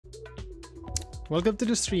Welcome to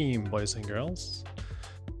the stream, boys and girls.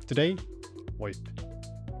 Today, VOIP.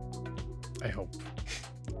 I hope.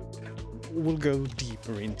 We'll go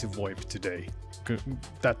deeper into VOIP today.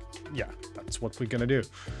 That's what we're gonna do.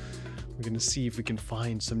 We're gonna see if we can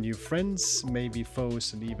find some new friends, maybe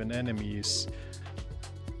foes and even enemies.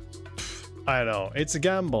 I don't know, it's a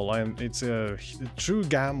gamble, and it's a true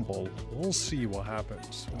gamble. We'll see what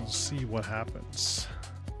happens. We'll see what happens.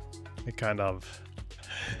 I kind of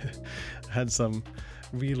had some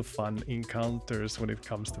real fun encounters when it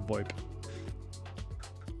comes to VOIP.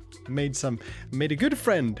 Made a good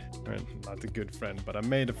friend. Well, not a good friend, but I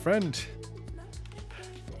made a friend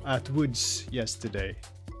at Woods yesterday.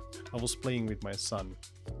 I was playing with my son,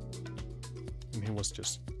 and he was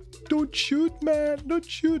just, "Don't shoot, man, don't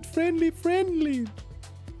shoot, friendly."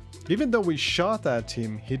 Even though we shot at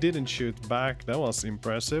him, he didn't shoot back. That was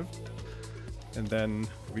impressive. And then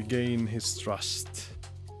we gained his trust,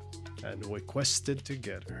 and we quested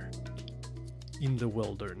together in the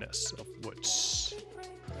wilderness of Woods.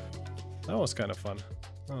 That was kind of fun.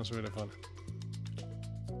 That was really fun.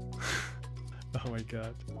 Oh my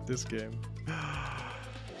god, this game.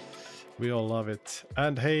 We all love it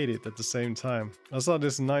and hate it at the same time. I saw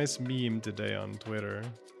this nice meme today on Twitter.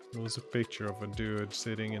 It was a picture of a dude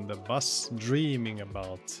sitting in the bus dreaming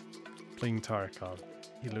about playing Tarkov.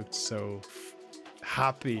 He looked so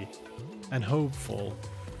happy and hopeful.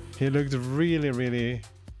 He looked really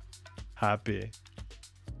happy.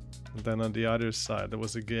 And then on the other side there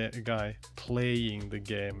was a guy playing the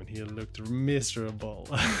game, and he looked miserable.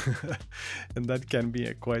 And that can be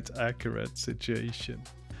a quite accurate situation.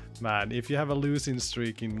 Man, if you have a losing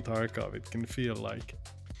streak in Tarkov, it can feel like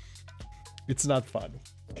it's not fun.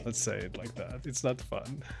 Let's say it like that. It's not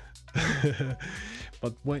fun.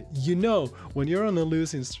 But when you're on a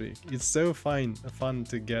losing streak, it's so fun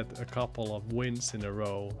to get a couple of wins in a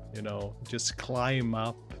row, you know, just climb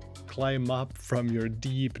up from your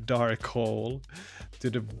deep dark hole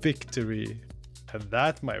to the victory. And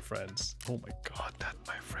that, my friends, oh my god,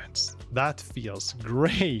 that feels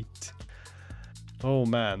great. Oh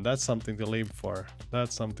man, that's something to live for.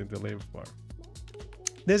 That's something to live for.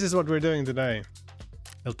 This is what we're doing today.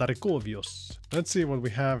 El Tarkovios. Let's see what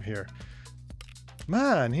we have here.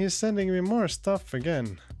 Man, he's sending me more stuff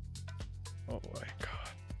again. Oh my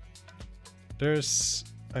god.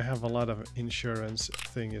 I have a lot of insurance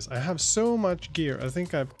thingies. I have so much gear. I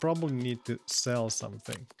think I probably need to sell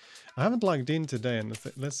something. I haven't logged in today, and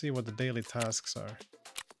let's see what the daily tasks are.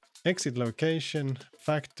 Exit location,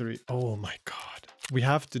 factory. Oh my god. We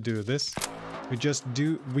have to do this. We just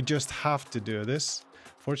have to do this.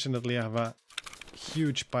 Fortunately, I have a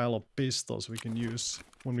huge pile of pistols we can use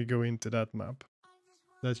when we go into that map.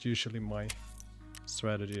 That's usually my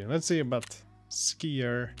strategy. Let's see about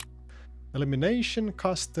skier. Elimination,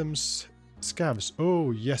 customs, scabs.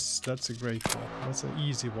 Oh yes, that's a great one. That's an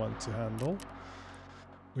easy one to handle.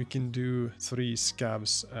 We can do 3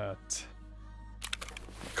 scabs at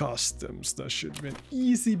customs. That should be an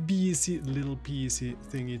easy peasy little peasy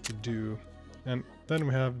thingy to do. And then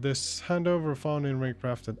we have this handover found in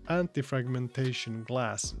recrafted anti-fragmentation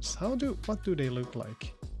glasses. What do they look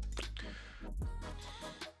like?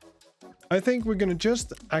 I think we're gonna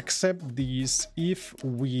just accept these if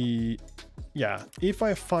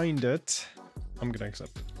I find it, I'm gonna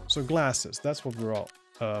accept it. So glasses, that's what we're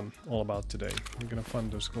all about today. We're gonna find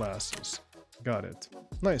those glasses. Got it.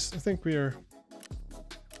 Nice, I think we're...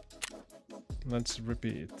 Let's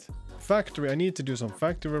repeat. Factory, I need to do some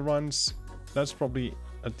factory runs. That's probably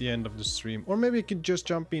at the end of the stream. Or maybe I could just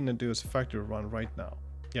jump in and do a factory run right now.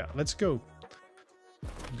 Yeah, let's go.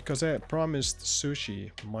 Because I promised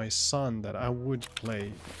Sushi, my son, that I would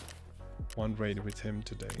play one raid with him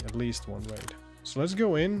today. At least one raid. So let's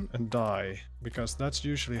go in and die. Because that's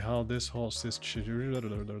usually how this whole situation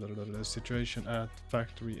at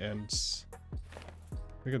factory ends.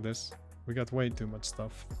 Look at this. We got way too much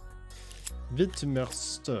stuff. Way too much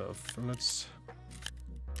stuff. Let's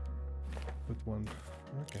put one.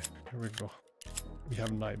 Okay, here we go. We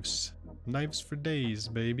have knives. Knives for days,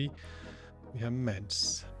 baby. We have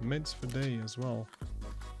meds. Meds for day as well.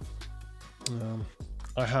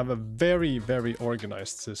 I have a very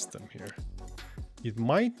organized system here. It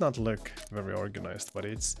might not look very organized, but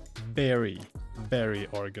it's very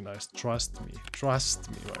organized. Trust me.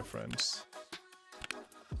 Trust me, my friends.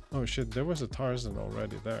 Oh shit, there was a Tarzan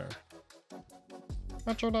already there.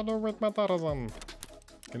 What should I do with my Tarzan?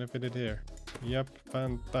 Can I fit it here? Yep,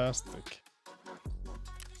 fantastic.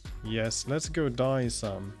 Yes, let's go dye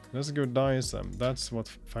some. Let's go dye some. That's what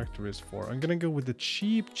factory is for. I'm gonna go with the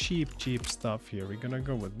cheap stuff here. We're gonna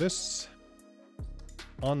go with this.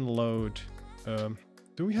 Unload.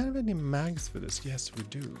 Do we have any mags for this? Yes, we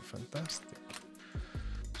do. Fantastic.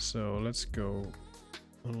 So let's go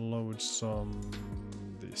load some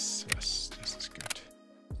this. Yes, this is good.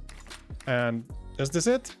 And is this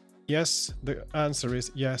it? Yes, the answer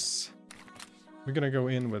is yes. We're gonna go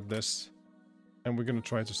in with this and we're gonna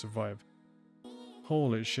try to survive.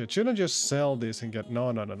 Holy shit, shouldn't I just sell this and get...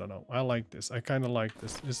 No. I like this. I kind of like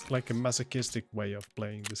this. It's like a masochistic way of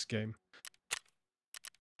playing this game.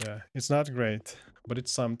 Yeah, it's not great, but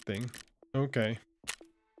it's something. Okay.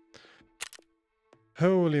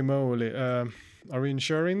 Holy moly. Are we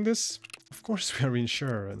insuring this? Of course we are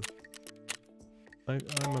insuring.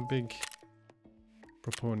 I'm a big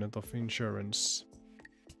proponent of insurance.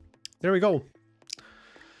 There we go.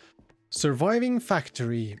 Surviving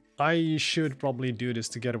factory. I should probably do this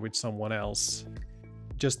together with someone else.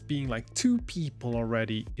 Just being like 2 people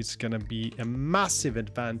already is gonna be a massive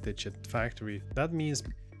advantage at factory. That means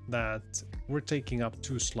that we're taking up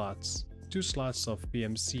 2 slots. 2 slots of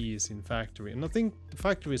BMCs in factory. And I think the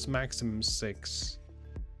factory is maximum 6.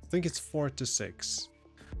 I think it's 4 to 6.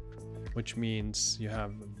 Which means you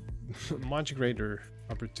have much greater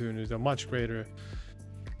opportunity, much greater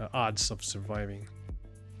odds of surviving.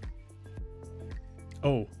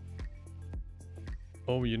 Oh,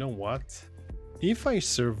 you know what? If I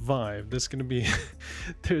survive, there's gonna be...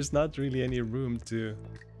 there's not really any room to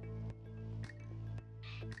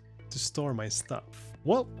store my stuff.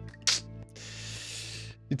 Well,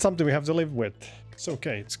 it's something we have to live with. It's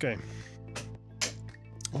okay, it's okay.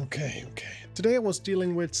 Okay. Today I was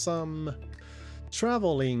dealing with some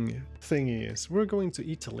traveling thingies. We're going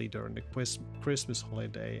to Italy during the Christmas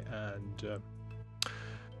holiday, and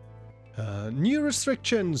new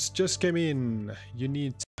restrictions just came in. You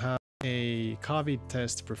need to have a COVID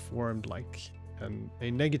test performed,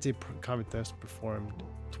 a negative COVID test performed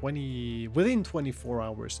within 24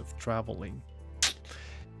 hours of traveling.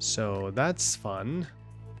 So that's fun.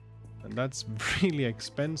 And that's really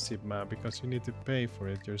expensive, man, because you need to pay for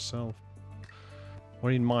it yourself. Or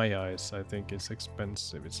in my eyes, I think it's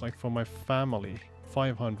expensive. It's like for my family,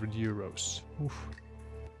 500 euros. Oof.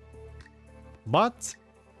 But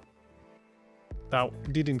that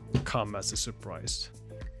didn't come as a surprise.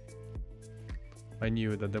 I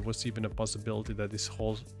knew that there was even a possibility that this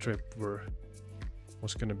whole trip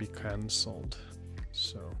was gonna be cancelled.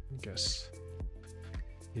 So I guess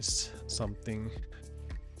it's something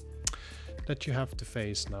that you have to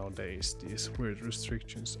face nowadays, these weird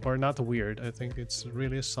restrictions. Or not weird, I think it's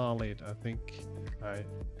really solid.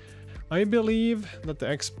 I believe that the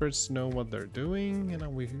experts know what they're doing, and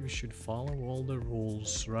we should follow all the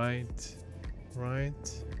rules, right?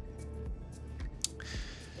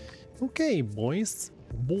 Okay, boys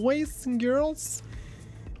and girls,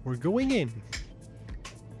 we're going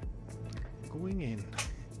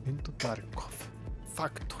into Tarkov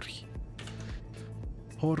factory.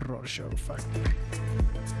 Horror show factory.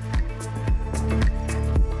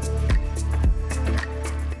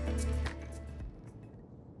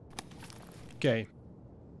 Okay,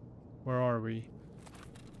 where are we?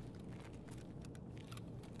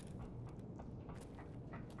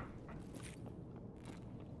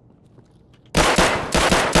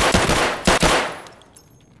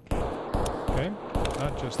 Okay,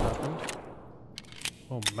 that just happened.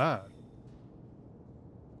 Oh man.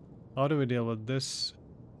 How do we deal with this?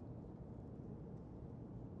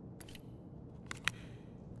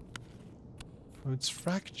 Oh, it's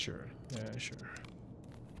fractured. Yeah, sure.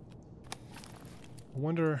 I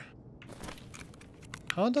wonder,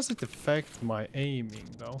 how does it affect my aiming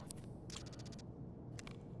though?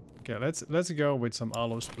 Okay, let's go with some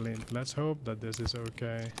aloe splint. Let's hope that this is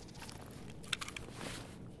okay.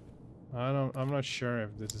 I'm not sure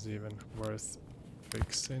if this is even worth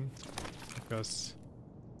fixing, because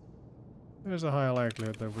there's a high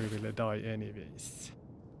likelihood that we will die anyways.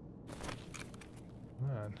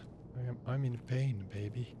 Man, I'm in pain,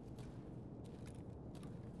 baby.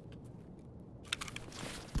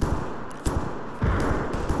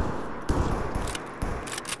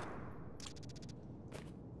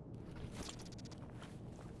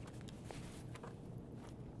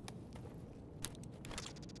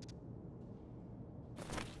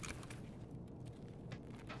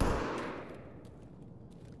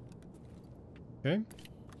 Okay.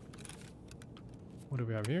 What do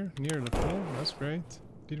we have here? Near the floor. That's great.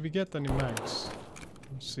 Did we get any mags?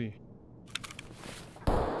 Let's see.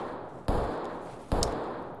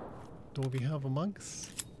 Do we have a mugs?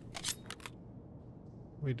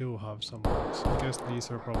 We do have some mugs. I guess these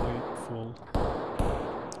are probably full.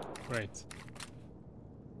 Great.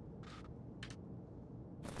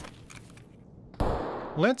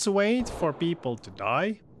 Let's wait for people to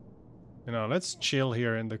die. You know, let's chill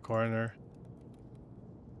here in the corner.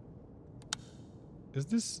 Is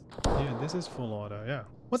this... Yeah, this is full auto, yeah.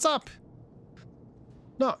 What's up?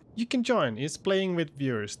 No, you can join. It's playing with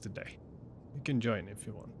viewers today. You can join if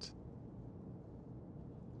you want.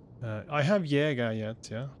 I have Jäger yet,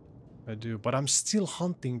 yeah. I do, but I'm still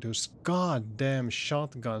hunting those goddamn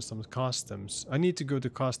shotguns from customs. I need to go to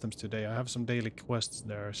customs today. I have some daily quests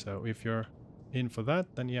there, so if you're in for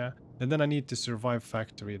that, then yeah. And then I need to survive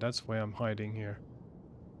factory. That's why I'm hiding here.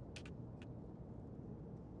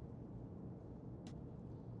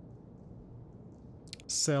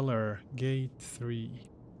 Cellar, gate 3.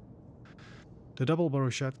 The double barrel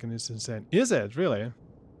shotgun is insane. Is it? Really?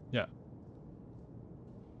 Yeah.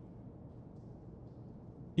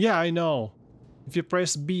 Yeah, I know. If you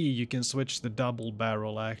press B, you can switch the double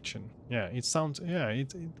barrel action. Yeah, it sounds... Yeah,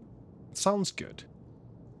 it sounds good.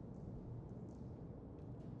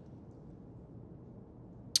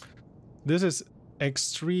 This is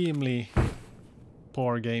extremely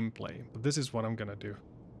poor gameplay, but this is what I'm gonna do.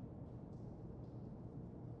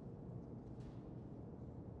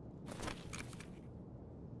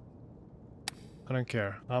 I don't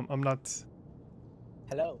care. I'm not...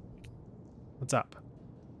 Hello. What's up?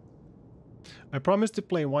 I promised to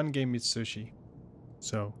play one game with Sushi.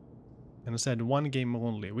 So, and I said one game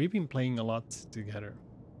only. We've been playing a lot together.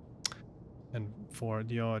 And for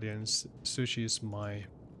the audience, Sushi is my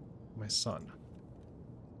son.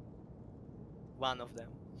 One of them.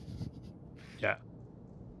 Yeah.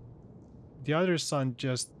 The other son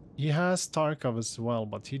just... He has Tarkov as well,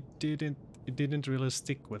 but it didn't really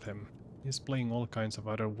stick with him. He's playing all kinds of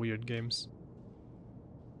other weird games.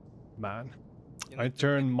 Man. I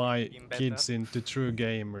turn my kids into true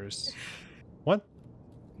gamers. What?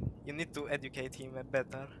 You need to educate him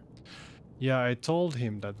better. Yeah, I told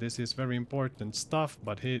him that this is very important stuff,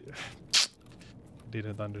 but he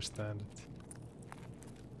didn't understand it.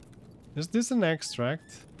 Is this an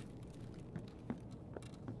extract?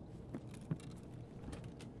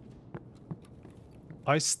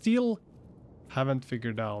 I still haven't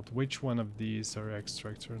figured out which one of these are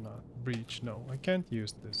extracts or not. Breach, no, I can't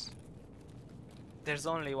use this. There's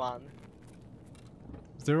only one.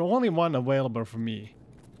 Is there only one available for me?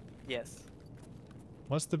 Yes.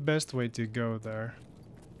 What's the best way to go there?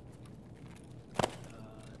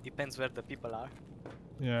 Depends where the people are.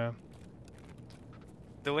 Yeah.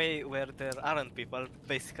 The way where there aren't people,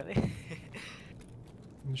 basically.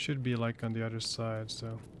 It should be like on the other side,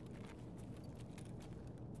 so...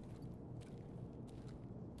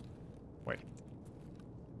 Wait.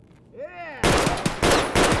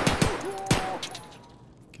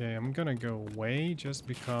 Okay, I'm gonna go away just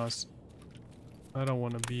because I don't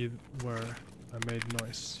want to be where I made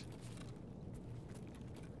noise.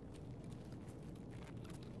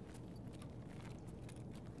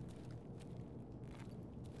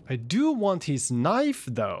 I do want his knife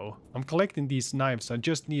though. I'm collecting these knives. I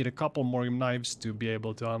just need a couple more knives to be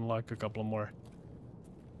able to unlock a couple more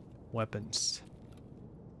weapons.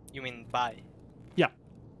 You mean buy? Yeah.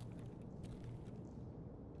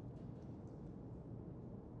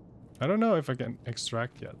 I don't know if I can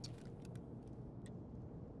extract yet.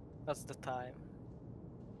 That's the time.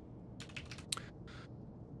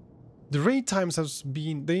 The raid times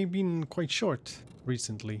they've been quite short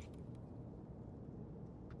recently.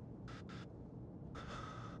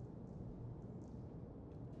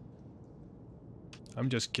 I'm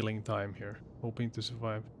just killing time here, hoping to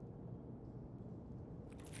survive.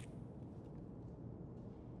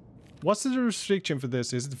 What's the restriction for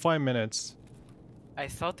this? Is it 5 minutes? I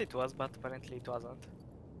thought it was, but apparently it wasn't.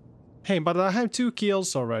 Hey, but I have 2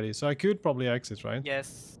 kills already, so I could probably exit, right?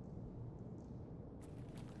 Yes.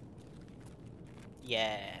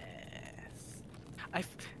 Yes.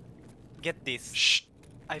 Get this. Shh.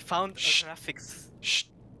 I found Shh. a graphics. Shh.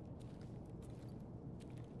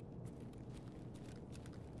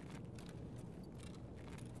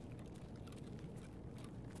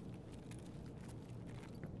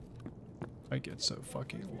 I get so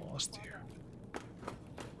fucking lost here.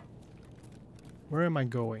 Where am I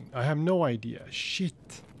going? I have no idea.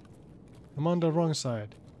 Shit. I'm on the wrong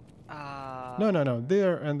side. No.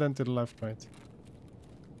 There and then to the left, right.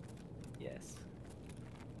 Yes.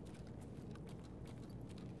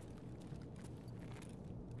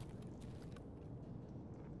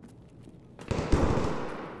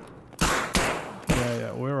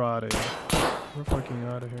 Yeah, we're out of here. We're fucking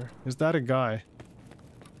out of here. Is that a guy?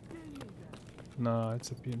 Nah,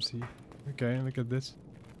 it's a PMC. Okay, look at this.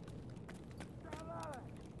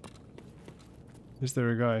 Is there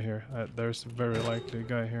a guy here? There's very likely a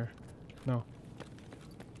guy here. No.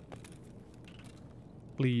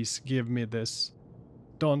 Please give me this.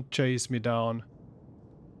 Don't chase me down.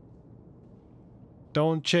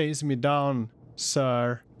 Don't chase me down,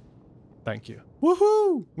 sir. Thank you.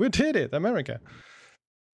 Woohoo! We did it, America.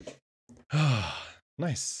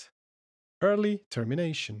 Nice. Early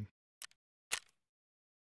termination.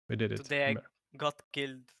 We did it. Today I got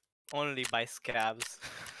killed only by scabs.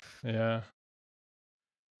 Yeah.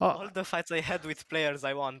 All the fights I had with players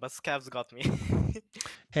I won, but scabs got me.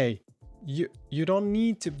 Hey, you don't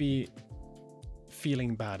need to be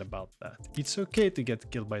feeling bad about that. It's okay to get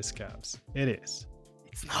killed by scabs. It is.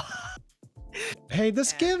 It's not. Hey, the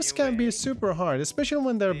scabs can be Anyway. super hard, especially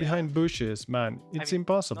when they're Yeah. behind bushes, man. It's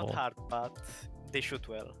impossible. Not hard, but they shoot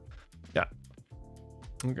well. Yeah.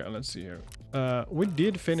 Okay, let's see here. We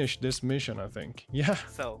did finish this mission, I think. Yeah.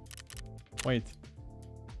 So, Wait.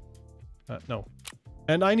 No.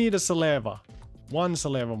 And I need a Saleva. One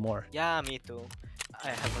Saleva more. yeah, me too. I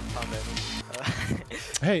haven't found any.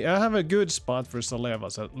 Hey, I have a good spot for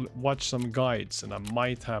Saleva, so watch some guides and I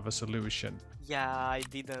might have a solution. Yeah, I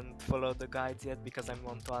didn't follow the guides yet because I'm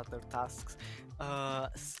on to other tasks.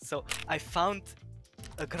 So I found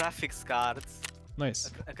a graphics card.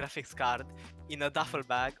 Nice. A graphics card in a duffel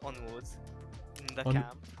bag on woods in the On-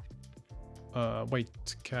 camp.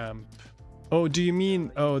 Wait, camp. Oh, do you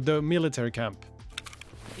mean the military camp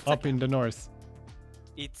It's a up in camp. the north?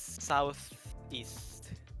 It's southeast.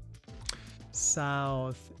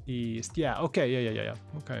 Southeast. Yeah. Okay. Yeah.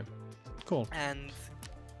 Okay. Cool. And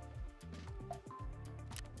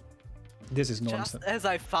This is just nonsense. as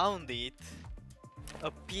I found it,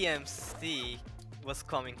 a PMC was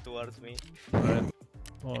coming towards me. Right.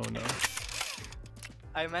 Oh no.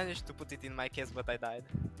 I managed to put it in my case, but I died.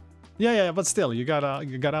 Yeah, but still, you got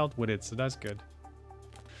out with it, so that's good.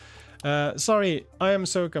 Sorry, I am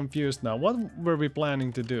so confused now. What were we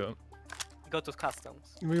planning to do? Go to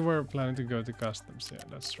customs. We were planning to go to customs. Yeah,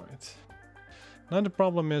 that's right. Now the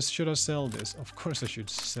problem is, should I sell this? Of course I should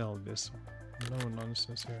sell this. No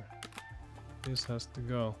nonsense here. This has to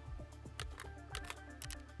go.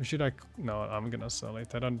 Or should I? No, I'm gonna sell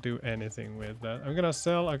it. I don't do anything with that. I'm gonna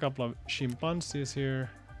sell a couple of chimpanzees here.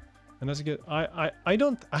 And let's get. I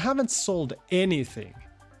haven't sold anything.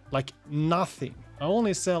 Like nothing. I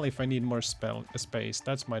only sell if I need more space.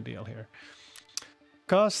 That's my deal here.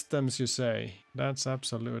 Customs, you say? That's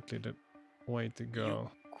absolutely the way to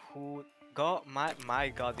go. You could go. My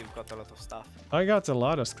God, you've got a lot of stuff. I got a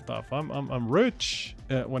lot of stuff. I'm rich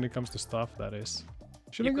when it comes to stuff. That is.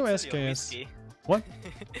 Should I You go could sell your SKS? whiskey. What?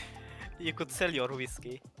 You could sell your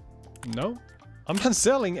whiskey. No, I'm not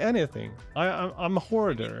selling anything. I'm a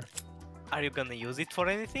hoarder. Are you gonna use it for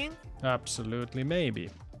anything? Absolutely, maybe.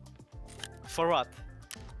 For what?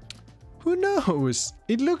 Who knows?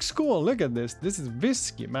 It looks cool. Look at this. This is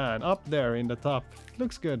whiskey, man. Up there in the top.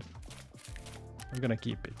 Looks good. I'm gonna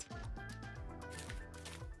keep it.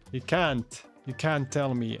 You can't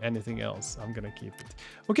tell me anything else. I'm gonna keep it.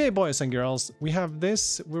 Okay, boys and girls. We have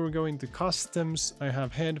this. We were going to customs. I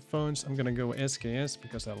have headphones. I'm gonna go SKS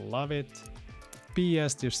because I love it.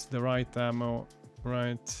 PS, just the right ammo.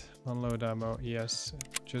 Right. Unload ammo. Yes.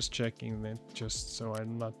 Just checking it. Just so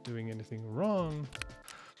I'm not doing anything wrong.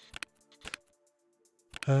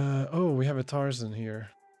 Oh, we have a Tarzan here.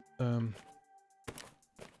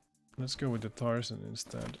 Let's go with the Tarzan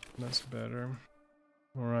instead. That's better.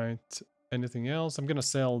 Alright. Anything else? I'm gonna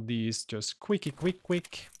sell these just quick.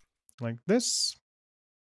 Like this.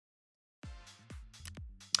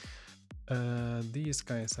 These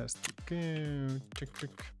guys has to go. Check.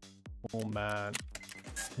 Oh man.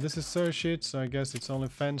 This is so shit, so I guess it's only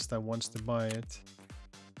Fence that wants to buy it.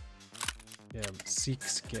 Yeah,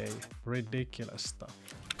 6k. Ridiculous stuff.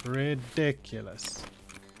 Ridiculous.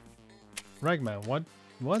 Ragman,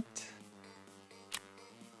 what?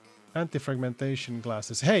 Anti-fragmentation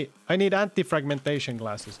glasses. Hey, I need anti-fragmentation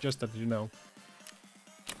glasses, just that you know.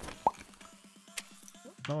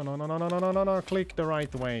 No. Click the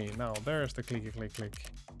right way. Now, there's the click.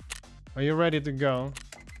 Are you ready to go?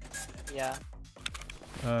 Yeah.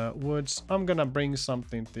 Woods, I'm gonna bring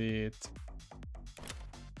something to eat.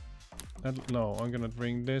 No, I'm gonna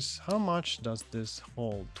bring this. How much does this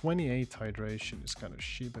hold? 28 hydration is kind of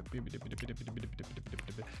cheap.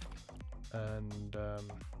 And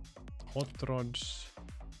hot rods.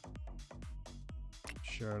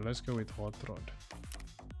 Sure, let's go with hot rod.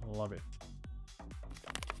 Love it.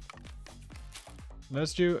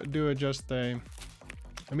 Let's do just a...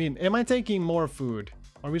 I mean, am I taking more food?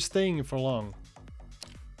 Are we staying for long?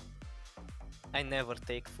 I never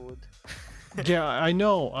take food. Yeah, I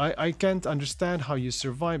know. I can't understand how you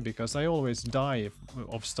survive because I always die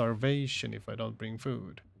of starvation if I don't bring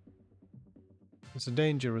food. It's a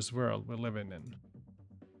dangerous world we're living in.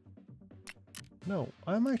 No,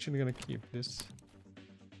 I'm actually gonna keep this.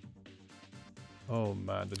 Oh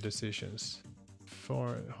man, the decisions.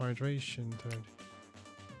 For hydration 30.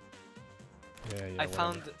 Yeah, I whatever.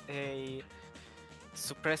 found a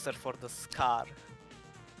suppressor for the scar.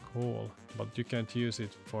 Cool, but you can't use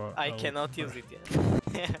it for... I cannot use it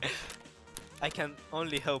yet. I can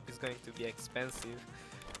only hope it's going to be expensive.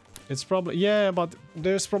 It's probably... Yeah, but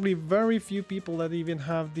there's probably very few people that even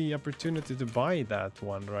have the opportunity to buy that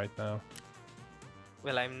one right now.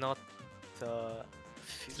 Well, I'm not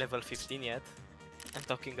level 15 yet. I'm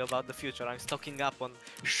talking about the future. I'm stocking up on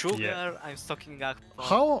sugar. Yeah. I'm stocking up on...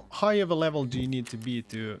 How high of a level do you need to be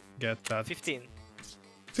to get that? 15.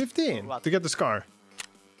 15? What? To get the scar?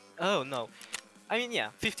 Oh, no. I mean, yeah,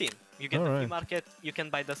 15. You get the Alright. flea market, you can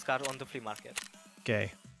buy the scar on the flea market.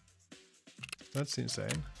 Okay. That's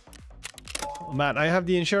insane. Oh, man, I have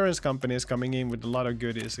the insurance companies coming in with a lot of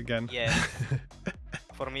goodies again. Yeah.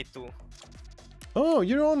 For me too. Oh,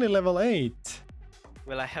 you're only level 8.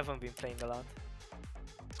 Well, I haven't been playing a lot.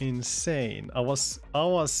 Insane. I was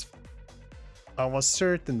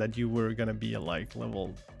certain that you were gonna be like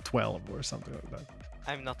level 12 or something like that.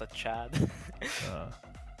 I'm not a Chad.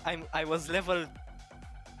 I was level...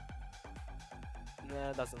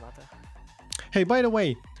 Nah, doesn't matter. Hey, by the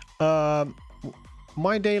way,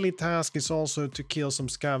 my daily task is also to kill some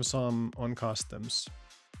scabs on customs.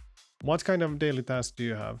 What kind of daily task do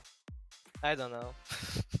you have? I don't know.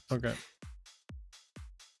 Okay.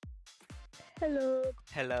 Hello.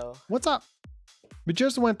 Hello. What's up? We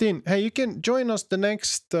just went in. Hey, you can join us the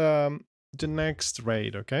next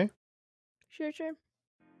raid, okay? Sure, sure.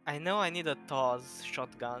 I know I need a Taz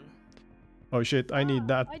shotgun. Oh shit, I need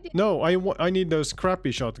that. I did- No, I need those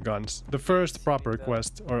crappy shotguns. The first proper the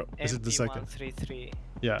quest, or is it the second? MP133.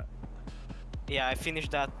 Yeah. Yeah, I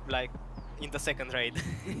finished that like in the second raid.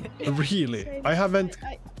 Really? Same. I haven't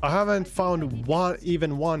I found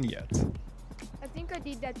even one yet. I think I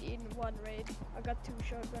did that in one raid. I got 2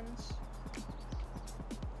 shotguns.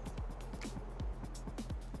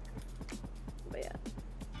 But yeah.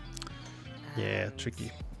 Yeah, And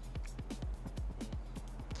tricky.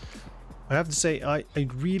 I have to say, I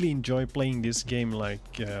really enjoy playing this game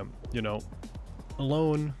like, you know,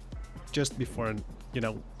 alone, just before, you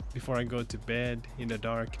know, before I go to bed in the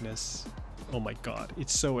darkness. Oh my god,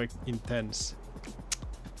 it's so intense.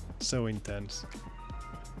 So intense.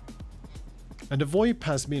 And the VoIP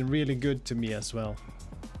has been really good to me as well.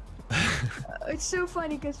 It's so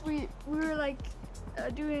funny because we were like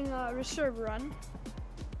doing a reserve run.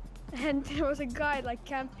 And there was a guy like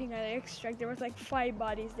camping at the extract. There was like 5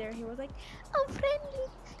 bodies there. He was like, "I'm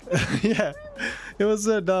friendly." Yeah, it was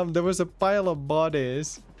so dumb. There was a pile of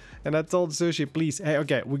bodies, and I told Sushi, please, hey,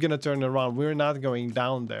 okay, we're gonna turn around. We're not going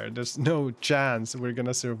down there. There's no chance we're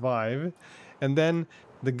gonna survive. And then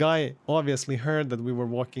the guy obviously heard that we were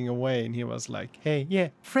walking away, and he was like, hey,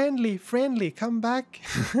 yeah, friendly, come back.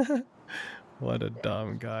 What a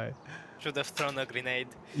dumb guy. should have thrown a grenade.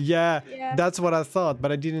 Yeah, Yeah. that's what I thought,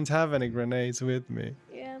 but I didn't have any grenades with me.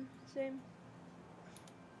 Yeah, same.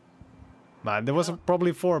 Man, there was No.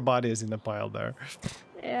 probably 4 bodies in the pile there.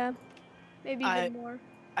 Yeah, maybe I- even more.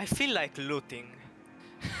 I feel like looting.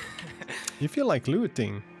 You feel like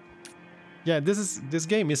looting. Yeah, this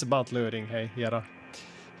game is about looting, hey, Yara.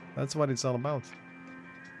 That's what it's all about.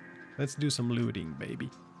 Let's do some looting, baby.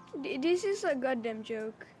 This is a goddamn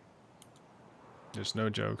joke. There's no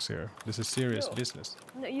jokes here. This is serious No. business.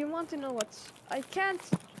 No, you want to know what's... I can't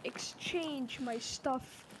exchange my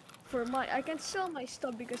stuff for money. I can't sell my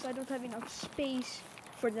stuff because I don't have enough space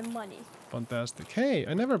for the money. Fantastic. Hey,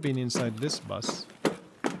 I never been inside this bus.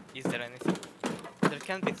 Is there anything? There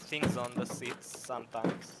can be things on the seats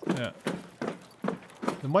sometimes. Yeah.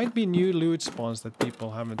 There might be new loot spawns that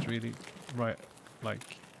people haven't really,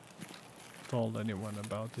 told anyone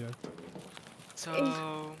about yet. So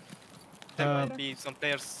there Uh, might be some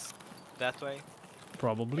players that way.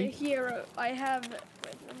 Probably. Here I have...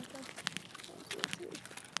 Wait, let me count. 1, 2, 3.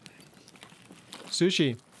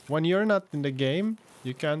 Sushi, when you're not in the game,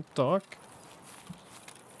 you can't talk.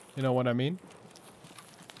 You know what I mean?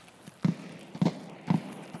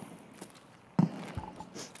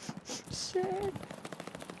 Sad.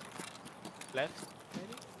 Left,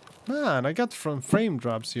 maybe? Man, I got from frame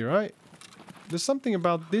drops here. There's something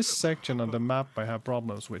about this section of the map I have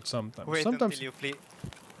problems with sometimes. Wait Sometimes, until you play.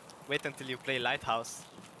 Wait until you play Lighthouse.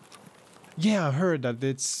 yeah, I heard that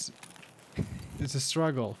it's a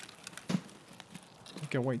struggle.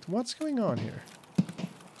 Okay, wait, what's going on here?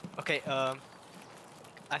 Okay,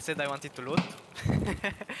 I said I wanted to loot.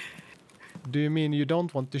 Do you mean you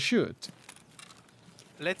don't want to shoot?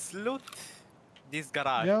 Let's loot This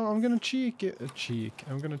garage. Yeah, I'm gonna check it.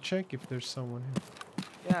 I'm gonna check if there's someone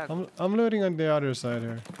here. Yeah. I'm looting on the other side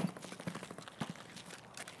here.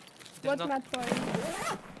 What not, map are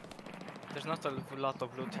you? There's not a lot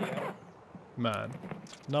of loot here. Man,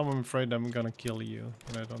 now I'm afraid I'm gonna kill you,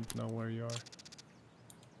 and I don't know where you are.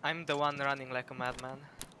 I'm the one running like a madman.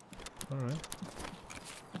 All right.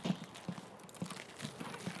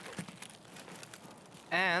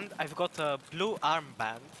 And I've got a blue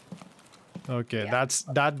armband. Okay, Yeah.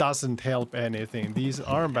 that doesn't help anything. These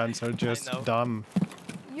armbands are just know. dumb.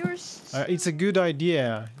 It's a good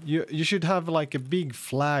idea. You should have like a big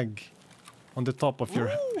flag on the top of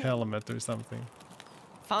your helmet or something.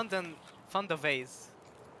 Found a vase.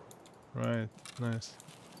 Right, nice.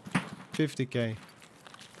 50k.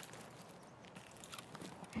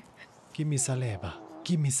 Give me Saleba.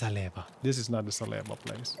 Give me Saleba. This is not a Saleba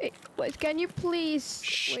place. Wait, can you please...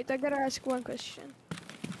 Shh. Wait, I gotta ask one question.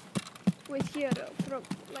 Wait, here, from,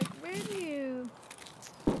 like, where do you...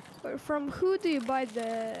 Or from who do you buy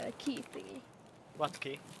the key thingy? What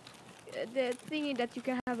key? The thingy that you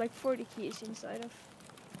can have like 40 keys inside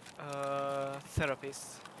of.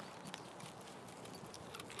 Therapist.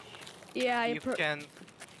 Yeah, You can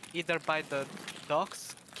either buy the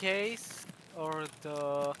docs case or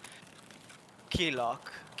the key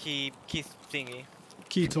lock, key thingy.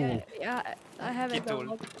 Key tool. Yeah, I haven't tool.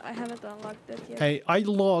 unlocked that yet. Hey, I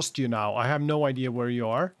lost you now. I have no idea where you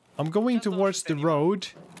are. I'm going Don't towards the lost anyone. road.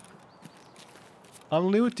 I'm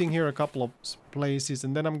looting here a couple of places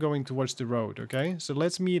and then I'm going towards the road, okay? So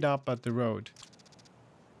let's meet up at the road.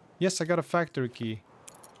 Yes, I got a factory key.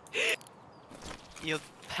 You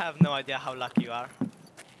have no idea how lucky you are.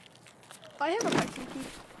 I have a factory key.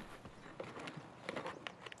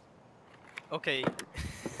 Okay.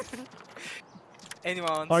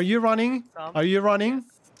 Anyone? Are you running? some? Are you running?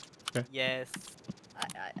 Yes. Okay. Yes.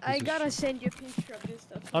 I This is gotta send you a picture of this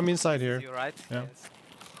stuff. I'm inside here. You right? Yeah. Yes.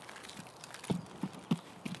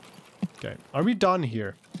 Okay. Are we done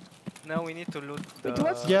here? No, we need to loot the... Wait,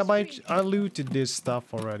 what's Yeah, but I looted this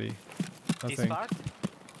stuff already. I this think. part?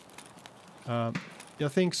 I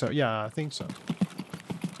think so. Yeah, I think so.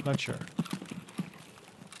 Not sure.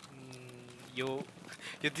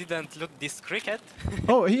 You didn't loot this cricket?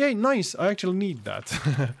 Oh, hey, nice. I actually need that.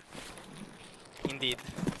 Indeed,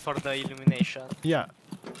 for the illumination. Yeah,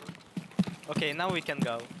 Okay, now we can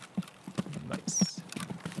go. nice.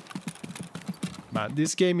 Man,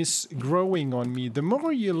 this game is growing on me. The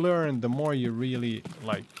more you learn, the more you really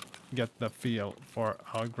like get the feel for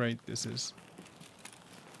how great this is.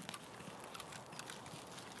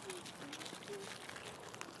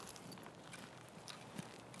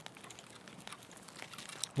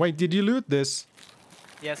 Wait, did you loot this?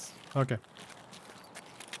 Yes. Okay.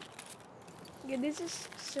 Yeah, this is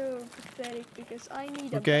so pathetic because I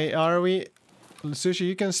need a Okay, are we... Sushi,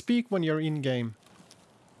 you can speak when you're in game.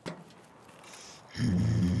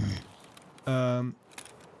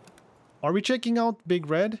 Are we checking out Big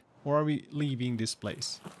Red or are we leaving this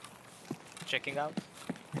place? Checking out.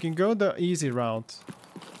 We can go the easy route.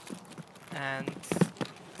 And...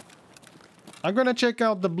 I'm gonna check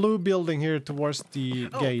out the blue building here towards the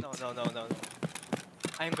Oh, gate. no.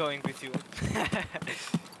 I'm going with you.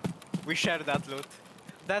 We share that loot.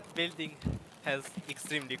 That building has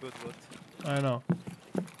extremely good loot. I know.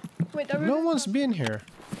 Wait, are we No gonna- one's been here.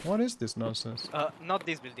 What is this nonsense? Not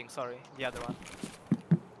this building, sorry. The other one.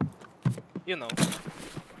 You know.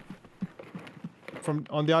 From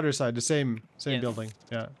on the other side, the same Yes. building.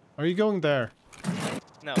 Yeah. Are you going there?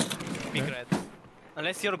 No. Big Okay. Red.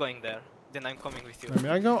 Unless you're going there, then I'm coming with you.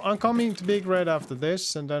 I mean, I'm coming to Big Red after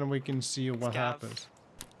this, and then we can see what Scav. happens.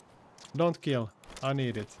 Don't kill. I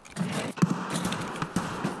need it.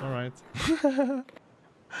 All right.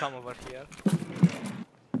 Come over here.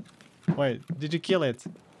 Wait, did you kill it?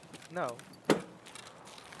 No.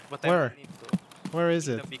 But Where? I will need to. Where is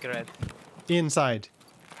The it? Big Red. Inside.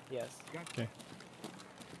 Yes. Okay.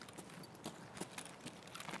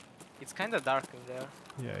 It's kinda dark in there.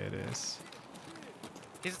 Yeah, it is.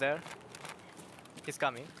 He's there. He's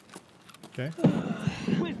coming. Okay.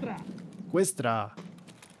 Questra.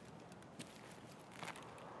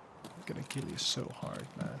 I'm gonna kill you so hard,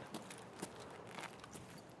 man.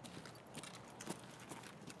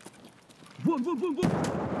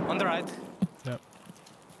 On the right. Yep.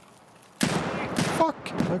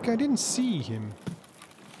 Fuck! Okay, I didn't see him.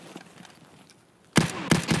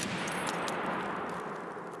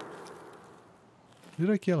 Did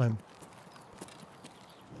I kill him?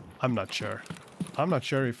 I'm not sure. I'm not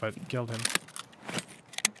sure if I killed him.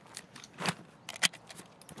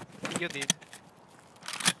 You did.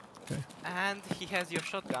 Okay. And he has your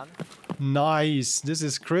shotgun. Nice! This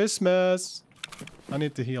is Christmas! I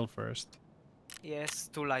need to heal first. Yes,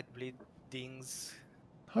 2 light bleedings.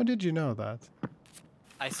 How did you know that?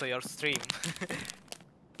 I saw your stream.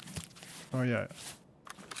 Oh yeah.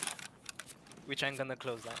 Which I'm gonna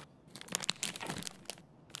close down.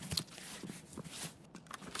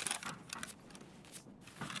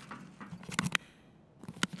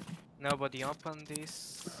 Nobody opened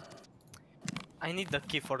this. I need the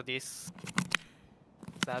key for this.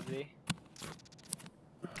 Sadly.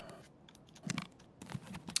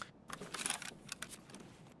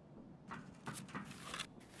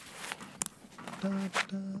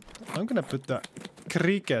 I'm gonna put the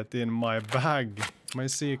cricket in my bag. My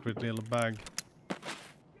secret little bag.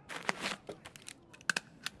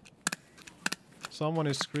 Someone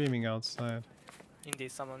is screaming outside.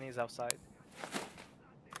 Indeed, someone is outside.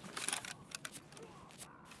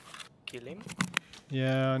 Kill him.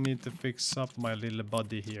 Yeah, I need to fix up my little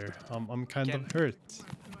body here. I'm kind of hurt.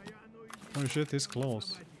 Oh shit, he's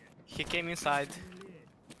close. He came inside.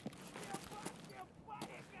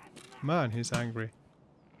 Man, he's angry.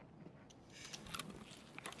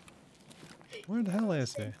 Where the hell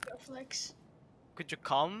is he? Flex. Could you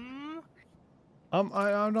come?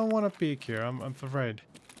 I don't want to peek here. I'm afraid.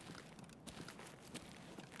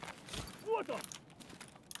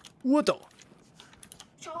 What the?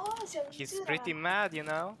 He's pretty mad, you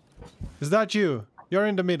know. Is that you? You're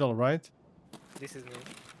in the middle, right? This is me.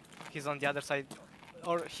 He's on the other side.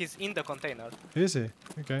 Or he's in the container. Is he?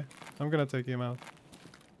 Okay. I'm gonna take him out.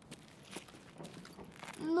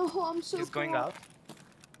 No, I'm so He's going cold. out.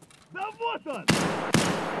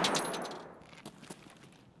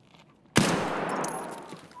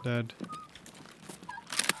 Dead.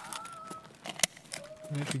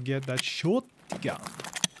 I need to get that shotgun.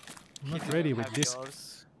 I'm He not didn't ready with have this.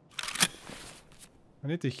 yours. I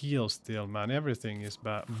need to heal still, man. Everything is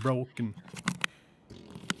broken.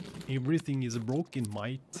 Everything is broken,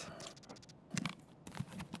 mate.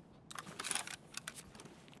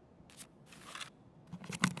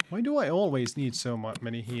 Why do I always need so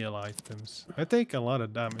many heal items? I take a lot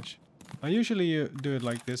of damage. I usually do it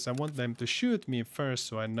like this. I want them to shoot me first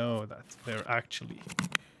so I know that they're actually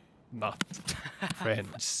not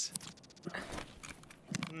friends.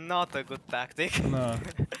 Not a good tactic. No,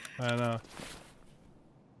 I know.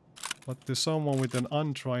 But to someone with an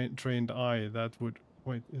untrained eye, that would...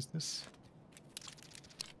 Wait, is this...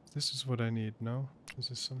 This is what I need, no? This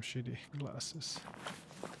is some shitty glasses.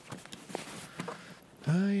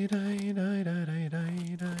 I'm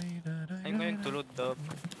going to loot the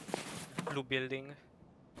blue building.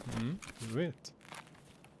 Do it.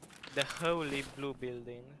 The holy blue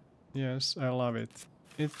building. Yes, I love it.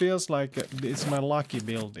 It feels like it's my lucky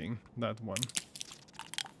building, that one.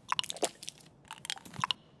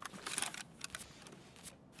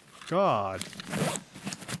 God.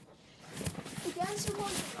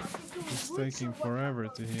 It's taking forever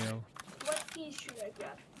to heal. What piece should I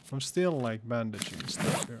grab? I'm still like bandaging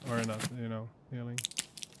stuff here, or not, you know, healing.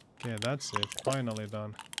 Okay, that's it. Finally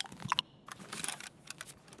done.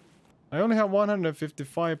 I only have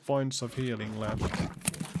 155 points of healing left.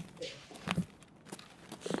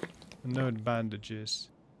 No bandages.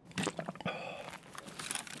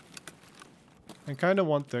 I kind of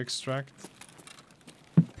want to extract.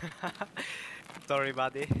 Sorry,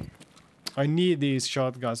 buddy. I need these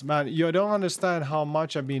shotguns. Man, you don't understand how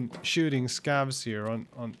much I've been shooting scavs here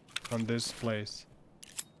on this place.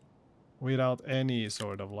 Without any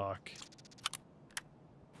sort of luck.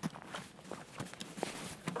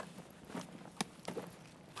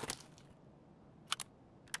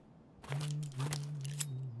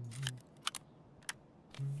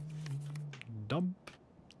 Dump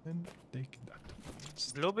and take that.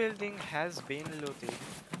 Blue building has been looted.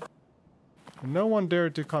 No one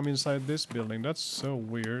dared to come inside this building. That's so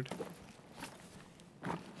weird.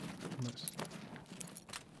 Nice.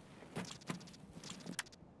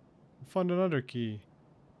 Found another key.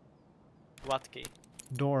 What key?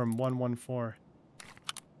 Dorm 114.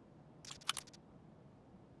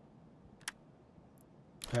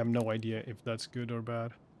 I have no idea if that's good or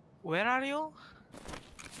bad. Where are you?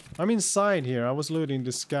 I'm inside here. I was looting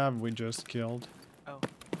the scav we just killed. Oh.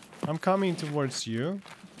 I'm coming towards you.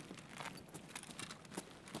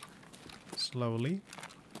 Slowly.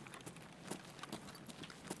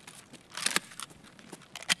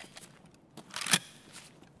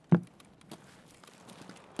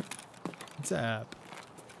 Zap.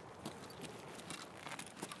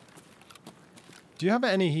 Do you have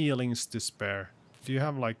any healings to spare? Do you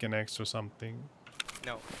have like an extra something?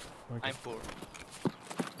 No, Okay. I'm poor.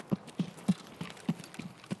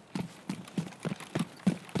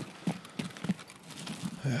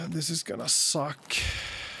 This is gonna suck.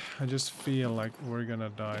 I just feel like we're gonna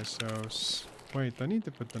die, so... Wait, I need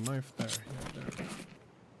to put the knife there. Yeah, there.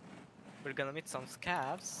 We're gonna meet some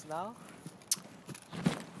scabs now.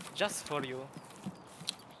 Just for you.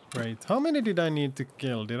 Great. How many did I need to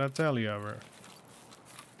kill? Did I tell you ever?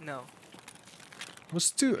 No. It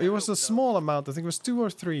was 2. It was a small amount. I think it was 2 or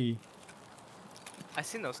 3. I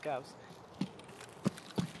see no scabs.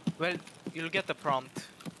 Well, you'll get a prompt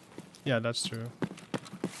Yeah, that's true.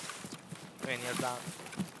 when you're done.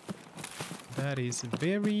 That is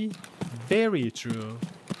very, very true.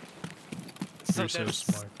 So You're so there's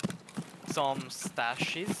smart. some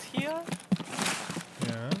stashes here.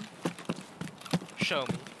 Yeah. Show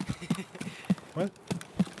me. What?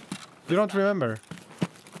 You don't remember?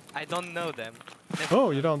 I don't know them.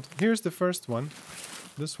 Oh, you don't. Here's the first one.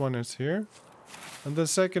 This one is here. And the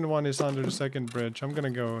second one is under the second bridge. I'm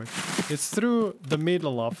gonna go. It's through the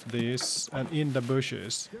middle of this and in the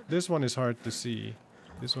bushes. This one is hard to see.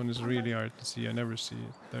 This one is really hard to see. I never see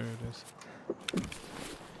it. There it is.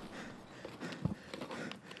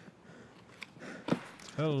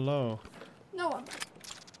 Hello. No one.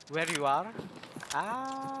 Where you are?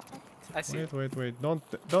 Ah, I see. Wait.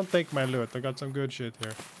 Don't take my loot. I got some good shit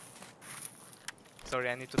here. Sorry,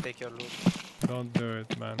 I need to take your loot. Don't do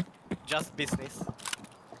it, man. Just business.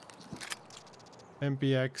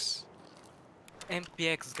 MPX.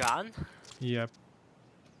 MPX gun? Yep.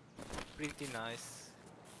 Pretty nice.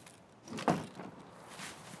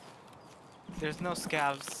 There's no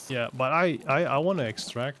scavs. Yeah, but I want to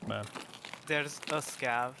extract, man. There's a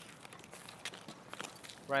scav.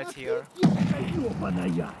 Right here.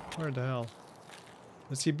 Where the hell?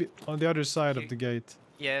 Is he on the other side of the gate?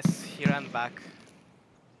 Yes, he ran back.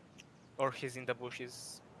 Or he's in the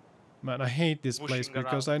bushes. Man, I hate this place Bushing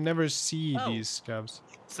because around. I never see Oh. these scabs.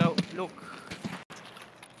 So, look.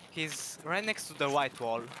 He's right next to the white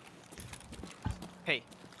wall. Hey,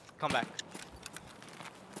 come back.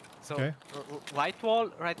 So, Okay. white wall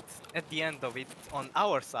right at the end of it on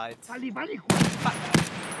our side.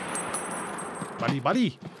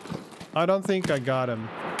 Buddy! I don't think I got him.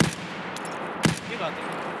 You got him.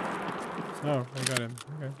 Oh, I got him.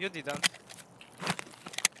 Okay. You didn't.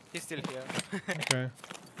 He's still here. Okay.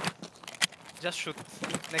 Just shoot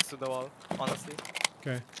next to the wall, honestly.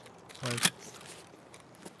 Okay. Right.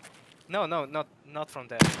 No, not from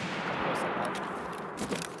there. Come closer, man.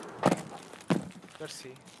 Let's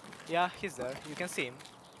see. Yeah, he's there. You can see him.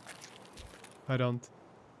 I don't.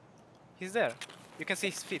 He's there. You can see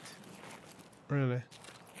his feet. Really.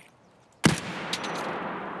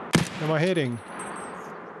 Am I hitting?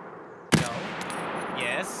 No.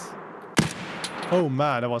 Yes. Oh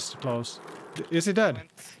man, that was close. Is he dead?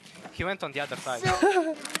 He went on the other side.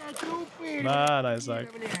 Man, I suck.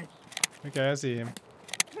 Okay, I see him.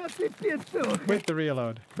 Quit the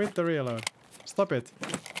reload. Quit the reload. Stop it.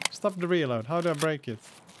 Stop the reload. How do I break it?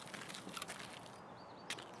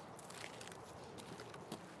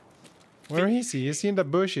 Where is he? Is he in the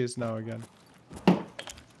bushes now again?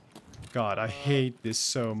 God, I hate this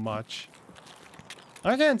so much.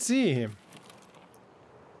 I can't see him.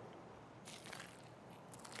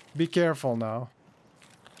 Be careful now.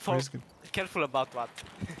 For, He's gonna- careful about what?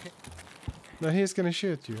 No, he's gonna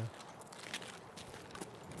shoot you.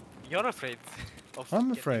 You're afraid of I'm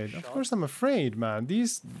getting afraid. Of shot? course I'm afraid, man.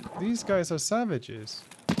 These guys are savages.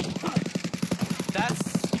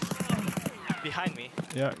 That's behind me.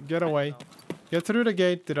 Yeah, get away. Get through the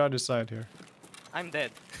gate to the other side here. I'm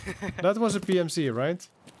dead. That was a PMC, right?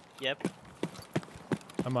 Yep.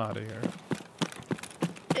 I'm out of here.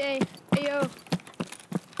 Hey, yo.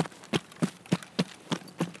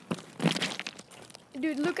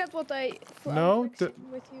 Dude, look at what I... No, I'm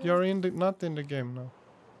flexing with you. You're in the not in the game now.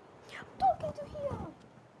 Don't get to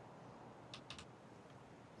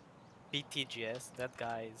here. BTGS, that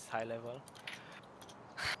guy is high level.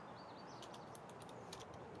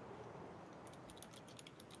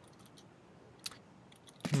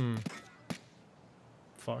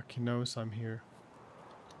 Fuck, he knows I'm here.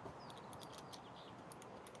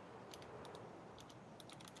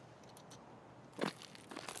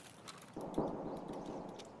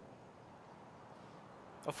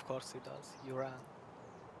 Of course he does. You ran.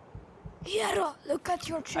 Hero, look at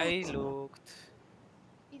your chat. I looked.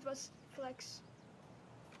 It was flex.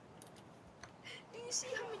 Do you see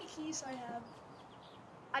how many keys I have?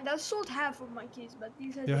 And I sold half of my keys, but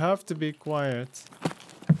these are You have to be quiet.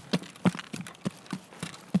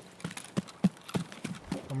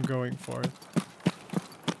 I'm going for it.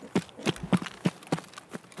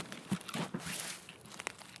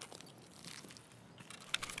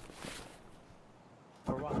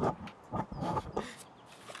 For what?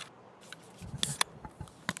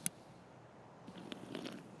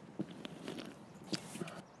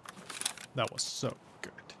 That was so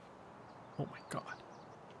good. Oh my god.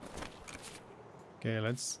 Okay,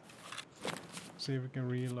 let's see if we can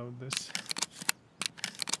reload this.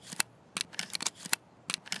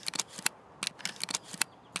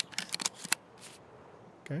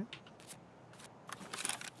 Okay.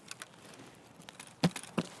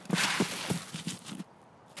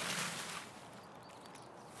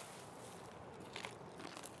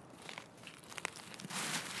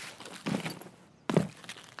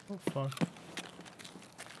 Oh fuck.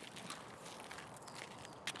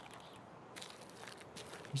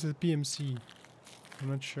 Is it PMC? I'm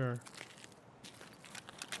not sure.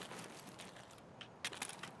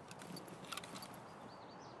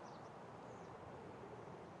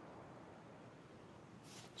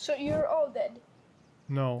 So you're all dead.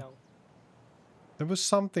 No. No. There was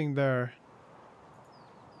something there.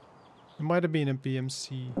 It might have been a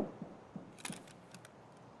PMC.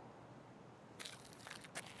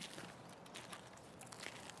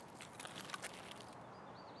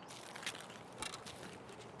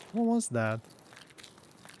 What was that?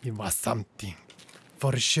 It was something.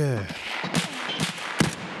 For sure.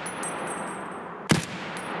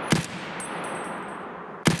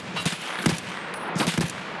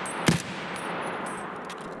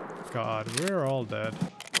 God, we're all dead.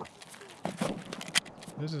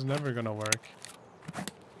 This is never gonna work.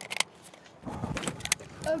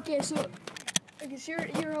 Okay, so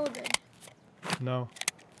you're all dead. No.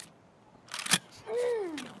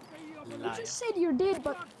 You just said you're dead,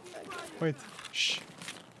 but Wait. Shh.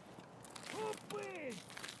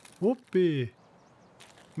 Whoopee.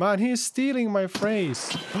 Man, he's stealing my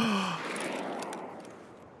phrase.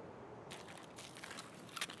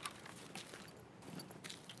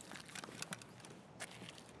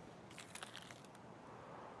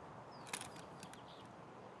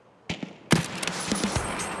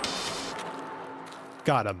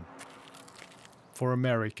 Got him. For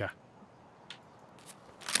America.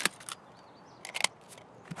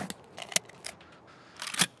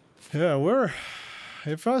 Yeah,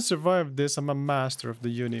 if I survive this, I'm a master of the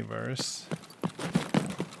universe.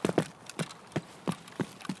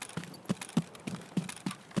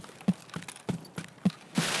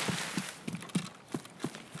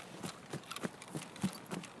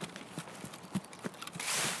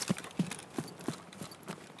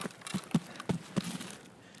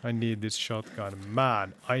 I need this shotgun.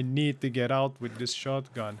 Man, I need to get out with this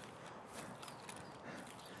shotgun.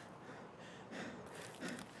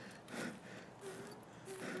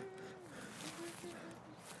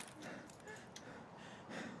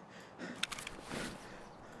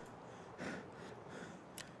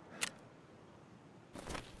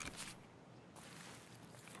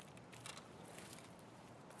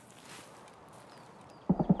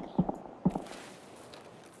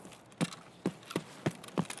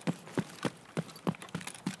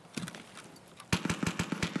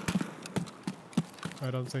 I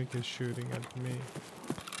don't think he's shooting at me.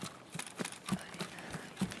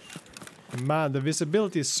 Man, the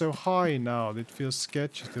visibility is so high now, it feels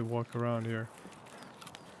sketchy to walk around here.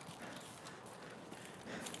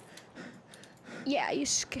 yeah, you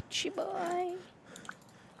sketchy boy.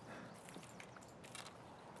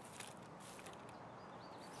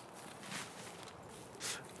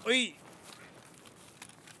 Oi!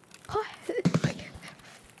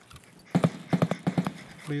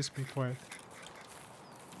 Please be quiet.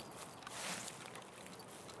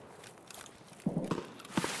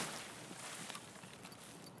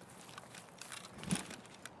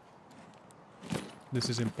 This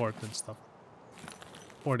is important stuff.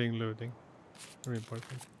 Hoarding, looting. Very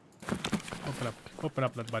important. Open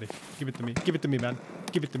up that body. Give it to me. Give it to me, man.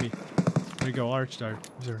 Give it to me. There you go, arch there.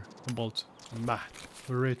 There. A bolt. Man,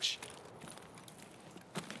 we're rich.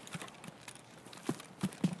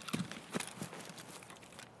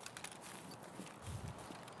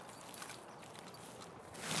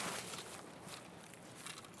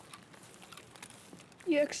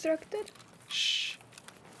 You extracted? Shh.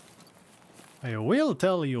 I will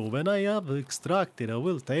tell you when I have extracted. I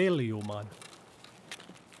will tell you, man.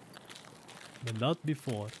 But not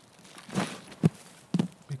before.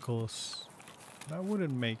 Because that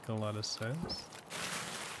wouldn't make a lot of sense.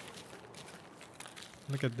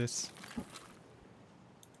 Look at this.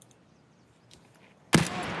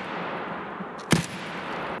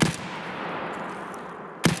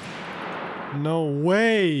 No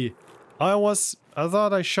way! I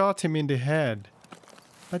thought I shot him in the head.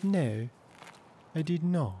 But no, I did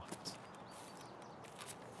not.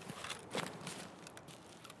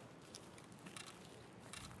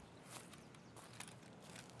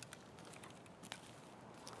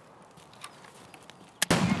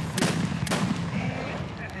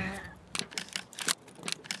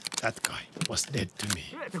 was dead to me.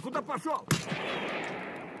 Ты куда пошел?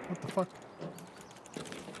 What the fuck?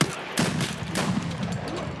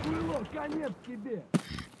 Было, конец тебе.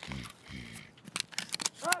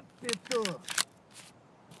 А ты то.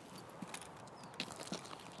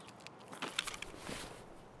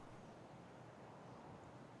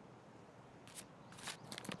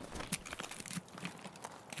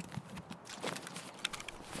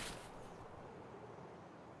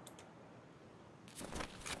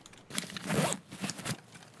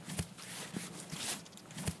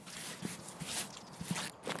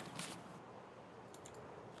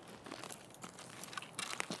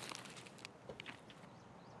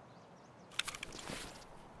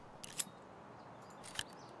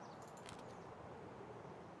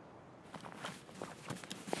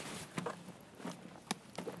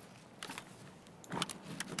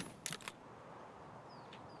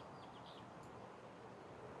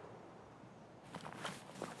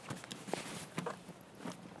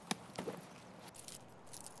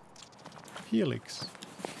 Helix.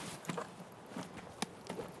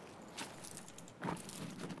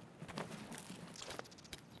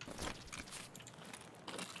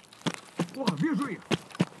 О, вижу их.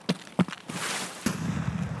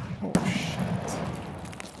 Oh shit.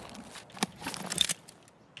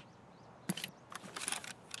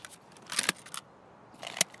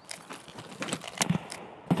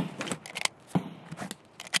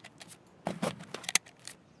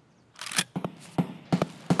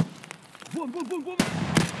 Вон, вон, вон, вон.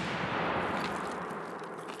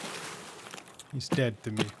 He's dead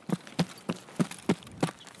to me.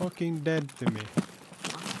 Fucking dead to me.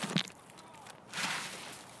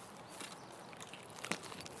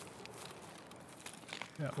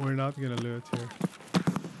 Yeah, we're not gonna loot here.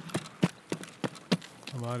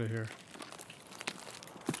 I'm out of here.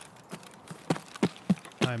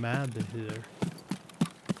 I'm out of here.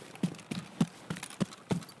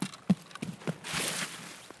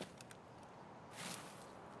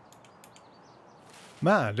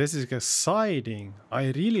 Man, this is exciting.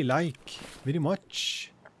 I really like very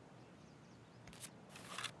much.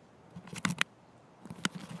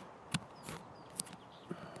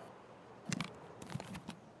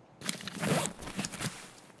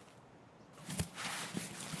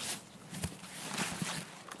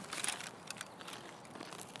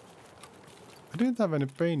 I didn't have any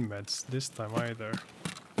pain meds this time either.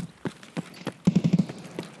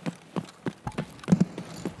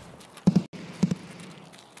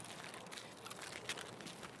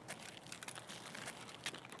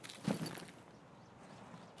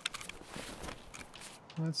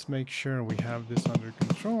 Let's make sure we have this under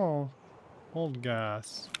control. Old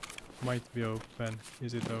gas might be open.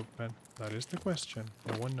 Is it open? That is the question.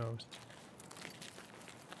 No one knows.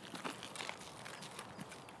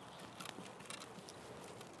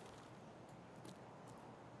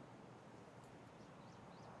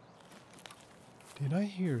 Did I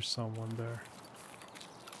hear someone there?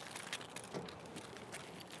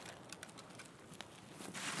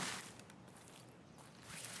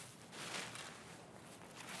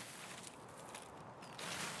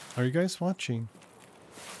 Are you guys watching?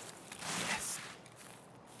 Yes.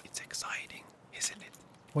 It's exciting, isn't it?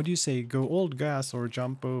 What do you say? Go old gas or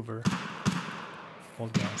jump over?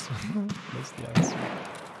 Old gas. That's the answer.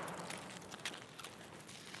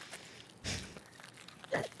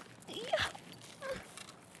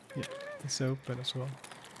 Yeah, it's open as well.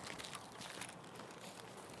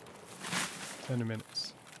 20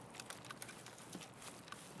 minutes.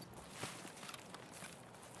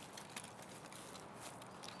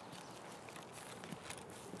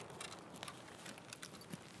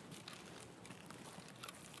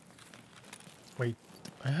 Wait,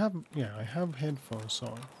 I have headphones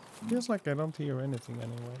on. Feels like I don't hear anything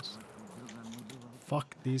anyways.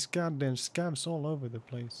 Fuck, these goddamn scabs all over the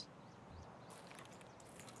place.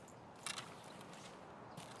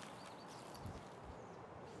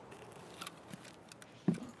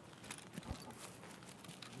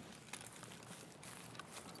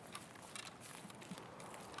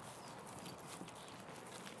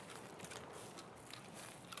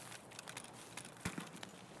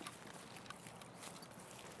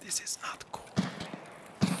 This is not cool.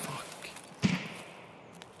 Fuck.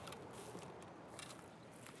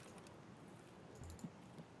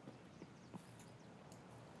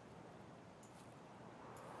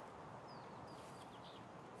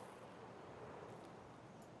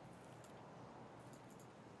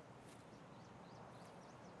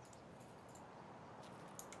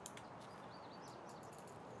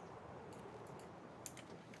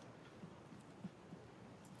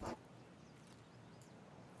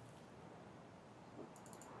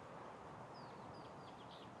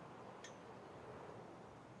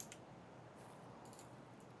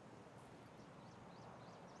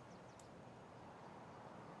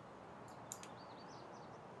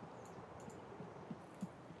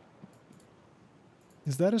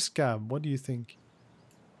 Is that a scab? What do you think?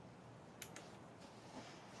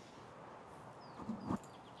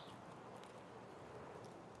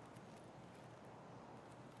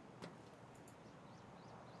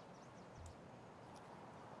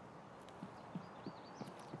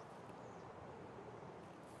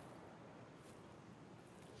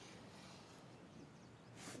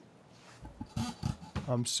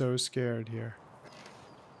 I'm so scared here.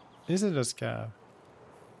 Is it a scab?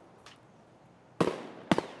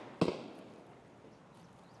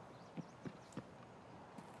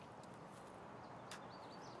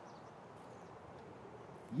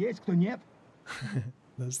 Есть кто нет?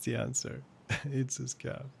 That's the answer. It's a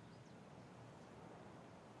scab.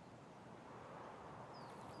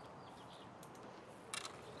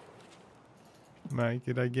 Man,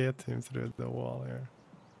 could I get him through the wall here?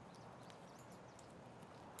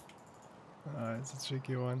 It's a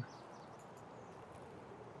tricky one.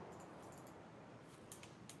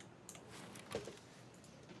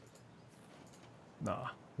 Nah,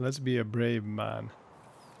 let's be a brave man.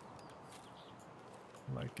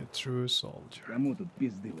 Like a true soldier. Кому тут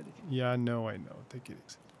пизды выдать? Yeah, I know. Take it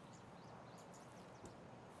easy.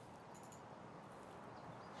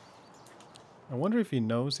 I wonder if he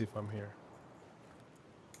knows if I'm here.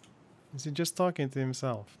 Is he just talking to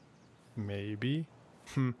himself? Maybe.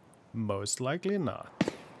 Most likely not.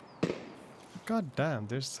 God damn,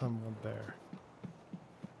 there's someone there.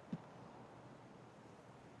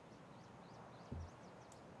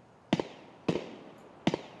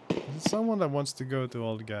 Is it someone that wants to go to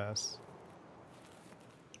old gas?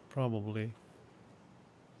 Probably.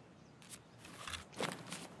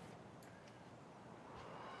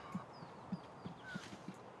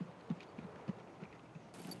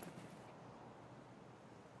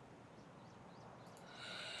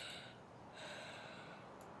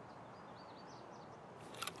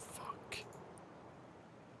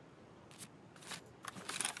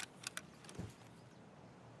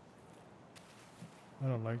 I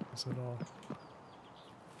don't like this at all.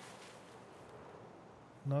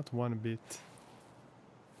 Not one bit.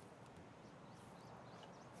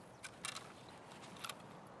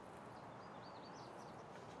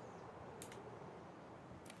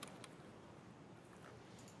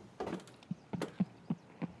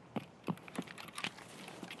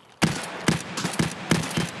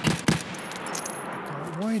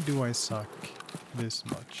 God, why do I suck this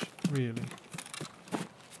much? Really?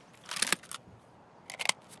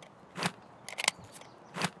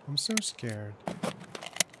 I'm so scared.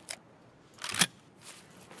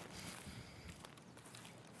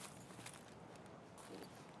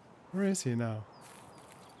 Where is he now?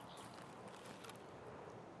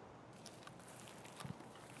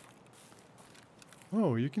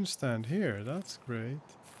 Oh, you can stand here. That's great.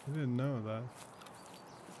 I didn't know that.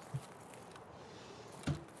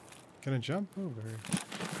 Can I jump over here?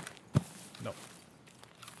 No.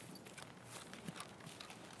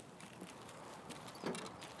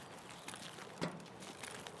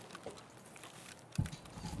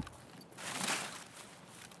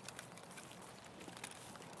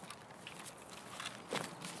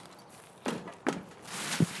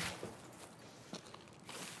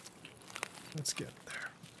 Let's get there.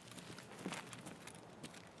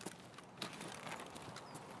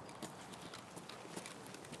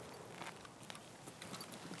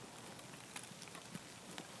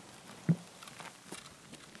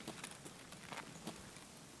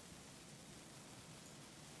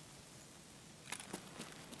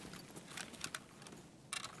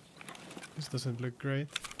 This doesn't look great.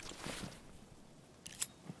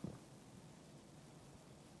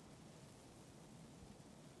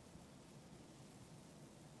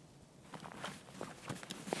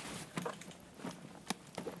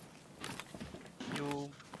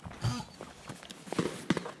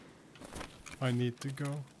 I need to go.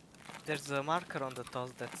 There's a marker on the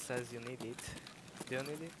toss that says you need it. Do you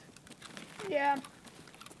need it? Yeah.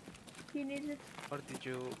 He needs it. Or did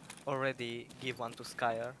you already give one to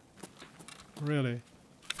Skyer? Really?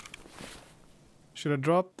 Should I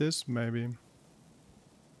drop this maybe?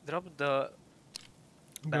 Drop the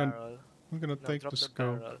barrel. I'm gonna No, take drop the the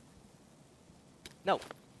scope. barrel. No!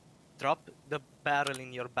 Drop the barrel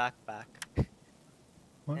in your backpack.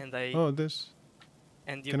 What? And I Oh, this.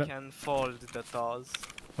 and you Can I- can fold the toss.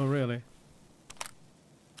 Oh, really?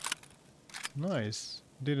 Nice.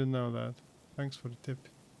 Didn't know that. Thanks for the tip.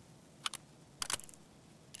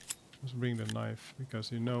 Let's bring the knife,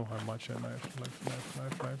 because you know how much I knife.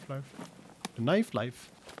 The knife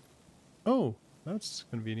life. Oh, that's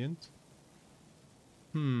convenient.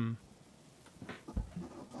 Hmm.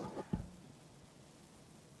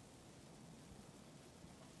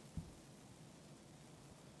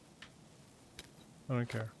 I don't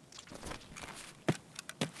care.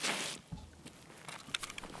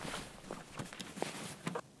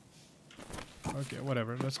 Okay,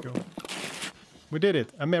 whatever. Let's go. We did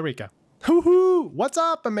it, America. Woohoo! What's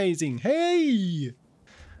up, amazing? Hey!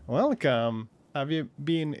 Welcome. Have you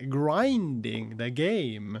been grinding the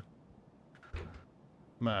game?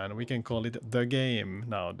 Man, we can call it the game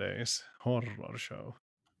nowadays. Horror show.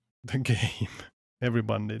 The game.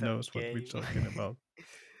 Everybody knows what we're talking about.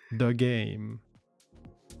 The game.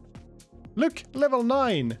 Look, level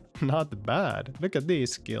 9. Not bad. Look at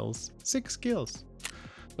these skills. 6 skills.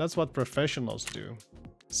 That's what professionals do.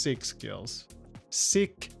 6 skills.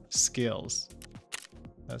 Sick skills.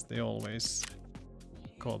 As they always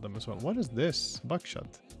call them as well. What is this?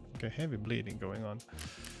 Buckshot. Okay, heavy bleeding going on.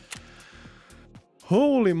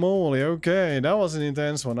 Holy moly, okay, that was an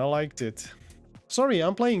intense one. I liked it. Sorry,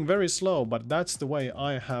 I'm playing very slow, but that's the way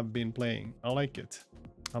I have been playing. I like it.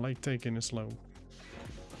 I like taking it slow.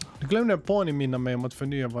 Du glömde påminna mig om att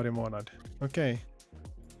förnya varje månad. Okej. Okay.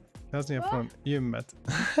 Hälsningar från gymmet.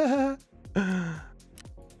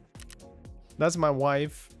 That's my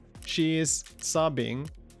wife. She is subbing.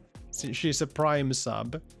 She's a Prime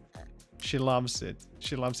sub. She loves it.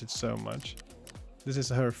 She loves it so much. This is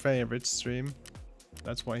her favorite stream.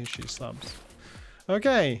 That's why she subs.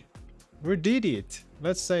 Okay. We did it.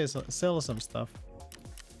 Let's sell some stuff.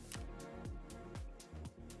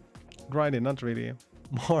 Grinding, not really.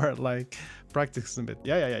 More like practice a bit.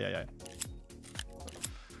 Yeah.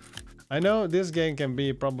 I know this game can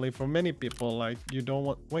be probably for many people like you don't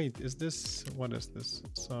want. Wait, is this? What is this?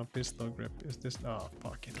 So pistol grip. Is this? Oh,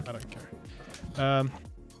 fuck it. I don't care.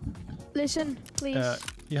 Listen, please.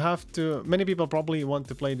 You have to. Many people probably want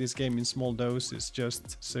to play this game in small doses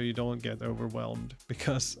just so you don't get overwhelmed.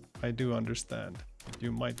 Because I do understand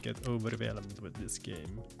you might get overwhelmed with this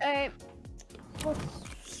game. What?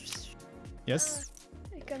 Yes.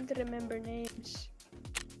 I can't remember names.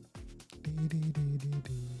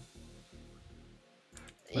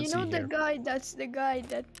 You know the guy. That's the guy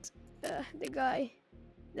that. The guy.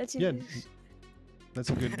 That's in. This. That's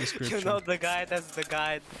a good description. You know the guy. That's the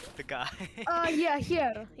guy. The guy. Yeah,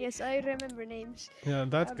 here. Yes, I remember names. Yeah,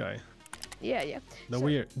 that guy. Yeah. The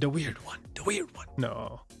weird one.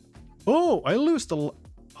 No. Oh, I lost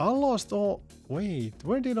all. Wait,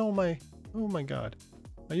 where did all my? Oh my god,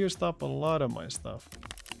 I used up a lot of my stuff.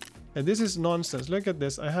 And this is nonsense. Look at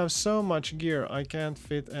this. I have so much gear. I can't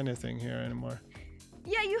fit anything here anymore.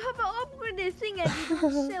 Yeah, you have an upgraded thing and you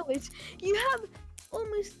don't sell it. You have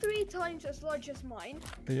almost 3 times as large as mine.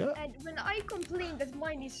 Yeah. And when I complain that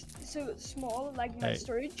mine is so small, like my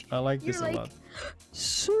storage, I like this a lot.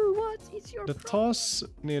 So what? It's your The problem. toss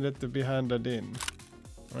needed to be handed in,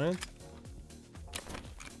 right?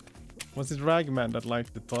 Was it Ragman that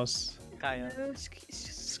liked the toss? Kaya. No,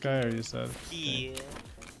 Skyer, you said.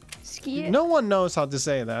 Ski. No one knows how to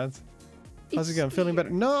say that. How's it going? Skier. Feeling better?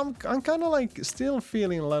 No, I'm kind of like still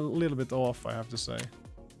feeling a little bit off, I have to say.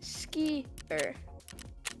 Skier.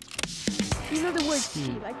 You know the word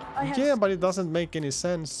ski, like I have. Yeah, but it doesn't make any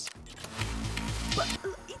sense. But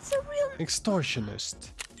it's a real.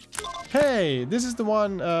 Extortionist. Hey, this is the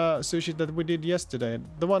one, Sushi, that we did yesterday.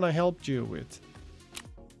 The one I helped you with.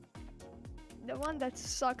 The one that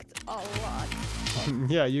sucked a lot.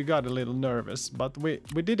 Yeah, you got a little nervous, but we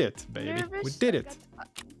did it, baby. Nervous? We did it.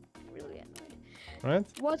 Really annoyed. Right?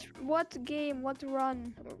 What game? What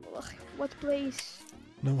run? What place?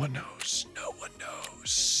 No one knows. No one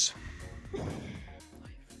knows.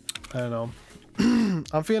 I don't know.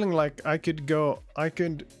 I'm feeling like I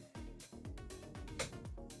could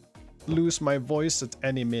lose my voice at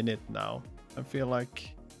any minute now. I feel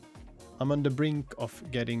like I'm on the brink of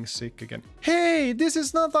getting sick again. Hey, this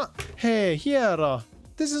is not the... Hey, Hiera.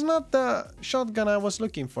 This is not the shotgun I was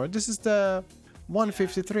looking for. This is the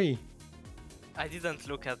 153. I didn't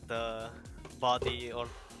look at the body or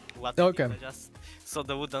what. Okay. I just saw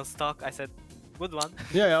the wooden stock. I said, good one.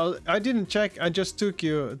 Yeah, I didn't check. I just took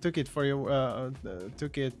it for you.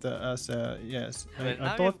 Took it as a yes. Well, I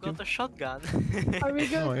now thought you've got a shotgun. Are we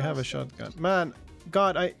going? Oh, you have a shotgun, man.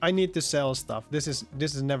 God, I need to sell stuff. This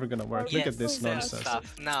is never gonna work. Look Yes, at this sell nonsense.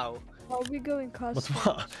 stuff now. Are we going But custom?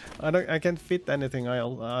 what? I can't fit anything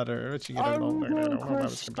other. Are we going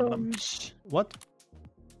customs? What?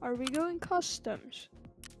 Are we going customs?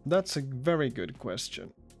 That's a very good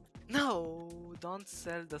question. No, don't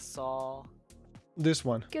sell the saw. This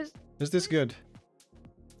one. Because Is this good?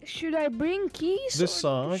 should I bring keys? This or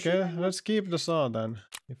saw. should Okay, I not? let's keep the saw then.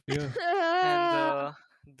 If you. And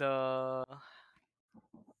the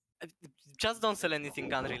just don't sell anything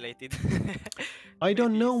gun related. I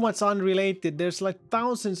don't know what's unrelated. There's like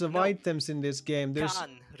thousands of No. items in this game. There's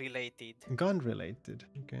Gun related. Gun related.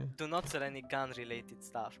 Okay. Do not sell any gun related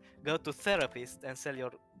stuff. Go to therapist and sell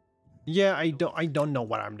your. Yeah, I don't know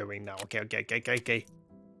what I'm doing now. Okay.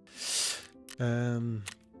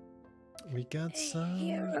 We got some.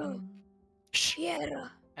 Hero. Hero.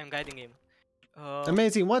 I'm guiding him.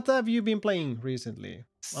 Amazing. What have you been playing recently?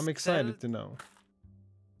 I'm excited to know.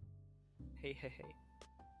 Hey.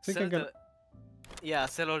 Think Sell I got... Yeah,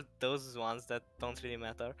 sell all those ones that don't really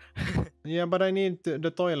matter. Yeah, but I need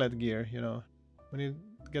the toilet gear, you know. We need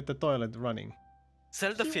to get the toilet running.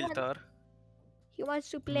 Sell the filter. He wants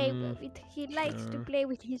to play with. He likes to sure. play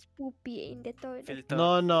with his poopy in the toilet. Filter.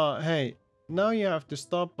 No. Hey, now you have to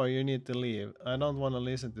stop or you need to leave. I don't want to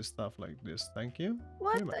listen to stuff like this. Thank you.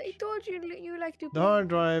 What? Very much. I told you you like to. The hard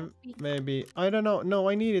drive, maybe. I don't know. No,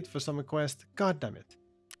 I need it for some quest. God damn it.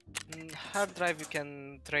 Hard drive you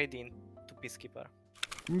can trade in to Peacekeeper.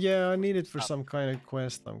 Yeah, I need it for some kind of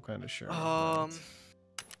quest. I'm kind of sure.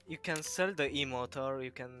 You can sell the e-motor.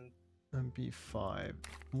 You can MP5.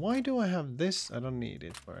 Why do I have this? I don't need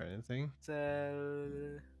it for anything.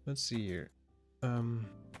 sell. Let's see here.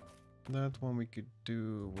 That one we could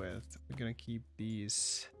do with. We're gonna keep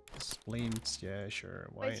these splints. Yeah, sure.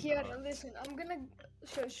 Why Wait here, not? listen. I'm gonna.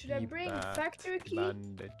 Should I Keep bring that factory key?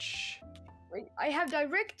 bandage. Wait, I have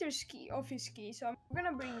director's key, office key, so I'm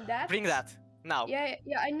gonna bring that. Bring that now. Yeah,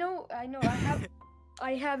 I know.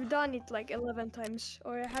 I have done it like 11 times,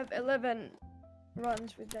 or I have 11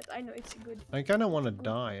 runs with that. I know it's good. I kind of want to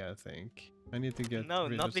die. I think I need to get. No,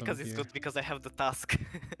 rid not of some because it's gear. good, because I have the task.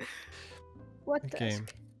 What Okay.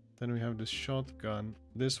 task? Then we have the shotgun.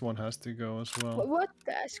 This one has to go as well. What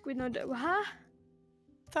task? We know that. Huh?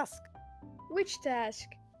 Task. Which task?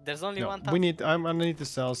 There's only No, one task. we need. I need to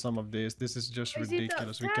sell some of this. This is just Is it a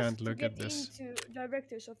ridiculous. We task can't to look get at this. Into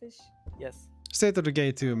director's office. Yes. State of the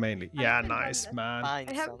Gate 2 mainly. Yeah, haven't done nice that. man. Find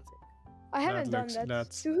I have- something. I haven't done looks- that.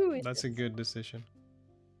 that's- To who is That's a it? good decision.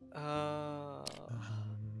 Uh,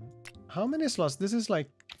 How many slots? This is like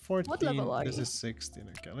 14. level are This you? is 16.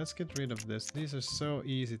 Okay, let's get rid of this. These are so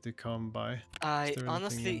easy to come by. Is I there anything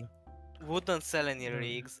honestly in wouldn't sell any Yeah.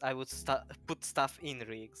 rigs. I would put stuff in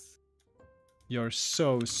rigs. You're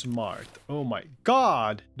so smart. Oh my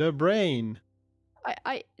god! The brain!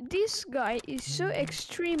 This guy is so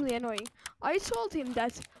extremely annoying. I told him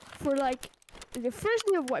that for like the first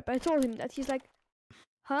day of VOIP. I told him that. He's like,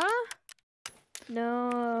 huh?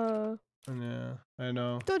 No. Yeah, I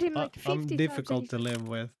know. Told him like 50 I'm times. difficult to and live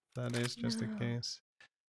with. That is just the No. case.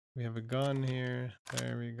 We have a gun here.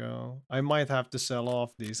 There we go. I might have to sell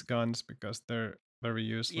off these guns because they're very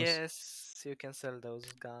useless. Yes, you can sell those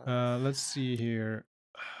guns. Let's see here.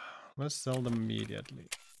 Let's sell them immediately.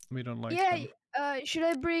 We don't like Yeah. them. Should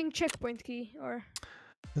I bring checkpoint key or?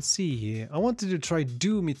 Let's see here. I wanted to try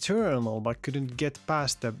Doom Eternal, but couldn't get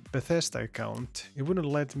past the Bethesda account. It wouldn't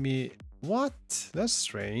let me. What? That's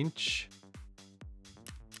strange.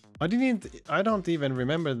 I don't even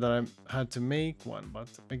remember that I had to make one, but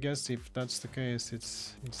I guess if that's the case,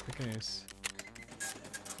 it's the case.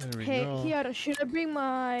 There we Hey, go. here. Should I bring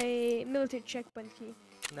my military checkpoint key?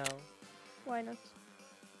 No, Why not?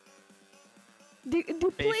 The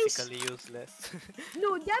place. basically useless.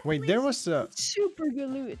 No, that Wait, place there was a. super good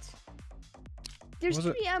loot. There's Was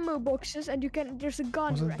it- 3 ammo boxes and there's a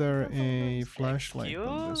gun Wasn't rack. there You can find a those. flashlight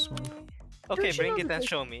on this You- one? Okay, Don't you bring know it the and place?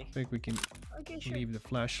 show me. I think we can Okay, sure. leave the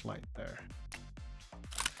flashlight there.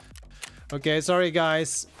 Okay, sorry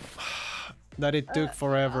guys that it took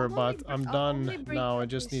forever, I'll but only I'm I'll only done bring now. I a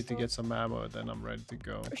just need to pistol. get some ammo, then I'm ready to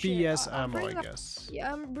go. Sure, PS I'll ammo, I bring a- guess.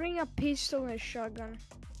 Yeah, bring a pistol and a shotgun.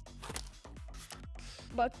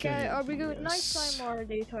 But Okay, are we going yes. nighttime or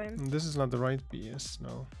daytime? This is not the right PS,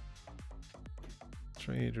 no.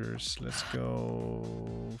 Traders, let's go.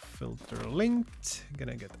 Filter linked.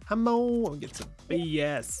 Gonna get ammo. Get some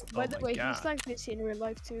PS. By Oh the my way, god. he's like this in real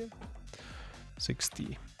life too.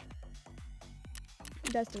 60.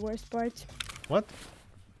 That's the worst part. What?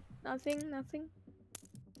 Nothing.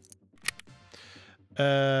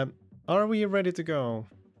 Are we ready to go?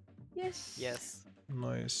 Yes. Yes.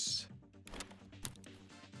 Nice.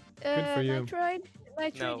 Good for you. Night ride?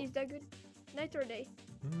 Night No. ride, is that good? Night or day?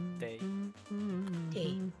 Day.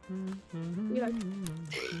 Day. You like-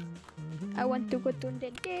 I want to go to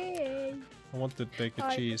the day. I want to take a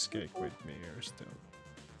I- cheesecake with me here still.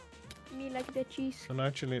 Me like the cheese. And I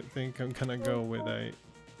actually think I'm gonna go with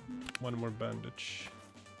one more bandage.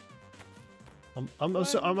 I'm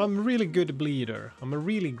a really good bleeder. I'm a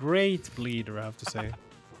really great bleeder, I have to say.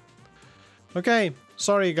 Okay,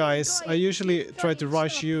 sorry guys. I usually try to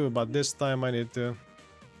rush you, but this time I need to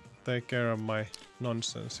take care of my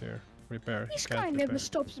nonsense here. Repair. This Can't guy repair. never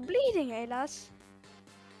stops bleeding, eh, lass?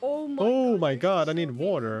 Oh my Oh my there's god, I so need many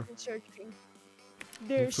water. people searching.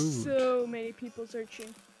 There's food. so many people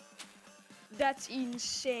searching. That's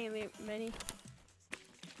insanely many.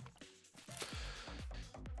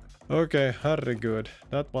 Okay, herregud.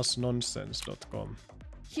 That was nonsense.com.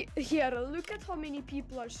 Here, look at how many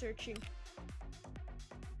people are searching.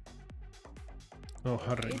 Oh,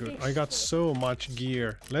 herregud. It I got is so much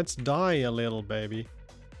gear. Let's die a little, baby.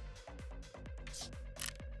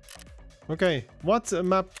 Okay, what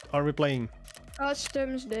map are we playing?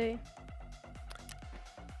 Customs Day.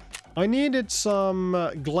 I needed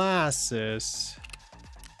some glasses.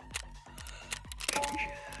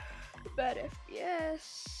 Bad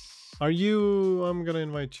FPS. Are you... I'm gonna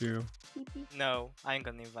invite you. No, I ain't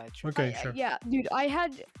gonna invite you. Okay, sure. Yeah, dude, I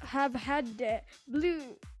have had the blue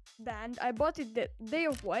band. I bought it the day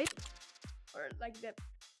of VOIP, or like the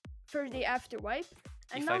first day after VOIP,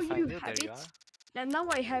 and If now I find you you, have there you it. are. And now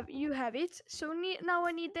you have it. So now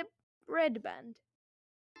I need the red band,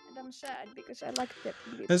 and I'm sad because I like the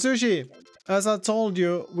blue. And Sushi, band. as I told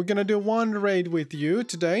you, we're gonna do one raid with you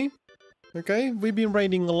today. Okay, we've been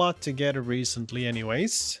raiding a lot together recently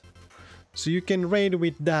anyways. So you can raid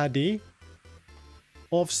with Daddy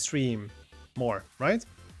off stream more, right?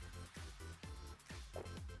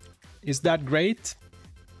 Is that great?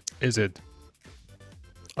 Is it?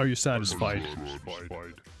 Are you satisfied?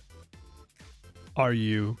 Are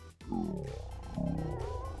you?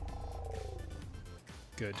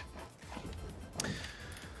 Good.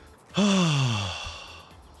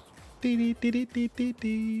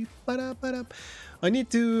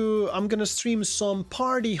 I'm gonna stream some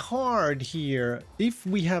Party Hard here if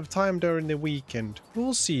we have time during the weekend.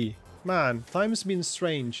 We'll see. Man, time's been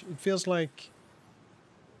strange. It feels like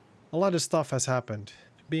a lot of stuff has happened.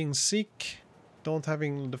 Being sick, don't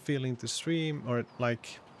having the feeling to stream, or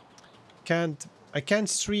like I can't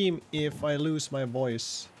stream if I lose my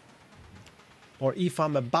voice. Or if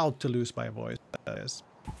I'm about to lose my voice, that is.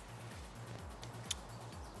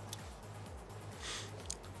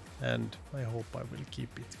 And I hope I will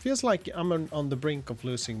keep it. Feels like I'm on the brink of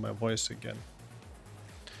losing my voice again.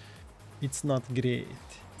 It's not great.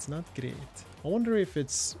 It's not great. I wonder if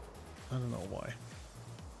it's... I don't know why.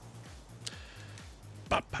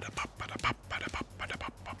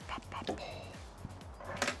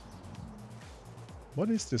 What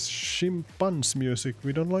is this chimpanzee music?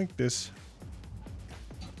 We don't like this.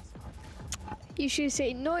 You should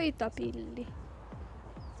say noitapilli.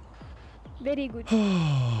 Very good.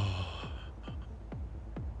 Dun,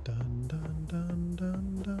 dun, dun, dun,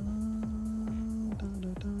 dun, dun,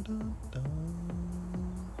 dun, dun, dun.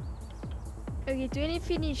 Okay, to any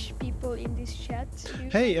Finnish people in this chat.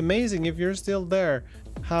 Hey, amazing if you're still there.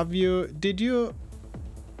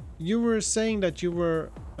 You were saying that you were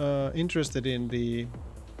interested in the,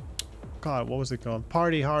 God, what was it called?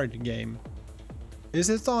 Party Hard game. Is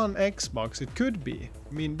it on Xbox? It could be.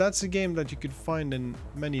 I mean, that's a game that you could find in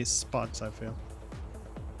many spots, I feel.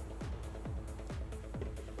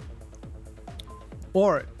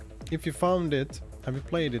 Or, if you found it, have you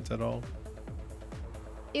played it at all?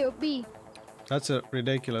 It'll be. That's a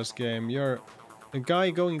ridiculous game. You're a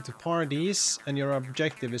guy going to parties and your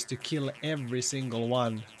objective is to kill every single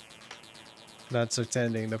one that's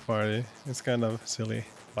attending the party. It's kind of silly,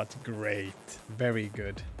 but great. Very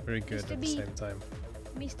good. Very good Mr. at B. the same time.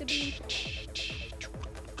 Mr. B.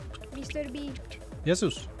 Mr. B.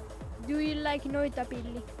 Jesus. Do you like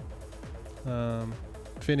noitapilli?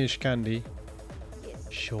 Finnish candy. Yes.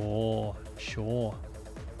 Sure.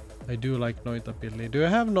 I do like noitapilli. Do I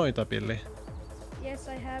have noitapilli? Yes,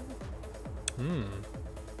 I have.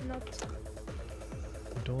 Not.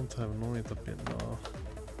 I don't have noitapilli. No.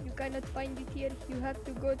 You cannot find it here. You have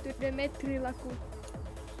to go to the Metrilaku.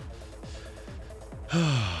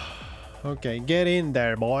 Okay, get in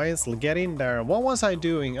there, boys. Get in there. What was I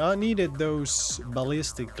doing? I needed those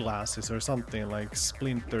ballistic glasses or something like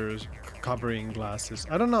splinters covering glasses.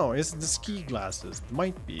 I don't know. Is it the ski glasses?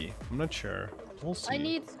 Might be. I'm not sure. We'll see. I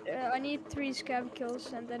need 3 scav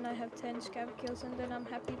kills and then I have 10 scav kills and then I'm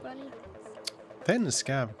happy bunny. 10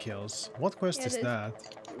 scav kills. What quest Yeah, is that?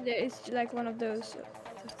 It's like one of those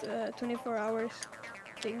 24 hours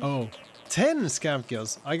things. Oh, 10 scav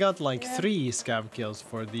kills. I got like Yeah. 3 scav kills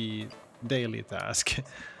for the daily task.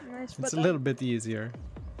 Nice, It's but a little bit easier.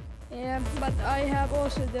 yeah, but I have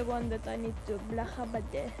also the one that I need to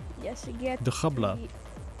yes, get. The Khabla.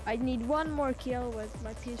 I need 1 more kill with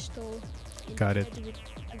my pistol. Got it.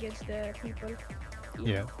 Against the people.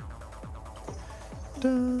 Yeah.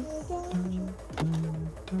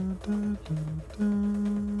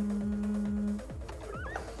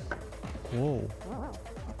 Whoa.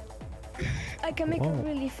 I can make Whoa. a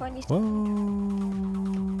really funny.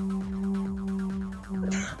 Whoa.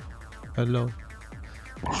 Hello.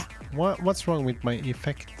 What's wrong with my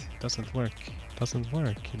effect? Doesn't work. Doesn't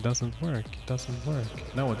work. It doesn't work. It doesn't work.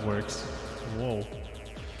 Now it works. Whoa.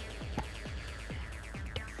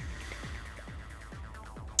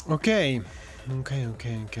 Okay.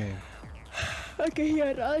 Okay. Okay,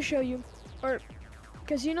 here, I'll show you. Or,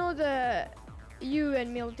 because you know the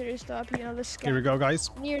UN military stop, you know the scav. Here we go,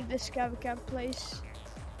 guys. Near the scav camp place.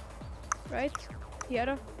 Right?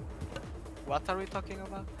 Here. What are we talking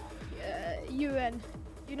about? UN.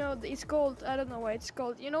 You know, it's called, I don't know why it's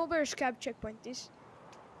called. You know where scav checkpoint is?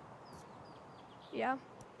 Yeah.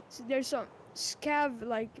 So there's some scav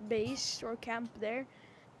like base or camp there.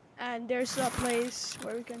 And there's a place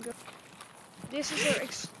where we can go. This is our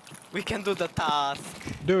We can do the task.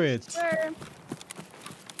 Do it. Sir.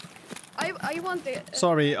 I want the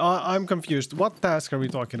Sorry, I'm confused. What task are we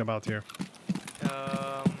talking about here?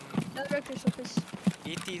 director's office.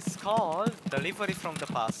 It is called Delivery from the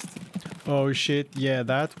Past. Oh shit, yeah,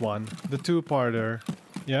 that one. The two-parter.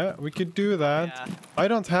 Yeah, we could do that. Yeah. I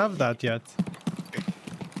don't have that yet.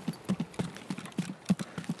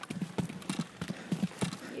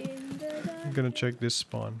 I'm gonna check this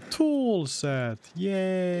spawn. Tool set!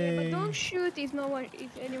 Yay! Yeah, but don't shoot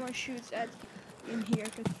if anyone shoots at in here,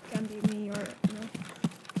 'cause it can be me or you know.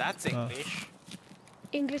 That's English.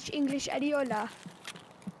 English, adiola.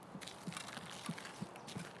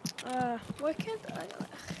 Why can't I?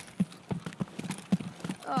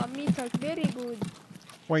 Oh, me talk very good.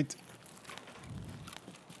 Wait.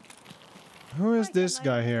 Who is Why this can't I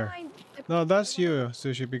guy here? find the No, that's people? you,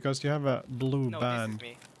 Sushi, because you have a blue No, band. this is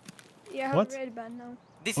me. Yeah, I have What? a red band now.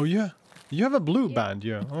 This Oh yeah, you have a blue Yeah. band,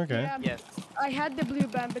 yeah. Okay, Yeah, Yes. I had the blue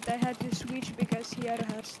band, but I had to switch because he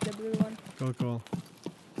has the blue one. cool.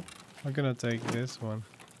 I'm gonna take this one.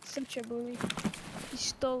 Such a bully. He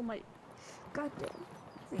stole my goddamn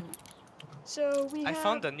thing. So we I have.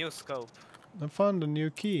 found a new scope. I found a new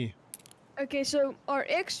key. Okay, so our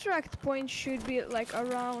extract point should be like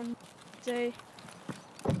around, say.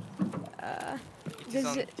 It is Does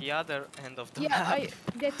on it- the other end of the Yeah, map.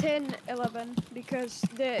 the 10, 11, because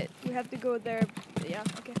we have to go there. Yeah,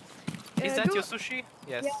 okay. Is that do- your sushi?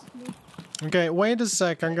 Yes. Yeah, me. Okay, wait a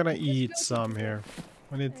sec. I'm gonna eat go to some the- here.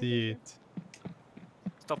 I need to Okay. eat.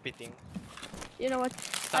 Stop eating. You know what?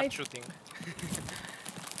 Start shooting.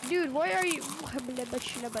 Dude, why are you?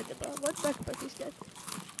 What backpack is that?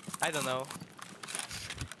 I don't know.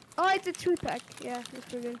 Oh, it's a 2-pack. Yeah, that's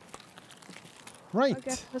pretty good. Right.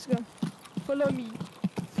 Okay, let's go. Follow me.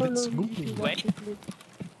 Follow Let's me. go. if you want Wait. to live.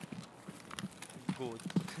 Good.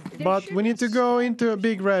 There But should we be need to a go scan. into a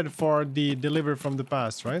big red for the deliver from the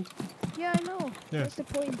past, right? Yeah, I know. Yeah. That's the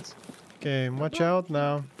point. Okay, watch out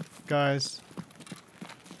now, guys.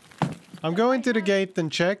 I'm going to the gate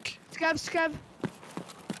and check. Scab.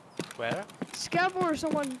 Where? Scab or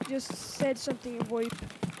someone just said something in VoIP.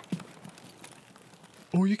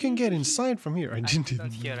 Oh, you can get inside from here. I I didn't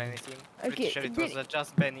didn't even. hear anything. Okay, Pretty sure it was did-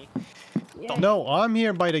 just Benny. Yeah. No, I'm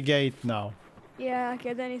here by the gate now. Yeah,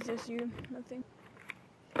 okay, then it's just you. Nothing.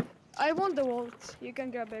 I want the vault. You can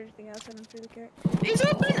grab everything else. I don't really care. It's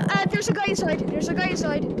open! There's a guy inside. There's a guy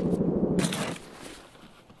inside.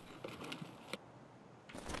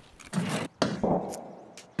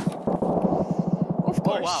 Of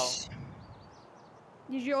course. Oh, wow.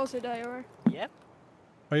 Did you also die, or? Yep.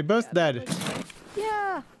 Are you both dead?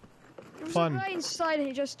 Yeah. There was Fun. a guy inside and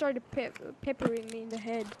he just started peppering me in the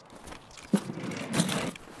head.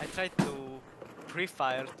 I tried to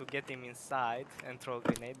pre-fire to get him inside and throw a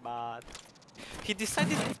grenade, but he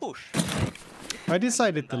decided to push. I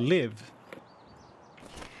decided to live.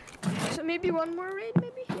 So maybe one more raid,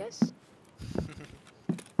 maybe? Yes?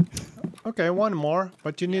 Okay, one more,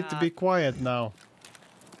 but you need to Yeah. be quiet now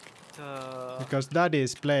because that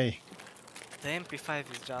is play. The MP5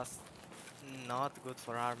 is just not good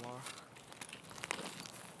for armor.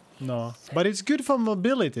 No, but it's good for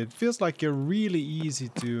mobility. It feels like you're really easy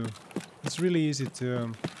to. It's really easy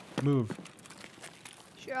to move.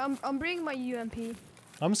 Sure, I'm bringing my UMP.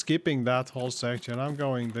 I'm skipping that whole section. I'm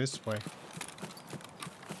going this way.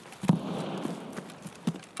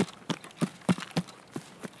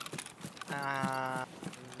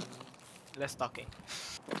 Less talking.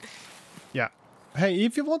 Yeah. Hey,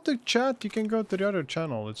 if you want to chat, you can go to the other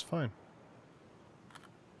channel. It's fine.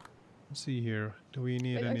 Let's see here. Do we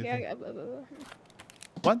need anything?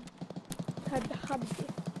 What?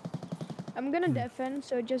 I'm gonna defend,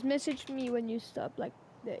 so just message me when you stop, like,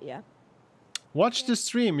 yeah. Watch the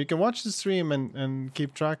stream. You can watch the stream and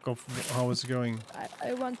keep track of how it's going.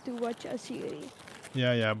 I want to watch a series.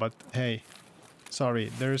 Yeah, but hey.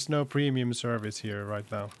 Sorry, there is no premium service here right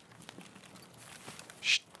now.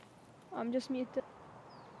 Shh. I'm just muted.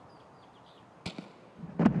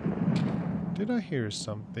 Did I hear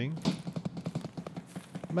something?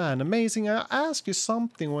 Man, amazing. I asked you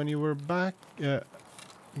something when you were back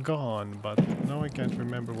gone, but now I can't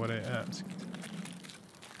remember what I asked.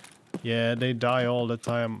 Yeah, they die all the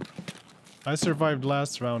time. I survived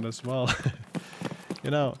last round as well.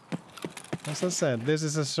 You know, as I said, this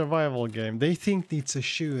is a survival game. They think it's a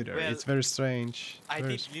shooter. Well, it's very strange. I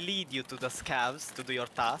did lead you to the scavs to do your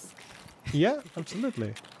task. Yeah,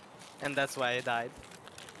 absolutely. And that's why I died.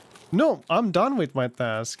 No, I'm done with my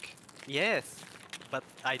task. Yes, but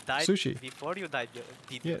I died Sushi. before you did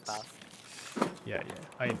Yes. your task. Yeah,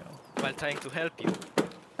 I know. While trying to help you.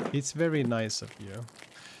 It's very nice of you.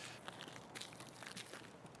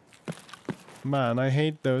 Man, I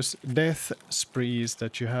hate those death sprees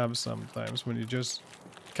that you have sometimes when you just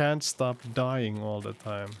can't stop dying all the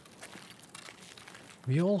time.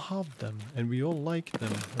 We all have them, and we all like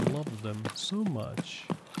them and love them so much.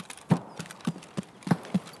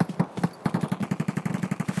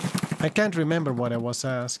 I can't remember what I was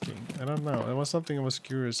asking. I don't know. It was something I was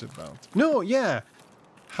curious about. No, yeah!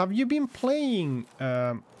 Have you been playing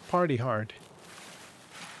Party Hard?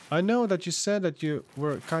 I know that you said that you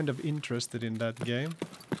were kind of interested in that game.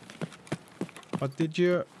 But did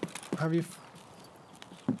you... Have you...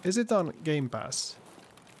 Is it on Game Pass?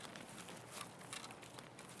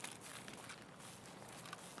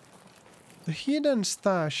 The hidden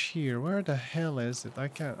stash here, where the hell is it? I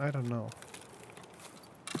don't know.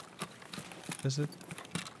 Is it?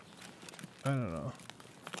 I don't know.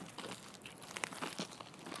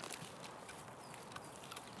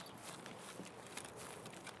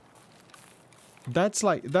 That's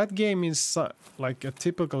like, that game is like a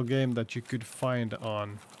typical game that you could find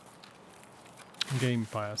on Game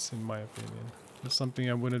Pass, in my opinion. It's something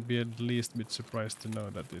I wouldn't be at least bit surprised to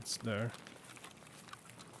know that it's there.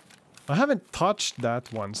 I haven't touched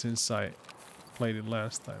that one since I played it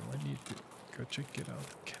last time. I need to go check it out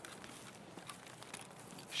again.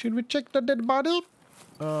 Should we check the dead body?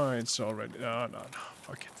 Oh, it's already... No,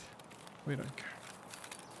 fuck it. We don't care.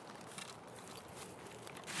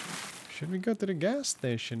 Should we go to the gas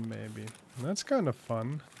station, maybe? That's kind of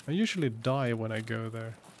fun. I usually die when I go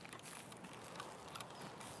there.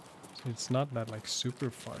 So it's not that, like, super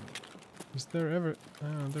fun. Is there ever...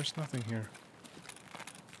 Oh, there's nothing here.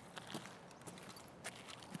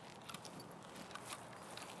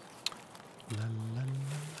 La, la, la.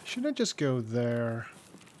 Should I just go there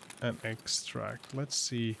and extract? Let's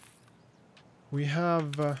see. We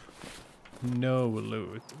have no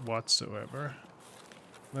loot whatsoever.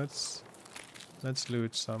 Let's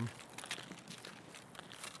loot some.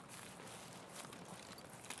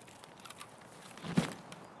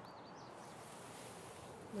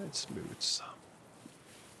 Let's loot some.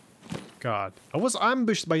 God, I was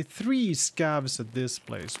ambushed by 3 scavs at this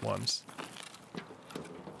place once.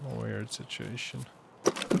 A weird situation.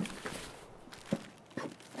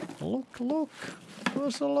 Look.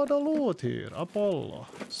 There's a lot of loot here. Apollo.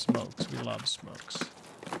 Smokes. We love smokes.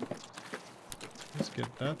 Let's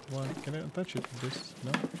get that one. Can I attach it to this?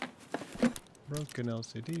 No? Broken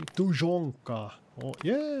LCD. Tujonka. Oh,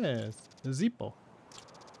 yes. A Zippo.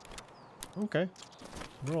 Okay.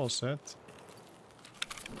 We're all set.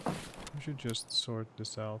 We should just sort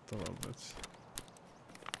this out a little bit.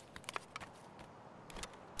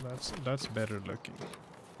 That's better looking.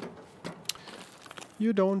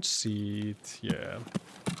 You don't see it, yeah.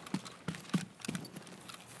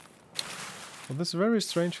 Well, that's very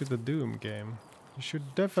strange with the Doom game. You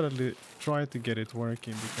should definitely try to get it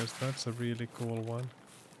working, because that's a really cool one.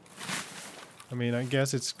 I mean, I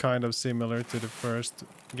guess it's kind of similar to the first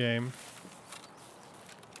game.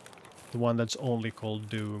 The one that's only called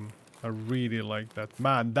Doom. I really like that.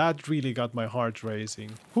 Man, that really got my heart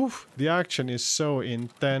racing. Whew, the action is so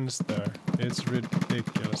intense there. It's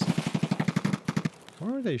ridiculous.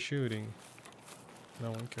 Where are they shooting? No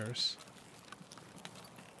one cares.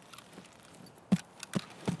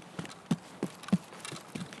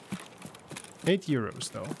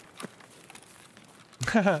 €8 though.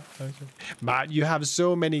 Okay. But you have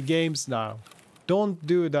so many games now. Don't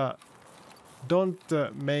do that. Don't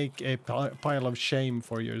make a pile of shame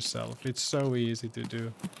for yourself. It's so easy to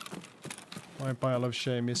do. My pile of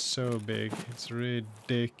shame is so big. It's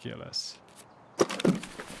ridiculous.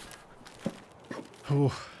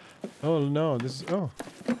 Oh no, this is... Oh.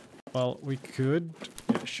 Well, we could...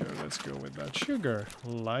 Yeah, sure, let's go with that. Sugar.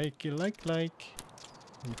 Like.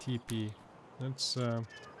 And TP. That's...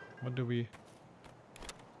 what do we...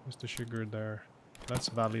 Where's the sugar there? That's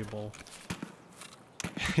valuable.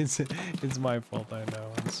 It's my fault, I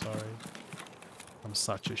know. I'm sorry. I'm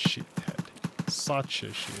such a shithead. Such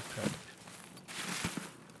a shithead.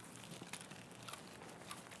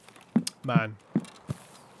 Man.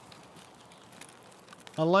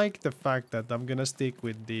 I like the fact that I'm gonna stick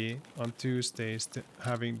with the on Tuesdays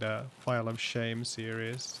having the Pile of Shame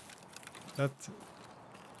series. That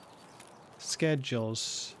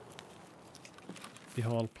schedules the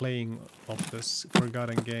whole playing of this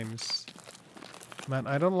forgotten games. Man,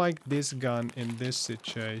 I don't like this gun in this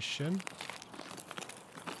situation.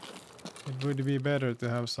 It would be better to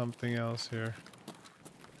have something else here.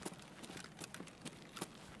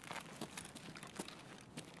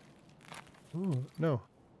 Ooh, no.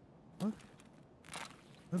 What?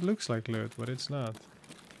 That looks like loot, but it's not.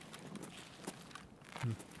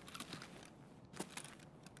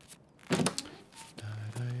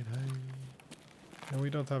 And we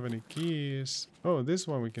don't have any keys. Oh, this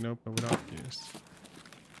one we can open without keys.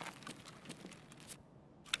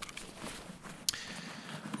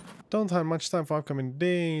 Don't have much time for upcoming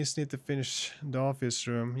days. Need to finish the office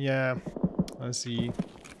room. Yeah, I see.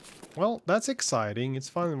 Well, that's exciting. It's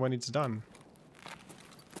fun when it's done.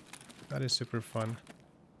 That is super fun.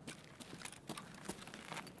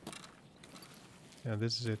 Yeah,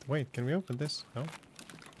 this is it. Wait, can we open this? No?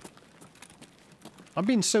 I've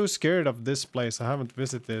been so scared of this place. I haven't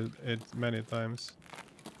visited it many times.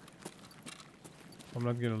 I'm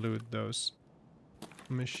not gonna loot those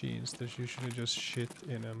machines. There's usually just shit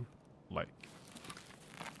in them. Like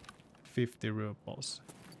 50 rubles.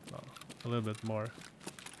 No, a little bit more.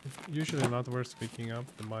 It's usually not worth picking up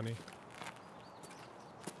the money.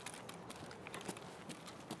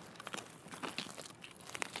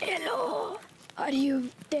 Hello. Are you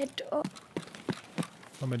dead or...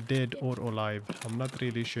 Am I dead or alive? I'm not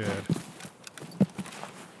really sure.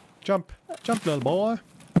 Jump! Jump, little boy!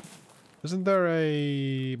 Isn't there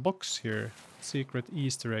a box here? Secret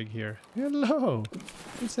Easter egg here. Hello!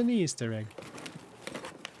 It's an Easter egg.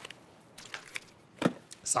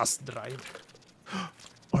 SAS drive.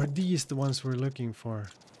 Are these the ones we're looking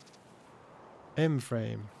for?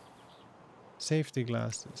 M-frame. Safety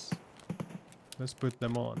glasses. Let's put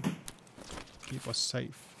them on. Keep us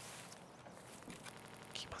safe.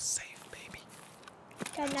 Keep us safe, baby.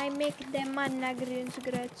 Can I make the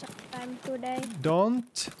mannagrynsgröt sometime today?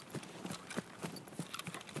 Don't.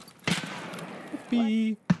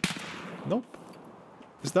 Whoopee. Nope.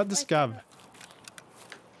 Is that the scav?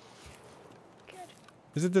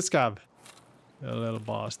 Is it the scav? A little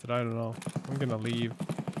bastard, I don't know. I'm gonna leave.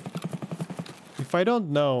 If I don't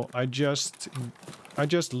know, I just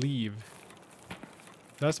leave.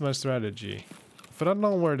 That's my strategy. If I don't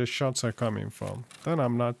know where the shots are coming from, then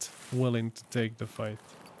I'm not willing to take the fight.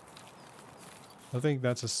 I think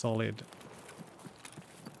that's a solid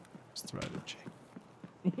strategy.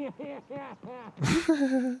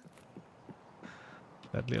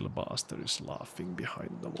 That little bastard is laughing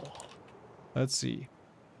behind the wall. Let's see.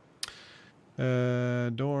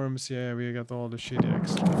 Dorms, yeah, we got all the shitty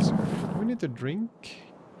extras. Do we need to drink?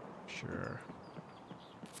 Sure.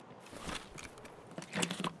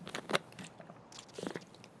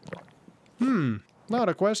 Now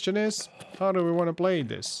the question is, how do we want to play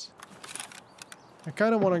this? I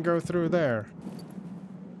kind of want to go through there.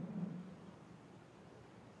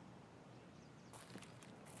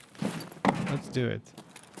 Let's do it.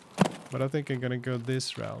 But I think I'm gonna go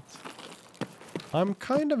this route. I'm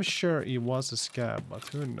kind of sure it was a scab, but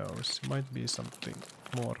who knows? It might be something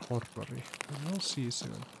more horror-y. We'll see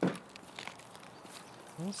soon.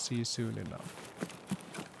 We'll see soon enough.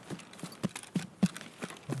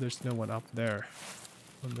 Hope there's no one up there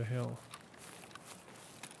on the hill.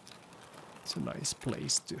 It's a nice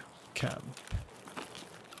place to camp.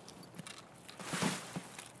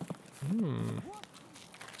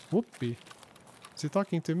 Whoopee. Is he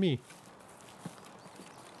talking to me?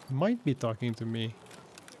 He might be talking to me.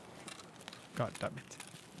 God damn it.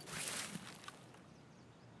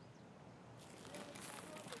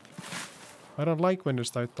 I don't like when they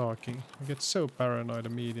start talking. I get so paranoid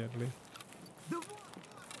immediately.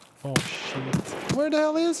 Oh shit. Where the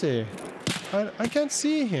hell is he? I can't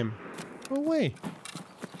see him. Go away.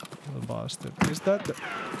 Little bastard. Is that the...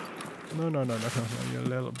 No, you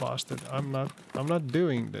little bastard. I'm not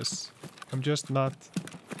doing this. I'm just not...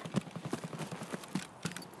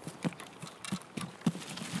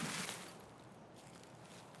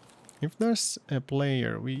 If there's a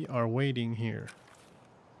player, we are waiting here.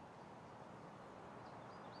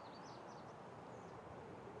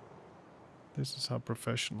 This is how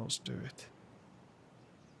professionals do it.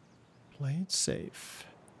 Play it safe,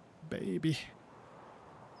 baby.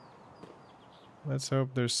 Let's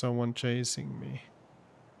hope there's someone chasing me.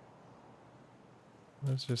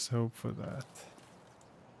 Let's just hope for that.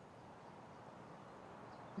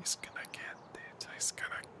 He's gonna get it. He's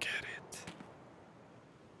gonna get it.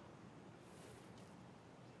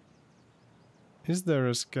 Is there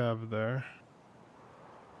a scav there?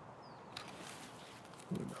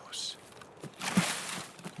 Who knows?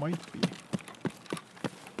 Might be.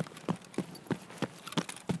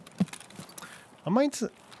 I might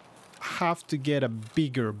have to get a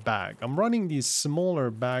bigger bag. I'm running these smaller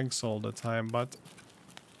bags all the time, but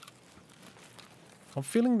I'm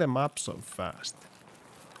filling them up so fast.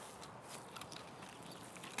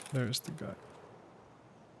 There's the guy.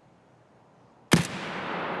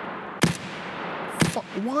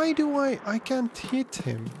 Why do I can't hit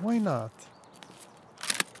him? Why not?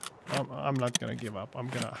 I'm not gonna give up. I'm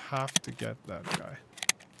gonna have to get that guy.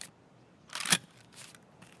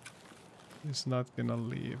 He's not gonna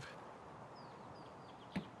leave.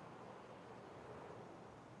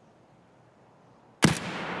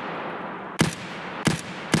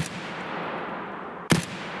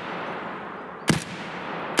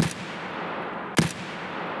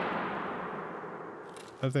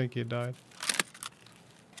 I think he died.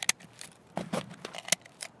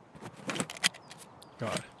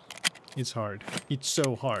 God, it's hard. It's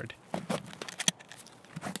so hard.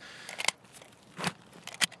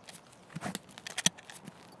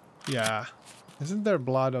 Yeah. Isn't there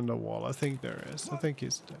blood on the wall? I think there is. I think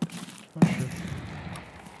he's dead. Oh shit.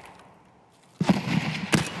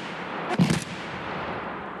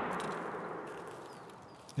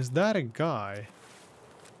 Is that a guy?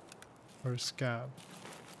 Or a scab?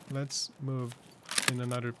 Let's move in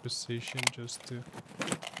another position just to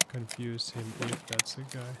confuse him if that's a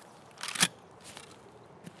guy.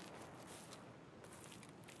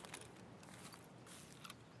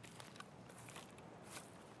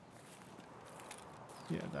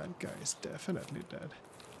 Yeah, that guy is definitely dead.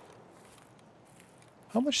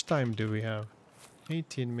 How much time do we have?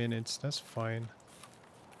 18 minutes, that's fine.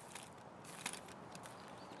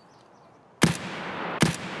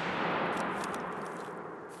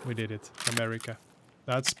 We did it. America.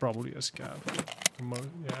 That's probably a scab.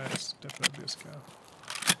 Yeah, it's definitely a scab.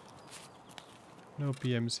 No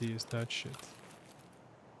PMC is that shit.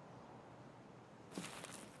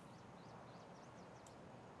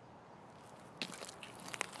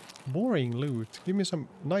 Boring loot. Give me some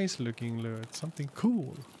nice looking loot. Something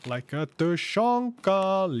cool. Like a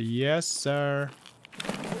Tushonka. Yes, sir.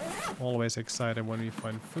 Always excited when we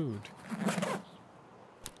find food.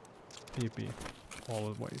 PP.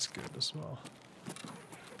 Always good as well.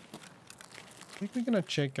 I think we're gonna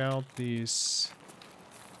check out these.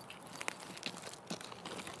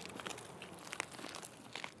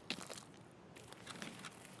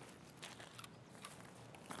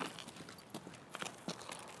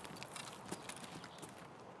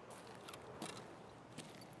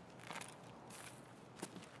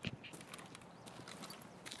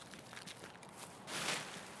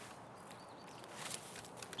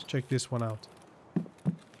 Let's check this one out.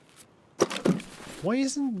 Why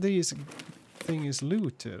isn't this thing is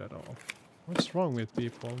looted at all? What's wrong with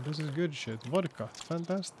people? This is good shit. Vodka, it's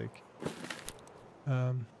fantastic.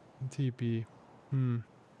 TP.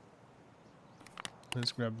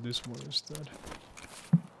 Let's grab this one instead.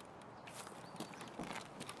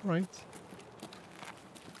 Right.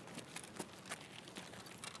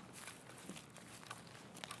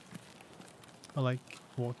 I like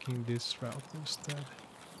walking this route instead.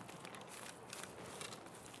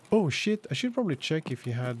 Oh shit, I should probably check if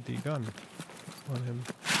he had the gun on him.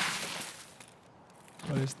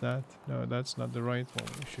 What is that? No, that's not the right one.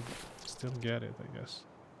 We should still get it, I guess.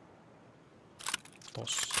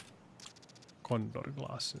 Toss. Condor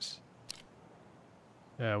glasses.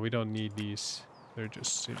 Yeah, we don't need these. They're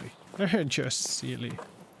just silly. They're just silly.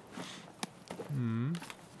 I'm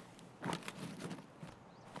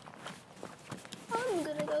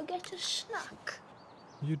gonna go get a snack.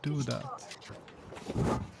 You do that.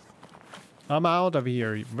 I'm out of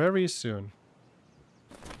here very soon.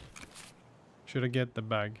 Should I get the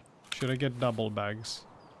bag? Should I get double bags?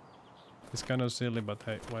 It's kind of silly, but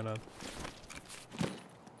hey, why not?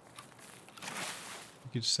 You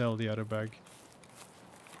could sell the other bag.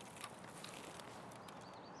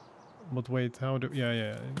 But wait, how do...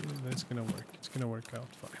 Yeah, it's gonna work. It's gonna work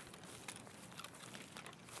out fine.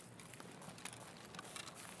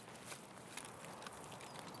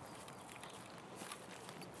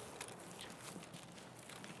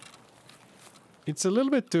 It's a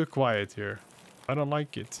little bit too quiet here. I don't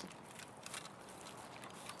like it.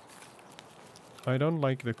 I don't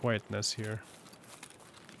like the quietness here.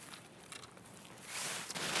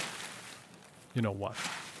 You know what?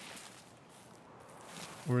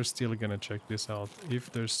 We're still gonna check this out.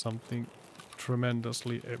 If there's something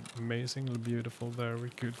tremendously amazingly beautiful there, we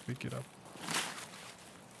could pick it up.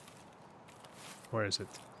 Where is it?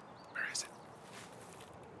 Where is it?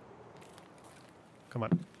 Come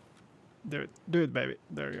on. Do it. Do it, baby.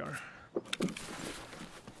 There you are.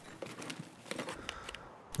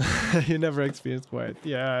 You never experienced quiet.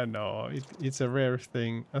 Yeah, no. It's a rare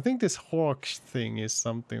thing. I think this hawk thing is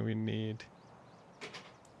something we need.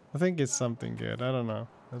 I think it's something good. I don't know.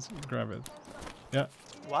 Let's grab it. Yeah.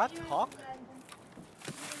 What? Hawk?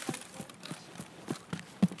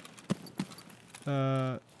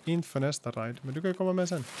 Inte för nästa ride. Men du kan komma med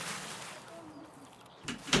sen.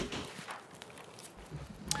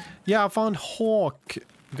 Yeah, I found hawk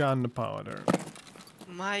gunpowder.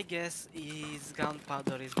 My guess is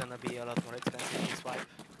gunpowder is gonna be a lot more expensive in this wipe.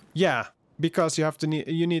 Yeah, because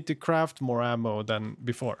you need to craft more ammo than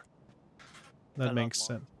before. That makes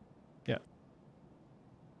sense. Yeah.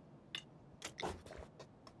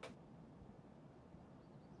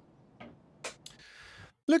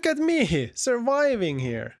 Look at me surviving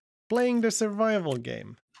here, playing the survival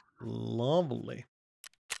game. Lovely.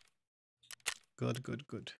 Good, good,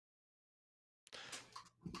 good.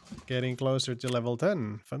 Getting closer to level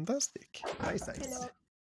 10. Fantastic. Nice, nice. Hello.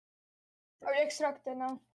 Are you extracted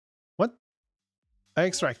now? What? I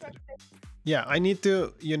extracted. Yeah, I need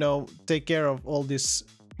to, you know, take care of all this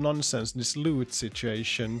nonsense, this loot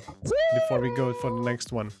situation before we go for the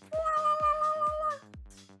next one.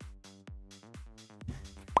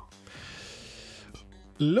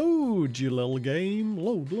 Load, you little game.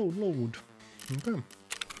 Load, load, load. Okay.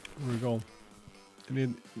 Here we go.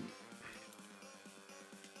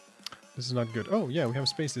 This is not good. Oh, yeah, we have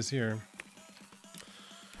spaces here.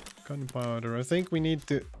 Gunpowder. I think we need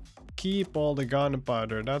to keep all the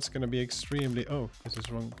gunpowder. That's gonna be extremely... Oh, this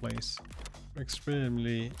is wrong place.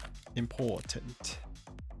 Extremely important.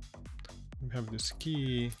 We have this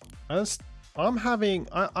key. I'm having...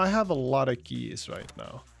 I have a lot of keys right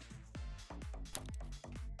now.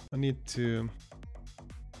 I need to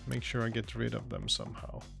make sure I get rid of them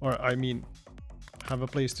somehow. Or, I mean, have a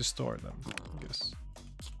place to store them, I guess.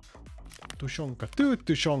 Tushonka.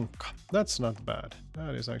 Tushonka. That's not bad.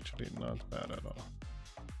 That is actually not bad at all.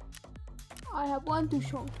 I have one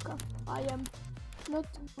tushonka. I am not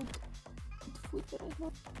good with food right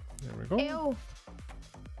now. There we go. Ew.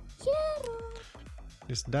 Hero.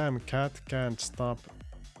 This damn cat can't stop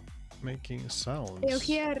making sounds. Ew,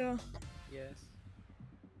 Hero. Yes.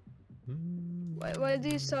 Why do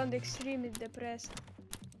you sound extremely depressed?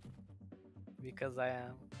 Because I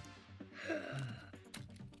am.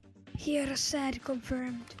 Hero sad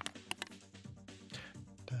confirmed.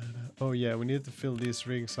 Oh yeah, we need to fill these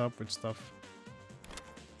rigs up with stuff.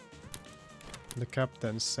 The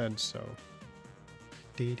captain said so.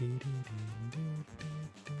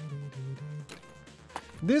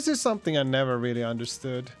 This is something I never really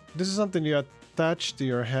understood. This is something you attach to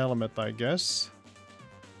your helmet, I guess.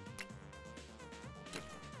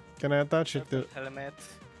 Can I attach it to... helmet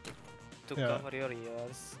to cover your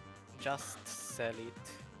ears. Just sell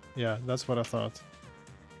it. Yeah, that's what I thought.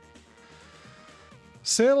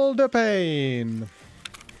 Sell the pain.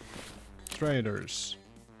 Traders.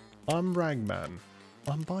 I'm Ragman.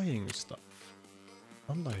 I'm buying stuff.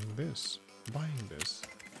 I'm buying this. Buying this.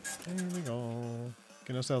 There we go.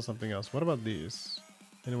 Can I sell something else? What about these?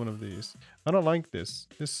 Any one of these? I don't like this.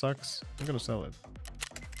 This sucks. I'm gonna sell it.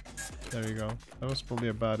 There you go. That was probably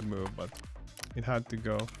a bad move, but it had to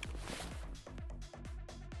go.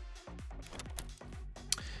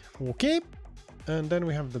 Okay. And then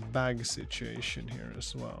we have the bag situation here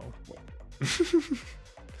as well.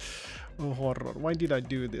 Oh, horror. Why did I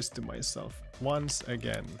do this to myself? Once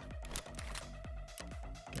again.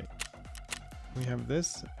 Okay. We have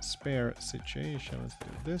this spare situation. Let's do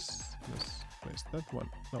this. Let's place that one.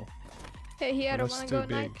 No. Hey, Hero, that's wanna too go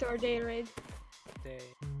night big. or day raid? They...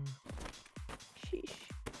 Sheesh.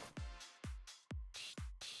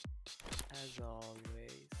 As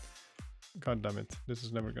always. God damn it. This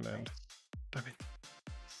is never gonna end. Damn it.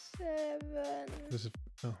 7. This is...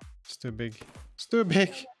 Oh, it's too big. It's too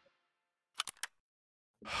big.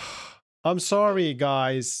 I'm sorry,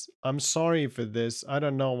 guys. I'm sorry for this. I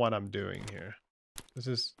don't know what I'm doing here. This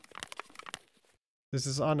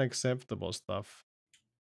is unacceptable stuff.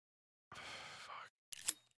 Fuck.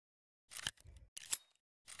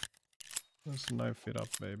 Let's knife it up,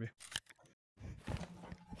 baby.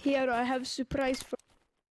 Hero, I have surprise for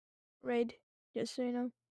raid, just so you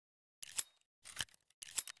know.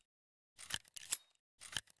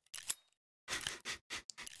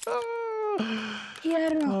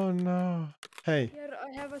 Hero. Oh no. Hey. Hero,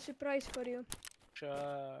 I have a surprise for you.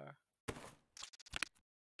 Sure.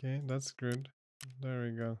 Okay, that's good. There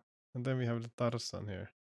we go. And then we have the Tarzan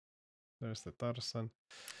here. There's the Tarzan.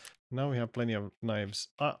 Now we have plenty of knives.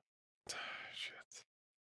 Ah! Shit.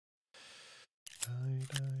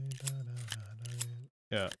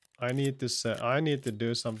 Yeah, I need to set. I need to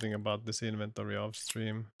do something about this inventory off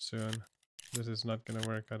stream soon. This is not gonna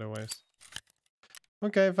work otherwise.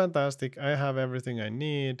 Okay, fantastic. I have everything I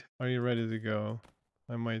need. Are you ready to go?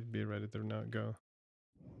 I might be ready to now go.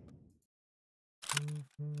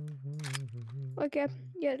 Okay,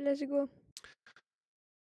 yeah, let's go.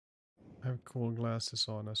 I have cool glasses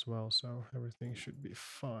on as well, so everything should be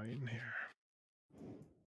fine here.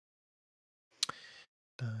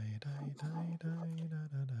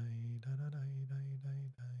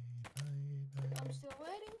 I'm still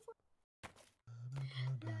waiting for.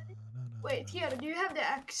 Wait, here, do you have the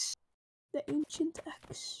axe? The ancient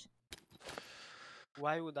axe.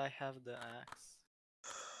 Why would I have the axe?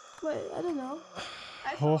 Wait, I don't know.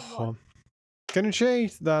 I found one Can you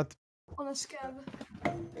change that? on a scab.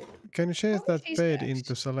 Can you change much that is the paid axe?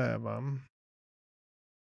 into Saleva?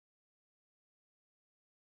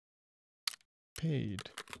 Paid.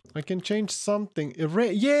 I can change something.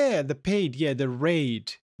 Yeah, the paid. Yeah, the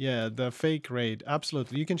raid. Yeah, the fake raid.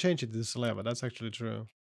 Absolutely, you can change it to Saleva. That's actually true.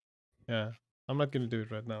 Yeah, I'm not gonna do it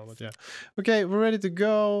right now, but yeah. Okay, we're ready to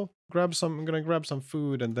go. Grab some. I'm gonna grab some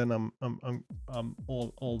food, and then I'm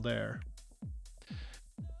all there.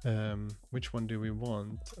 Which one do we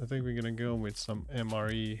want? I think we're gonna go with some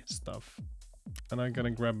MRE stuff, and I'm gonna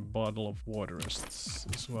grab a bottle of water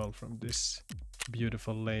as well from this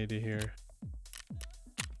beautiful lady here.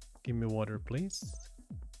 Give me water, please.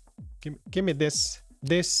 Give me this.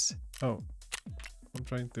 This. Oh, I'm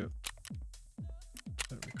trying to.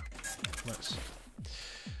 There we go. Nice.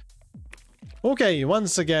 Okay,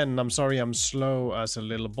 once again, I'm sorry I'm slow as a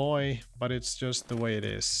little boy, but it's just the way it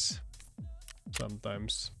is.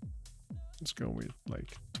 Sometimes. Let's go with like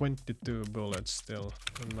 22 bullets still,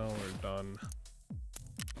 and now we're done.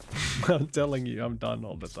 I'm telling you, I'm done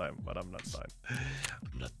all the time, but I'm not done.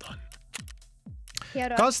 I'm not done. Here,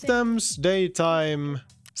 Customs daytime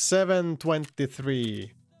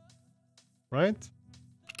 7:23. Right?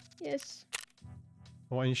 Yes.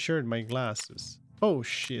 Oh, I insured my glasses. Oh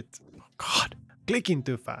shit. Oh, God. Clicking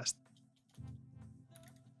too fast.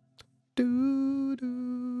 Do,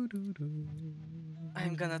 do, do, do.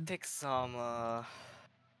 I'm gonna take some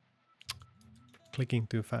Clicking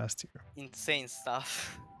too fast here. insane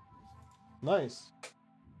stuff. Nice.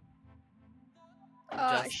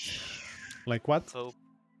 Just Like what? hope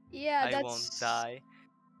Yeah, I that's. won't die.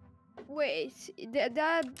 Wait,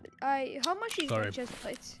 how much is Sorry. the chest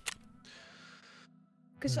plate?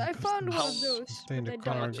 Because I found one of those. Stay in but the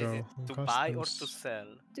I How don't much is cargo. it? To On buy or to customs. sell?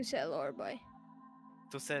 to sell or buy.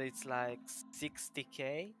 To sell it's like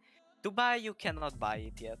 60k. To buy you cannot buy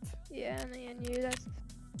it yet. Yeah, I knew that.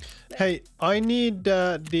 Hey, I need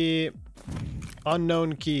the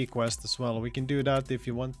unknown key quest as well. We can do that if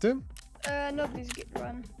you want to. Not this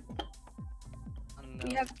run.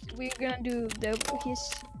 And, We're gonna do his.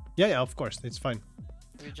 Yeah, of course, it's fine.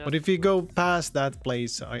 we just But if you put- go past that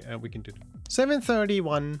place, we can do it.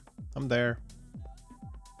 7:31. I'm there.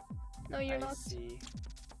 No, you're I not. see.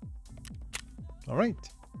 All right.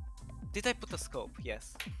 Did I put a scope?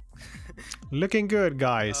 Yes. Looking good,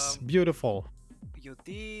 guys. Beautiful. You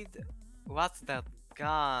did. What's that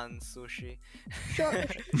gun, Sushi? Sure.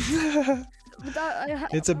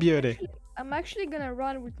 But It's a beauty. I'm actually gonna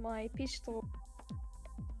run with my pistol.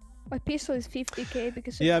 My pistol is 50k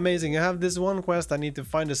because. Yeah, amazing. I have this one quest. I need to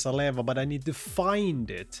find a Saleva, but I need to find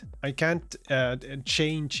it. I can't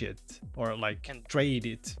change it or like And- trade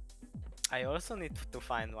it. I also need to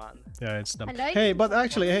find one. Yeah, it's dumb. I like Hey, it. but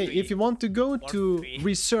actually, Or hey, three. if you want to go to three.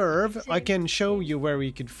 reserve, I Same. can show you where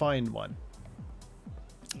we could find one.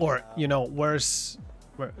 Or you know, where's,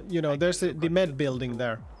 you know, I there's can the look on med YouTube building too.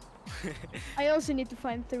 there. I also need to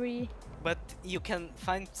find 3. But you can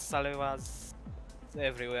find Salevas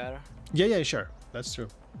everywhere. Yeah, sure, that's true.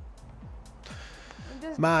 I'm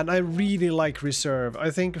just- Man, I really like reserve. I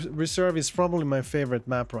think reserve is probably my favorite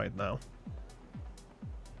map right now.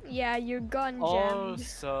 Yeah, you're gun jammed.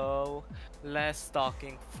 Also, less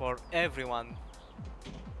talking for everyone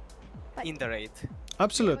Like- in the raid.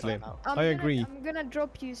 Absolutely, Now. I agree. I'm gonna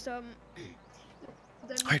drop you some.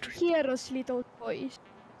 I agree. Heroes, little toys.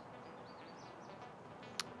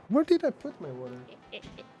 Where did I put my water?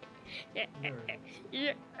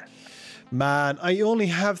 Yeah. Man, I only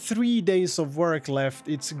have 3 days of work left.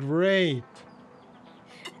 It's great.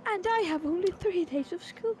 And I have only 3 days of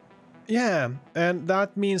school. Yeah, and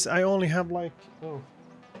that means I only have like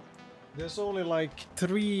there's only like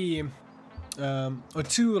 3 or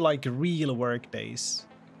 2 like real work days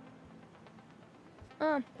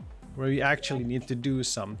where you actually need to do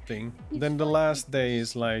something. Then the last day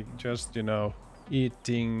is like just, you know,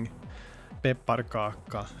 eating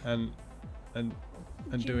pepparkaka and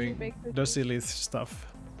and doing Gingerbread the cookies. silly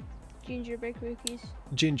stuff. Gingerbread cookies.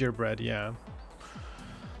 Gingerbread, yeah.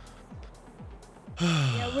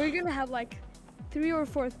 Yeah, we're gonna have like 3 or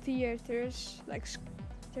 4 theaters, like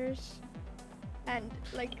theaters, and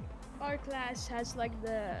like our class has like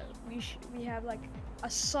we have like a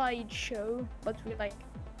side show, but we like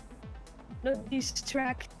not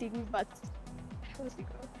distracting, but what's it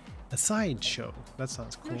called? A sideshow. That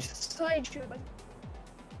sounds cool. Not side show, but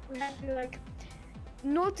we have to like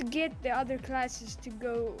not get the other classes to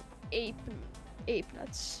go ape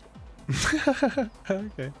nuts.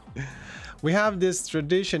 Okay. We have this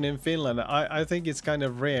tradition in Finland. I think it's kind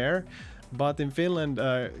of rare, but in Finland,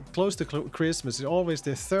 close to Christmas, it's always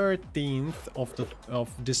the 13th of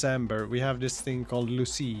December. We have this thing called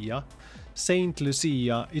Lucia, Saint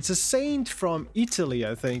Lucia. It's a saint from Italy,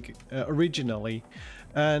 I think, originally,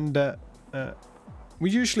 and we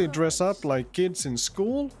usually dress up like kids in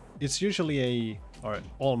school. It's usually or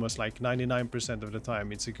almost like 99% of the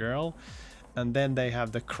time, it's a girl. And then they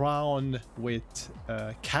have the crown with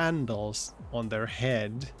candles on their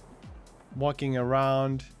head, walking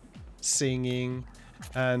around, singing.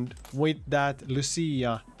 And with that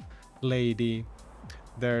Lucia lady,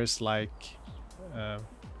 there's like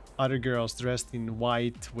other girls dressed in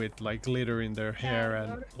white with like glitter in their hair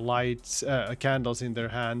and lights, candles in their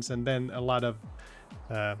hands. And then a lot of,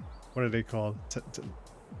 what are they called?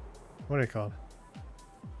 What are they called?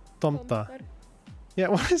 Tomta. Yeah,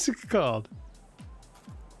 what is it called?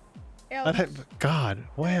 God,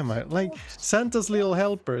 why am I like Santa's little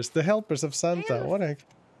helpers? The helpers of Santa. Elf. What?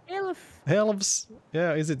 Elves?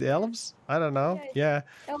 Yeah, is it elves? I don't know. Yeah.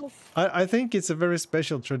 Elf. I think it's a very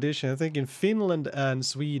special tradition. I think in Finland and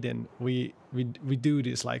Sweden we do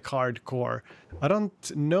this like hardcore. I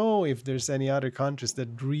don't know if there's any other countries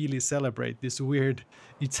that really celebrate this weird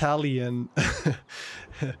Italian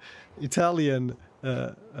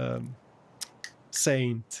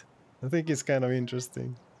saint. I think it's kind of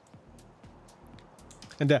interesting.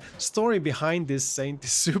 And the story behind this saint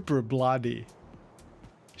is super bloody.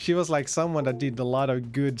 She was like someone that did a lot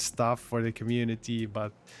of good stuff for the community,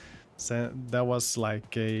 but that was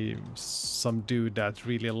like some dude that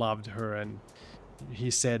really loved her, and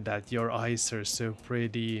he said that your eyes are so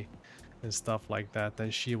pretty and stuff like that,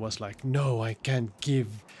 and she was like, no, I can't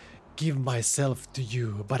give myself to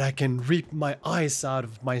you, but I can rip my eyes out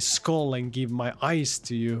of my skull and give my eyes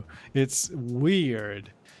to you. It's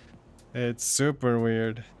weird. It's super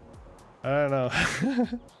weird. I don't know.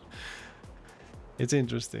 It's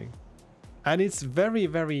interesting. And it's very,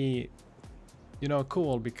 very, you know,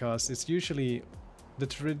 cool, because it's usually the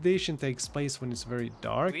tradition takes place when it's very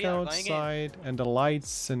dark outside and the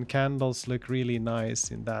lights and candles look really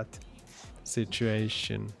nice in that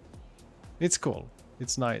situation. It's cool.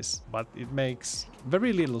 It's nice, but it makes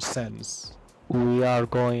very little sense. We are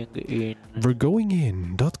going in. We're going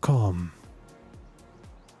in.com.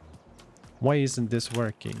 Why isn't this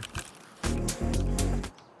working?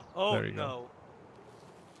 Oh There you no.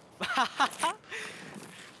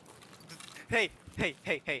 Hey.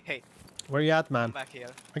 Where you at, man? Come back here.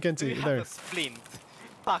 I can see We you have there. a splint.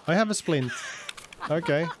 Fuck. I have a splint.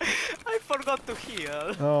 Okay. I forgot to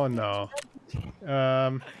heal. Oh no.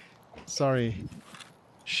 Sorry.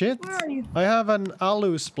 Shit. Where are you? I have an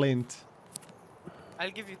alu splint.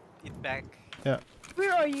 I'll give you it back. Yeah.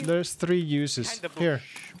 Where are you? There's 3 uses. Behind the bush. Here.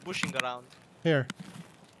 Bushing around. Here.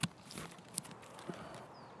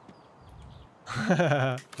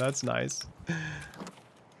 That's nice.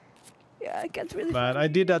 Yeah, I can't really. Man, I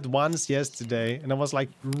did that once yesterday and I was like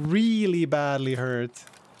really badly hurt.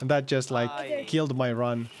 And that just like Aye. killed my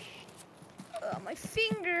run. My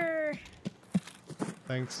finger.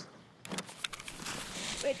 Thanks.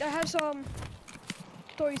 Wait, I have some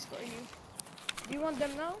toys for you. Do you want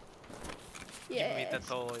them now? Give me the Yes.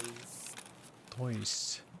 toys.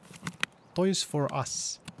 Toys. Toys for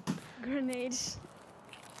us. Grenades.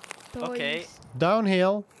 Toys. Okay.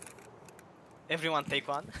 Downhill. Everyone take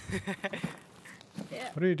one. Yeah.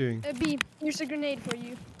 What are you doing? B, here's a grenade for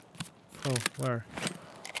you. Oh, where?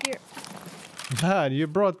 Here. Man, you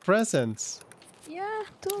brought presents. Yeah,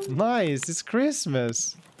 don't. Nice, it's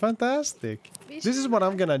Christmas. Fantastic. This is what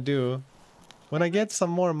I'm gonna do. When I get some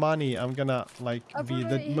more money, I'm gonna like be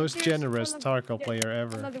the most generous Tarkov player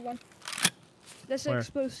ever. Another one. That's Where?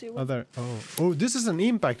 explosive one. Other oh, this is an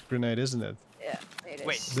impact grenade, isn't it? Yeah, it is.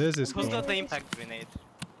 Wait. This is Who's cool. got the impact grenade?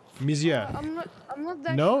 Monsieur. I'm not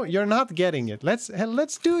that. No, sure. you're not getting it.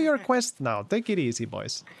 Let's do your quest now. Take it easy,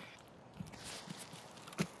 boys.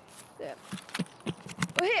 Yeah.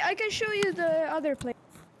 Oh, hey, I can show you the other place.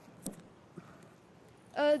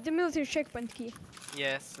 The military checkpoint key.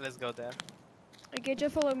 Yes, let's go there. Okay,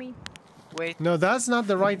 just follow me. Wait. No, that's not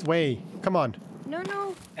the right way. Come on. No,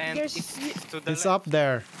 no. And There's it's to the It's left. up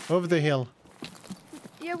there, over the hill.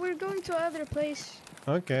 yeah, we're going to other place.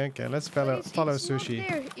 Okay, okay. Let's But follow it's Sushi. Not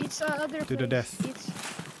there. It's other To the place. death.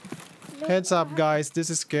 It's... No, Heads up, guys. This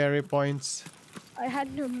is scary points. I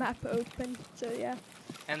had no map open, so yeah.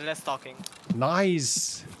 And less talking.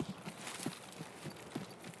 Nice.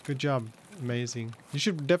 Good job. Amazing. You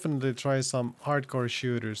should definitely try some hardcore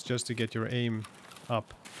shooters just to get your aim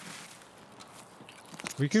up.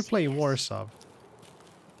 We could play Warsaw.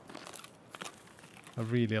 I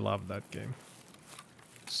really love that game.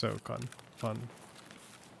 So fun.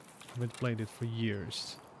 I've played it for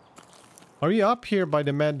years. Are you up here by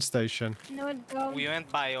the med station? No, down. We went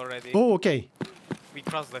by already. Oh, okay. We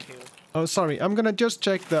crossed the hill. Oh, sorry. I'm gonna just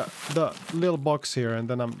check the little box here and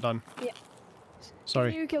then I'm done. Yeah.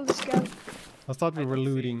 Sorry. You killed this guy. I thought we I were don't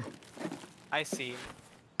see. looting. I see.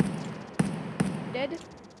 Dead?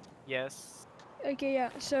 Yes. Okay, yeah,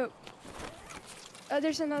 so...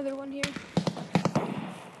 there's another one here.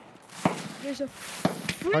 There's a...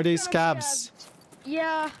 Are they frick ton of scabs?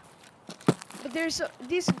 Yeah. But there's a...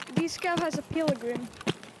 This scab has a pilgrim.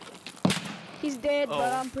 He's dead, but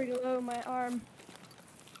Oh. I'm pretty low on my arm.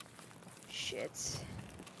 Shit.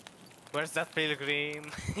 Where's that pilgrim?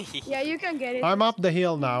 Yeah, you can get it. I'm up the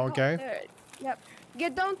hill now, Oh, okay? there. Yep.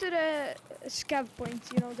 Get down to the scab point,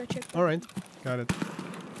 you know, the checkpoint. Alright. Got it.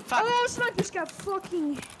 Fuck. Oh, sniper scab,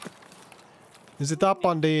 fucking... Is it up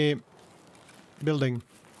on the building?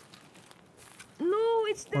 No,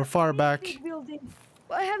 it's the Or far back? big building.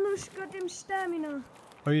 But I have no goddamn stamina.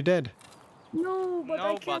 Are you dead? No, but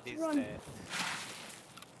I can't Nobody's run. dead.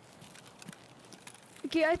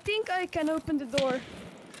 Okay, I think I can open the door.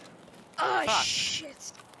 Ah, Fuck.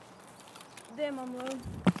 shit. Damn, I'm low.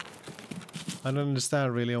 I don't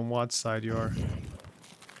understand really on what side you are.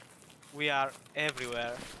 We are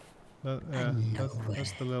everywhere. Yeah,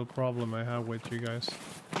 that's the little problem I have with you guys.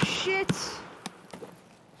 Shit.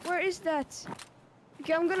 Where is that?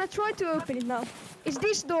 Okay, I'm gonna try to open it now. Is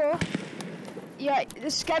this door? Yeah, the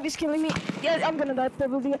scab is killing me. Yeah, I'm gonna die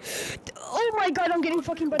probably. Oh my god, I'm getting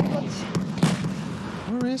fucking body shots.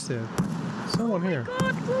 Where is it? Someone here.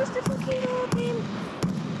 God, close the fucking door, man.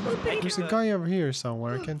 Open it. There's a guy over here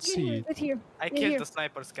somewhere. I can't see it. Right here. I Yeah, killed here. the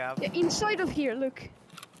sniper scab. Yeah, inside of here, look.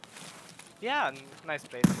 Yeah, nice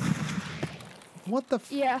place. What the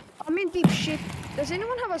f- Yeah, I'm in deep shit. Does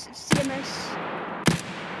anyone have a CMS?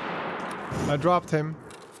 I dropped him.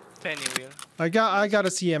 Penny wheel. I got a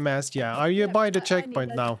CMS, yeah. Are you Yeah, by the I need checkpoint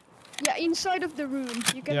that. now? Yeah, inside of the room.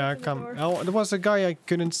 You can Yeah, open the come. door. Oh, there was a guy I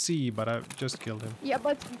couldn't see, but I just killed him. Yeah,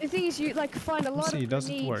 but the thing is, you like find a lot see, of does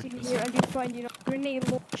it grenades work? in here, and you find, you know, grenade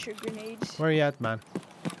launcher grenades Where are you at, man?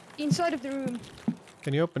 inside of the room.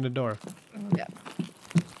 Can you open the door? Yeah.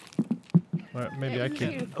 Well, maybe Yeah, I you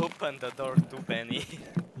can. can. Open the door to Penny.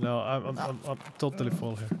 No, I'm totally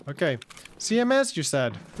full here. Okay, CMS you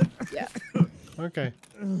said. Yeah. Okay.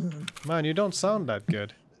 Man, you don't sound that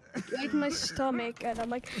good. Like my stomach, and I'm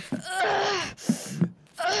like,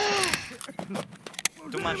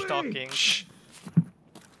 Too much talking. Shh.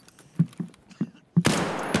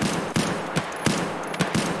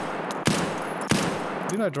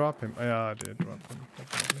 Did I drop him? Yeah, I did drop him.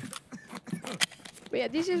 Definitely. but yeah,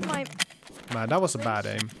 this is my. Man, that was a bad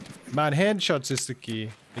aim. Man, headshots is the key.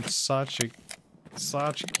 It's such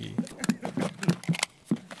key.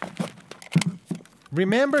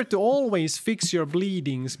 Remember to always fix your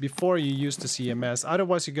bleedings before you use the CMS.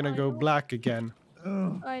 Otherwise, you're gonna go black again.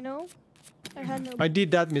 I know. I had no. I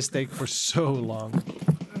did that mistake for so long.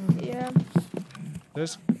 Yeah.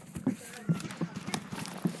 There's.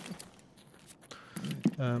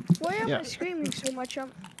 Why am Yeah. I screaming so much?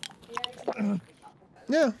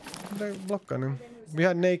 Yeah, they're blocking him. We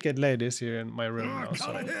had naked ladies here in my room now,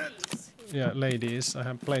 so. Yeah, ladies. I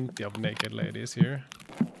have plenty of naked ladies here.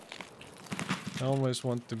 I always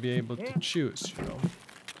want to be able to choose, you know.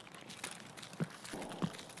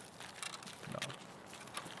 No.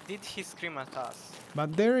 Did he scream at us?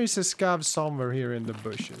 But there is a scav somewhere here in the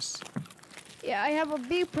bushes. Yeah, I have a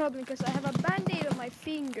big problem because I have a band-aid on my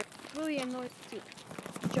finger. Really annoying to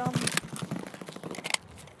jump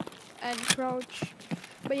and crouch.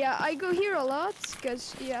 But yeah, I go here a lot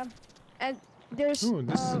because yeah, and there's Ooh,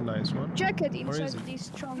 this is a nice one. jacket Where inside is of it?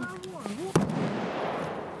 this trunk.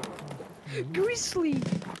 Grizzly!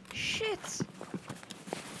 Shit!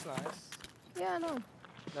 It's nice. Yeah, no.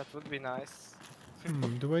 That would be nice.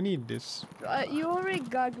 Do I need this? You already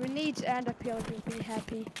got grenades and a pilgrim. Be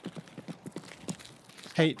happy.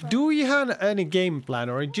 Hey, do we have any game plan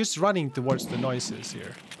or are you just running towards the noises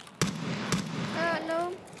here?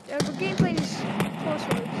 No. The game plan is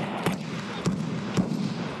crossroads.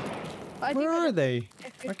 I Where think are they?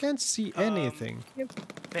 I I can't see anything.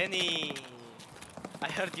 Benny, I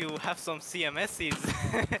heard you have some CMSs.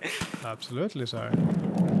 Absolutely, sir.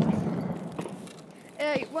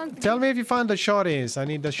 Tell Tell me if you find the shotties. I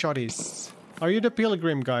need the shotties. Are you the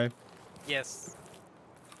pilgrim guy? Yes.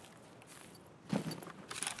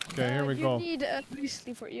 Okay, here we go. You need a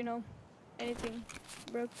grizzly for, you know, anything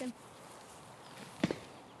broken.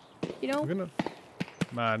 You know? We're gonna...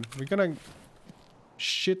 Man, we're gonna...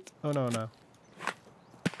 Shit. Oh, no, no.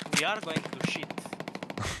 We are going to shit.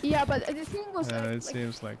 Yeah, but the thing was, Yeah, it like,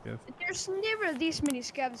 seems like it. there's never this many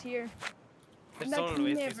scabs here. There's Like,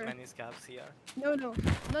 always this never. many scabs here. No, not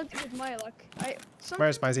with my luck.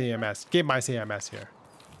 Where's my CMS? Give my CMS here.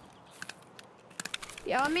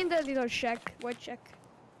 Yeah, I'm in the little shack, white shack.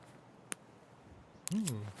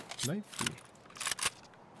 Knifey.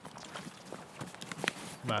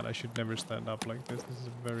 Man, I should never stand up like this. This is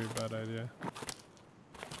a very bad idea.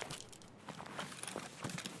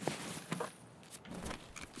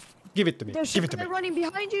 Give it to me. There's Give it to me. someone running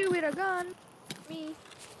behind you with a gun. Me.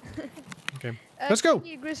 Okay. Let's go.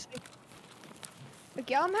 Grizzly.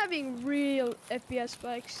 Okay, I'm having real FPS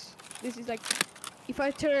spikes. This is like, if I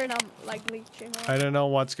turn, I'm like glitching. I don't know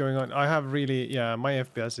what's going on. I have really, yeah, my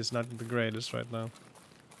FPS is not the greatest right now.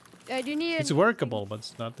 Do you need? It's workable, but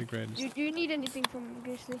it's not the greatest. Do you need anything from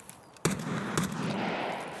Grizzly?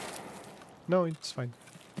 No, it's fine.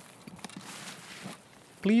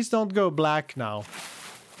 Please don't go black now.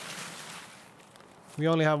 We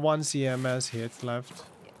only have one CMS hit left.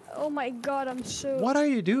 Oh my god, I'm so. What are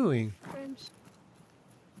you doing? Friends.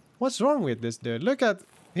 What's wrong with this dude? Look at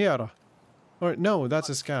here. Or no, that's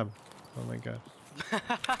a scam. Oh my god.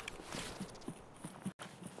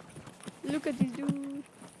 Look at this dude.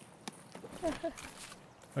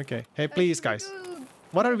 Okay. Hey, please, guys. Dude.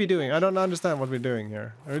 What are we doing? I don't understand what we're doing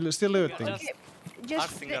here. Are we still looting? Just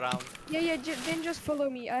Just arsing around. yeah, then just follow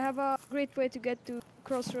me. I have a great way to get to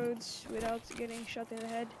crossroads without getting shot in the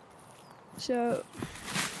head. So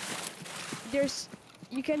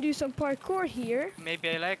you can do some parkour here. Maybe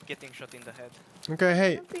I like getting shot in the head. Okay,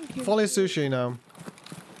 hey, don't think you follow do. Sushi now.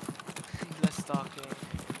 Less talking.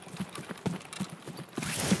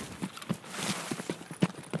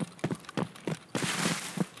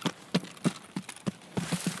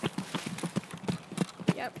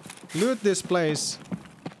 Yep. Loot this place.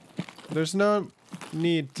 There's no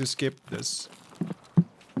need to skip this.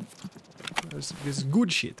 This is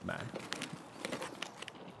good shit, man.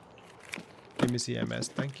 Give me CMS,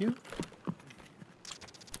 thank you.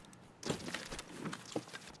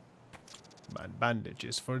 Man,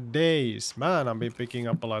 bandages for days. Man, I've been picking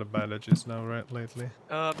up a lot of bandages now, right, lately.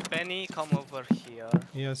 Benny, come over here.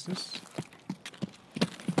 Yes, yes.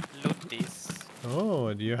 Loot this.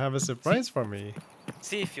 Oh, do you have a surprise for me?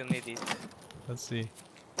 See if you need it Let's see.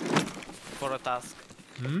 for a task.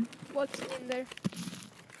 Hmm? What's in there?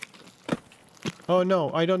 Oh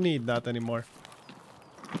no, I don't need that anymore.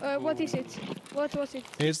 What is it? What was it?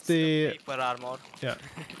 It's the... Paper armor. Yeah.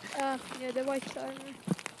 Yeah, the white armor.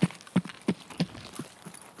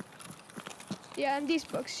 Yeah, and this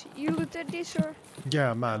box. You looted this or?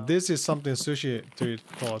 Yeah, man, this is something Sushi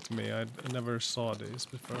taught me. I never saw this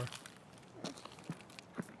before.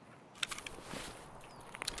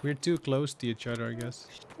 We're too close to each other, I guess.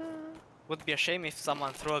 Would be a shame if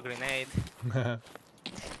someone threw a grenade. Yeah.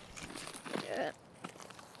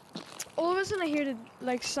 All of a sudden I hear the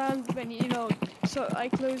like sound when you know. So I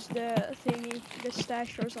close the thingy, the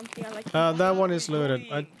stash or something. I like. That one is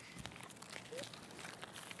looted.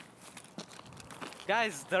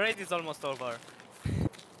 Guys, the raid is almost over.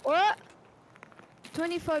 What?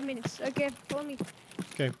 25 minutes. Okay, follow me.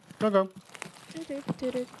 Okay, go.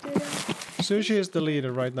 Sushi is the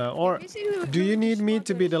leader right now. Or do you need me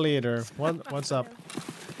to be the leader? What's up?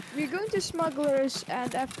 We're going to smugglers,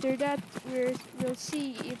 and after that we'll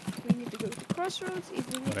see if we need to go to crossroads. If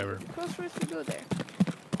we need Whatever. to go to crossroads, we go there.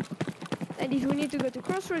 And if we need to go to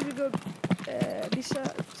crossroads, we go to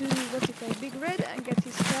what's it called, Big Red, and get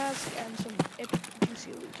his task and some epic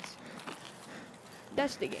juicy loot.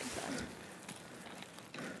 That's the game plan.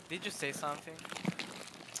 Did you say something?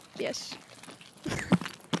 Yes.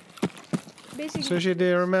 Basically. Sushi, do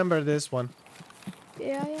you remember this one?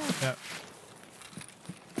 Yeah. Yeah.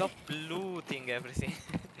 Stop looting everything.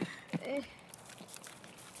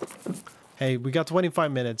 Hey, we got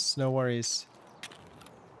 25 minutes. No worries.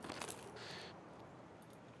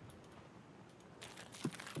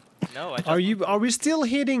 No, I just Are we still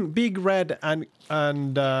hitting Big Red and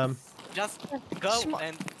just go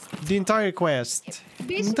and the entire quest?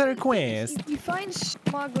 The entire quest. If we find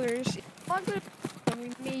smugglers,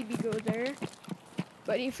 we maybe go there.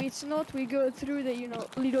 But if it's not, we go through the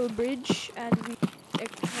little bridge and we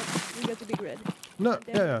go to Big Red. No, And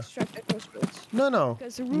then yeah. extract at crossroads. No.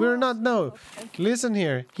 'Cause the We're not. rules No. of camping- Listen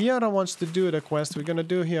here. Hiara wants to do the quest. We're gonna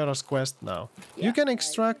do Hiara's quest now. You Yeah. can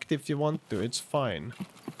extract if you want to. It's fine.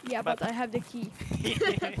 Yeah, but I have the key.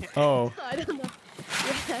 Oh, I don't know.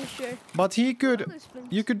 Yeah, sure. but he could. All those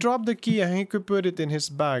splinters. You could drop the key and he could put it in his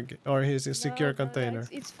bag or his secure No, container.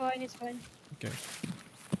 it's fine. It's fine. Okay.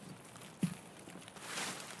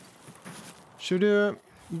 Should you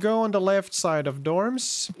go on the left side of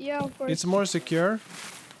dorms? Yeah, of course. It's more secure.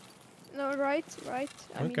 No, right. I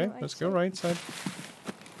mean, Okay, right let's go side. right side.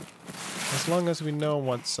 As long as we know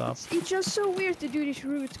what's up. It's just so weird to do this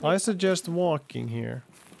route. I with- suggest walking here.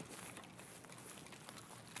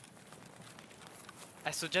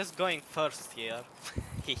 I suggest going first here.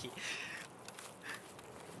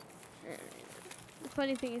 The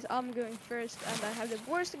funny thing is, I'm going first, and I have the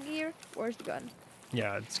worst gear, worst gun.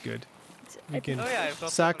 Yeah, it's good. It's We epic. can- Oh yeah, I've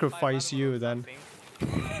got Sacrifice 7.5 you armor or then.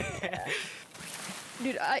 something.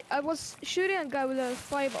 Dude, I was shooting a guy with a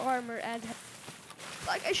 5 armor, and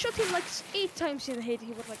like I shot him like 8 times in the head.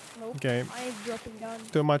 He was like, nope, Okay. I ain't dropping down.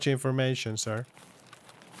 Too much information, sir.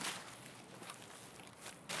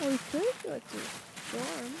 We could go to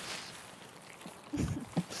dorms.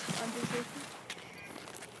 I'm just joking.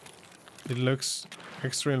 It looks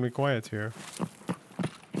extremely quiet here.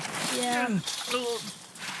 Yeah,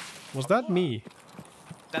 Was that me?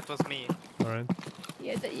 That was me. Alright.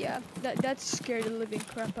 that scared the living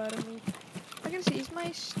crap out of me. I can see my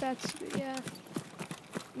stats. Yeah,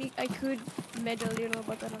 I could med a little,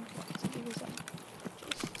 but I don't want to because I'm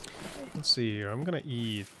just. Let's see here. I'm gonna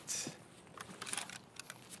eat.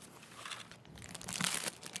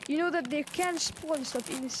 You know that they can spawn stuff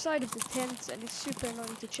inside of the tents, and it's super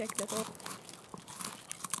annoying to check that out.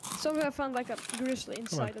 Somehow I found like a grizzly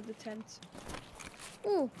inside of the tent.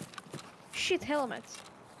 Ooh, shit helmet,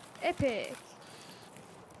 epic.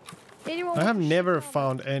 Anyone I want have a shit never helmet?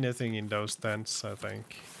 found anything in those tents, I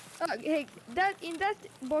think. Hey, in that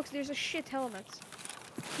box there's a shit helmet.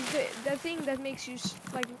 The thing that makes you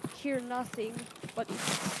like hear nothing, but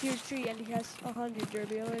it's tier 3 and it has 100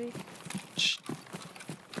 durability. Shh.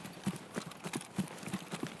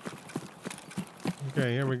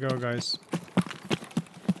 Okay, here we go, guys.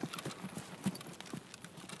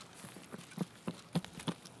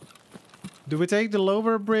 Do we take the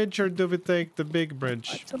lower bridge or do we take the big I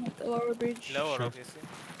bridge? took the lower bridge. Lower, Sure. obviously.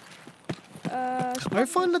 I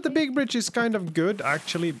find that the big bridge is kind of good,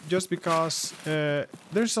 actually, just because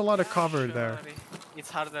there's a lot of cover there. Actually, it's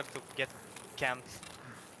harder to get camped,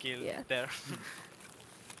 killed Yeah. there.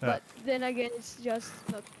 But then again, it's just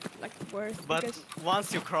not like worth. But because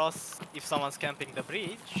once you cross, if someone's camping the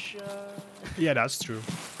bridge, Yeah, that's true.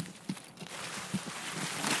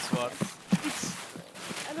 it's worth. it's,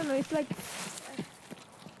 I don't know, it's like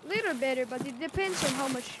a little better, but it depends on how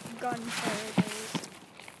much gunfire there is.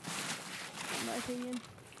 In my opinion.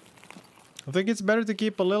 I think it's better to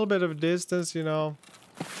keep a little bit of distance, you know,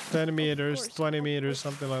 10 meters, course, 20 of meters,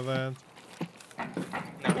 course. something like that.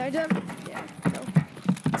 I don't. Yeah, no.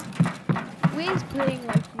 Wayne's playing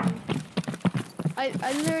like me.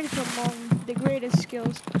 I learned from Mom the greatest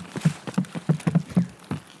skills.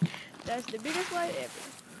 That's the biggest lie ever.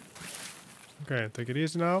 Okay, take it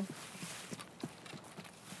easy now.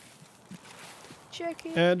 Check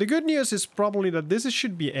it. The good news is probably that this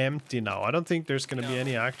should be empty now. I don't think there's gonna be No.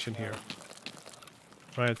 any action here.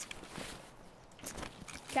 Right.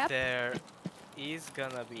 Cap. There is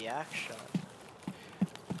gonna be action.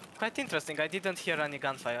 Quite interesting. I didn't hear any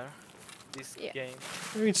gunfire this Yeah. game.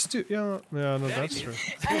 It's too. Yeah, no, There that's it true.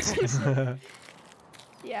 As you said.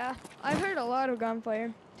 Yeah, I've heard a lot of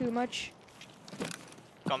gunfire. Too much.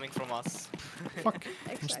 Coming from us. Fuck,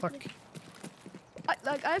 I'm stuck. Exactly.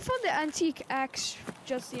 I found the antique axe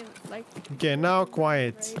just in like. Okay, now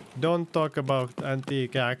quiet. Right. Don't talk about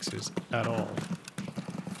antique axes at all.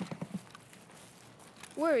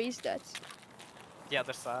 Where is that? The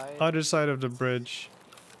other side. Other side of the bridge.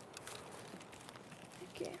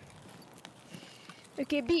 Okay.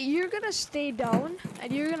 Okay, B, you're gonna stay down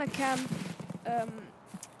and you're gonna camp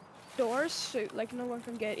doors so like no one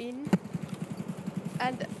can get in.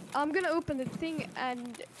 And I'm gonna open the thing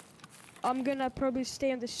and I'm gonna probably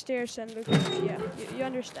stay on the stairs and look. Yeah, you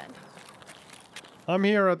understand. I'm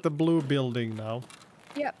here at the blue building now.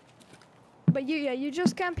 Yeah. But you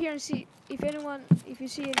just camp here and see if you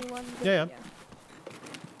see anyone. Yeah.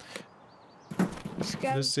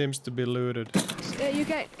 Scab. This seems to be looted. You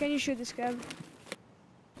can you shoot the scab?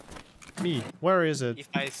 Me, where is it? If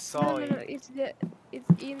I saw No, it. it's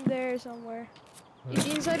in there somewhere. It's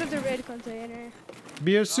inside of the red container.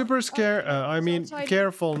 Be a super scare. I it's mean, outside.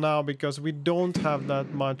 careful now because we don't have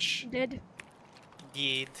that much. Dead.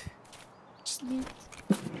 Deed. Sleep.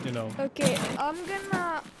 You know, Okay, I'm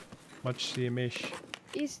gonna. much CMish.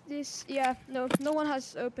 Is this? Yeah, no one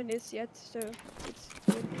has opened this yet, so it's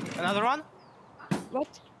good. Another one?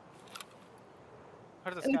 What?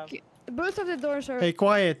 Heard the scav. Okay, both of the doors are. Hey,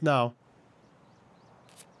 quiet now.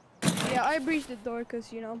 Yeah, I breached the door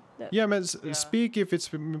because you know. Yeah, man, Yeah. speak if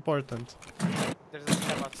it's important. There's a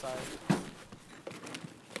scav outside.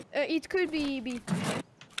 It could be B.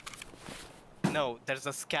 No, there's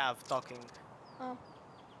a scav talking. Oh.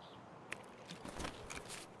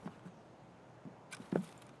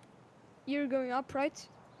 You're going up, right?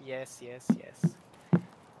 Yes, yes, yes.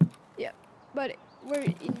 But we're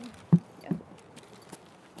in. Yeah.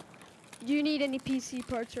 Do you need any PC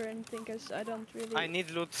parts or anything? Cause I don't really. I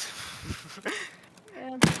need loot.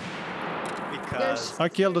 Yeah. Because I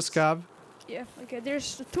killed the scav. Yeah. Okay.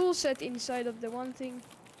 There's a tool set inside of the one thing.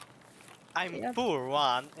 I'm Yeah. poor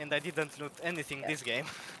one and I didn't loot anything this game.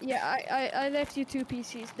 Yeah. I left you 2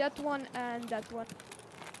 PCs. That one and that one.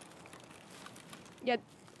 Yeah.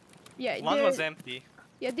 Yeah. One was empty.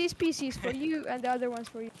 Yeah. This PC is for you and the other one's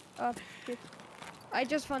for you. Shit. I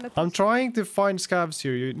just found a PC. I'm trying to find scavs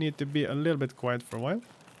here. You need to be a little bit quiet for a while.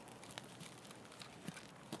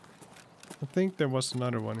 I think there was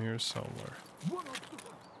another one here somewhere.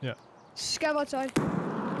 Yeah. Scav outside.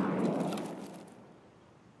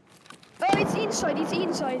 Oh, it's inside. It's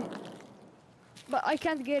inside. But I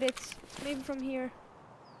can't get it. Maybe from here.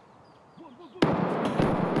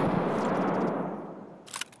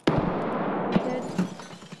 Dead.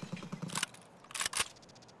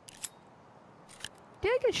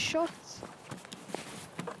 Did I get shot?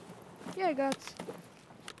 Yeah, I got.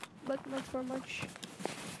 But not for much.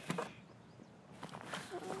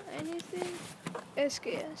 Anything?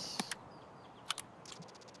 SKS.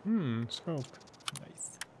 Scope.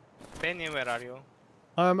 Nice. Benny, where are you?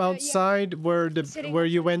 I'm yeah. outside Sitting where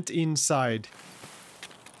you outside. went inside.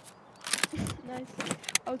 Nice.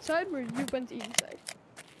 Outside where you went inside.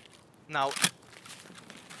 Now,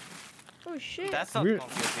 Oh shit. that's not Weird.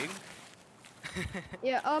 confusing.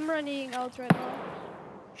 Yeah, I'm running out right now.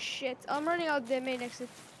 Shit, I'm running out the main exit.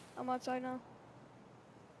 I'm outside now.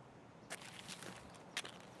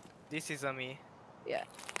 This is a me. Yeah,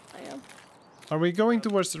 I am. Are we going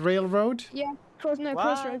towards the railroad? Yeah, What?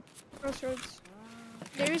 crossroads. Crossroads.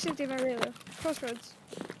 There isn't even railroad. Crossroads.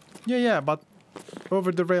 Yeah, but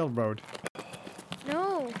over the railroad.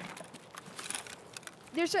 No.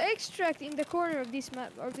 There's an extract in the corner of this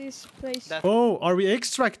map, or this place. That- Oh, are we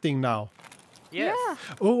extracting now? Yes.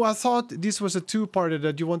 Yeah. Oh, I thought this was a two-parter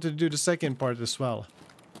that you wanted to do the second part as well.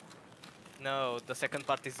 No, the second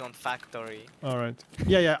part is on factory. All right.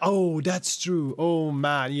 Yeah. Oh, that's true. Oh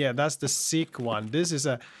man, yeah, that's the sick one. This is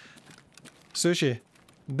a Sushi.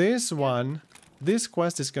 This one, this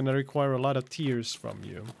quest is gonna require a lot of tears from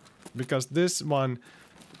you, because this one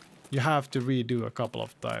you have to redo a couple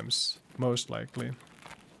of times, most likely.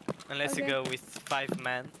 Unless you Okay. go with 5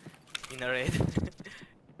 men in a raid.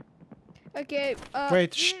 Okay.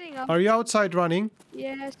 Wait, healing up. are you outside running?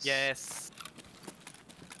 Yes. Yes.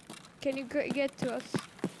 Can you get to us?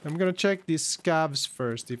 I'm gonna check these scavs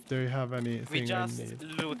first if they have We anything I just need.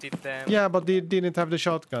 looted them. Yeah, but they didn't have the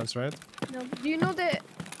shotguns, right? No. Do you know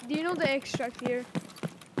the extract here?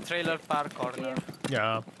 Trailer park corner.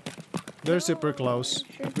 Yeah. They're super close.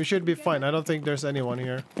 Sure. We should be fine. I don't think there's anyone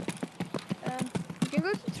here. You can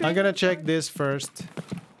go to I'm gonna trailer check park. this first.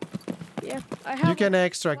 Yeah, I have. You can like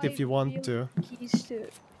extract if 5 you want to. real Keys to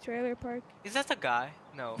trailer park. Is that a guy?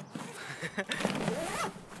 No.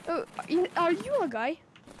 Oh, are you a guy?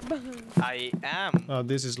 I am. Oh,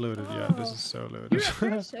 this is looted. Yeah, this Oh. is so You're looted. a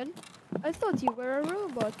person? I thought you were a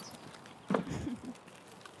robot.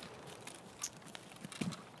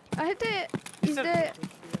 I have the. Is the.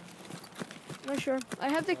 Not sure. I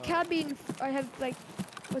have the cabin. I have like.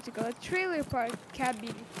 What's it called? A trailer park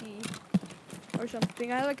cabin key. Or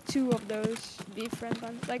something. I have like 2 of those different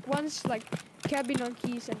ones. Like one's like cabin on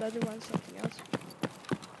keys and the other one's something else.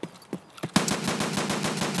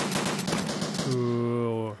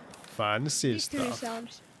 Ooh, fancy Victory stuff.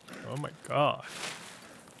 sounds. Oh my god.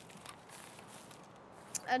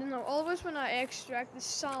 I don't know. Always when I extract, the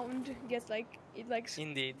sound gets like it like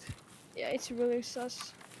Indeed. yeah, it's really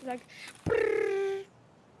sus. Like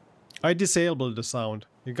I disabled the sound.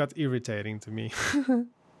 It got irritating to me.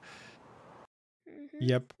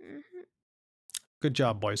 Yep. Good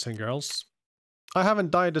job, boys and girls. I haven't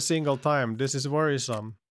died a single time. This is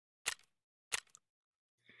worrisome.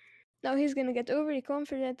 Now he's gonna get overly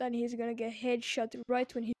confident and he's gonna get headshot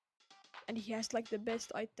right when he and he has like the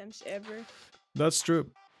best items ever. That's true.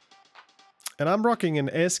 And I'm rocking an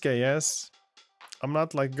SKS. I'm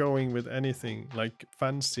not like going with anything like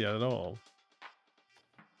fancy at all.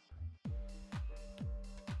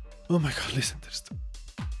 Oh my god, listen to this.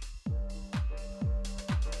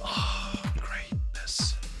 Oh,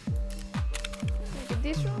 greatness. Like,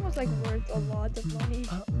 this one was like worth a lot of money.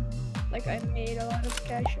 Like I made a lot of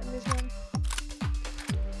cash on this one.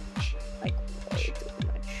 Like way too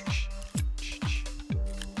much.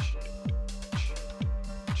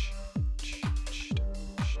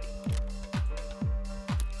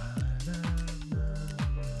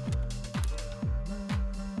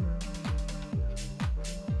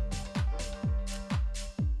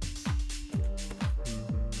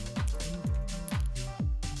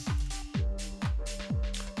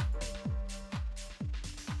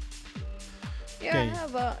 Yeah, I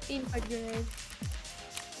have a impact grenade.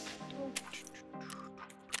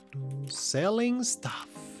 Selling stuff.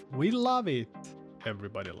 We love it.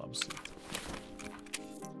 Everybody loves it.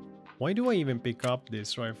 Why do I even pick up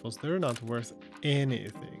these rifles? They're not worth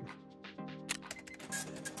anything.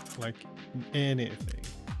 Like anything.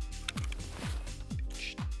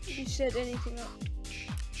 You said anything else.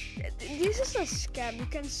 This is a scam. You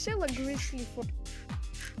can sell a grizzly for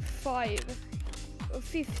 5 or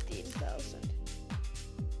 15,000.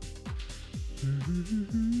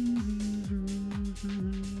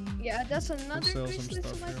 Yeah, that's another sell some grizzly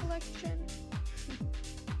stuff to my here. collection.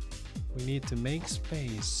 We need to make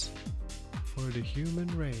space for the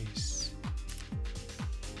human race.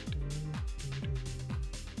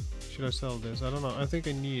 Should I sell this? I don't know. I think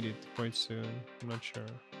I need it quite soon. I'm not sure.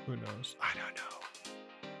 Who knows? I don't know.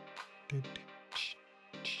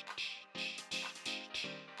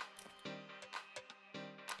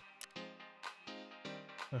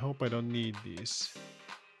 I hope I don't need these.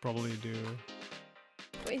 Probably do.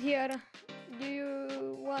 Wait here. Do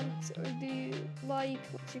you want or do you like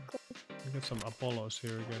what's it called? We got some Apollos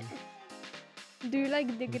here again. Do you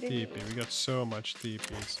like the And grenade? TP. We got so much TP.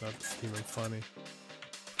 It's not even funny.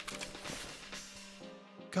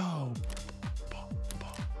 Go.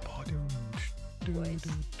 Wait.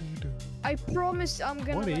 I promise I'm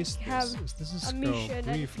gonna What like, is have this? Is this a a scope? mission and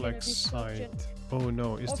it's Reflex gonna be sight. Oh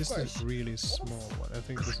no, is Of this course. a really small one? I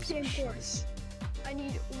think this is a Of shit. course. I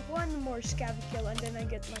need one more scav kill and then I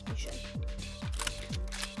get my mission.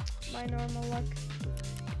 My normal luck.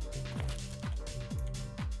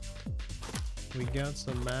 We got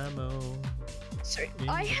some ammo. Sorry, In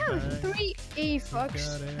I the have bag. 3 We AFOX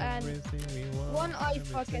got and everything we want, 1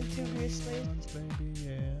 IFOC and 2 everything we grizzlies. want, baby,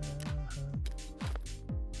 yeah.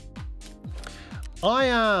 I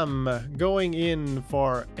am going in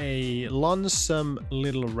for a lonesome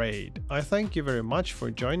little raid. I thank you very much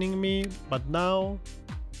for joining me, but now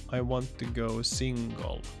I want to go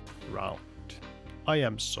single round. I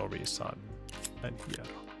am sorry, son and hero.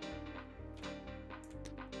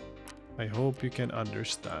 I hope you can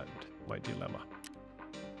understand my dilemma.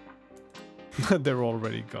 They're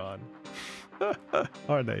already gone.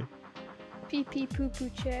 Are they? Pee pee poo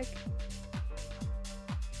poo check.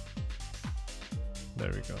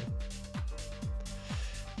 There we go.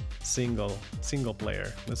 Single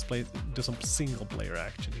player. Let's do some single player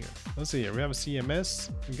action here. Let's see here. We have a CMS.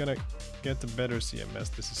 We're gonna get a better CMS.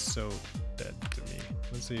 This is so dead to me.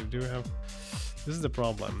 Let's see. Do we have? This is the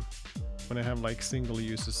problem. When I have like single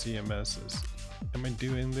user CMSs. Am I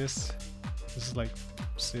doing this? This is like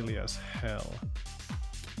silly as hell.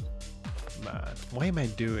 Man, why am I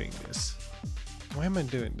doing this? Why am I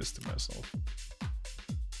doing this to myself?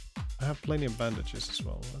 I have plenty of bandages as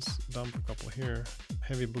well. Let's dump a couple here.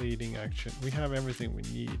 Heavy bleeding action. We have everything we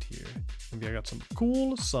need here. And we got some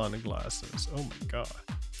cool sunglasses. Oh my god.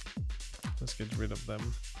 Let's get rid of them.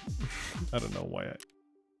 I don't know why I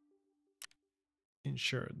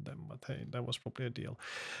insured them, but hey, that was probably a deal.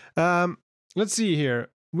 Let's see here.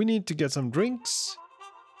 We need to get some drinks.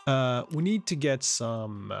 We need to get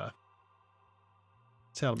some...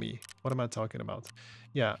 tell me, what am I talking about?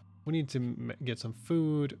 Yeah. We need to get some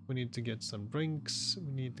food, we need to get some drinks,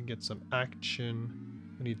 we need to get some action,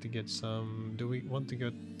 we need to get some... Do we want to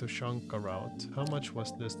go the Shanka route? How much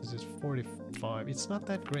was this? This is 45. It's not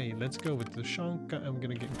that great. Let's go with the Shanka. I'm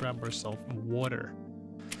gonna grab ourselves water.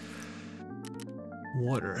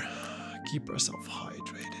 Water. Keep ourselves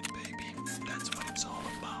hydrated, baby. That's what it's all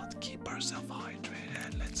about. Keep ourselves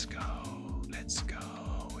hydrated. Let's go. Let's go.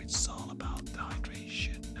 It's all about the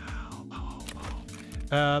hydration now.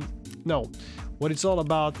 No, what it's all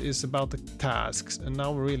about is about the tasks, and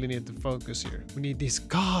now we really need to focus here. We need these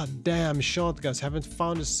goddamn shotguns. Haven't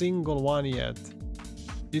found a single one yet.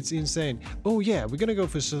 It's insane. Oh yeah, we're gonna go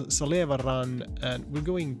for Saleva run, and we're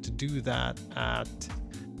going to do that at...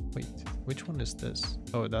 Wait, Which one is this?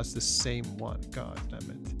 Oh, that's the same one. God damn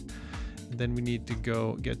it. And then we need to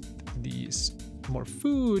go get these more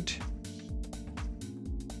food.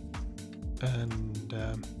 And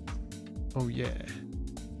oh yeah.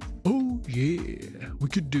 Oh yeah. We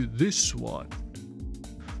could do this one.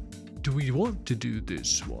 Do we want to do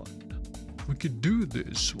this one? We could do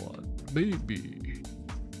this one. Maybe.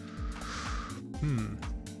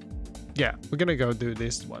 Yeah, we're gonna go do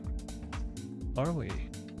this one. Are we?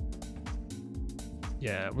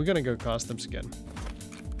 Yeah, we're gonna go customs again.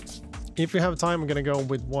 If we have time, we're gonna go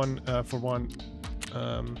with one for one.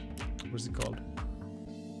 What's it called?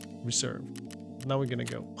 Reserve. Now we're gonna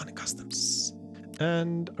go on customs.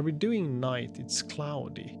 And are we doing night? It's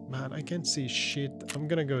cloudy. Man, I can't see shit. I'm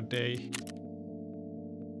gonna go day.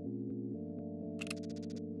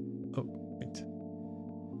 Oh, wait.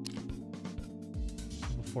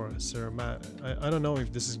 Before, sir, man, I don't know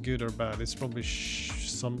if this is good or bad. It's probably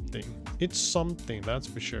something. It's something, that's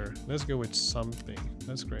for sure. Let's go with something.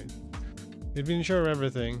 That's great. Did we insure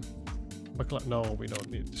everything? But no, we don't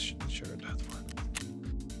need to insure that one.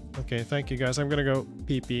 Okay, thank you guys. I'm gonna go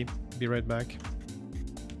pee. Be right back.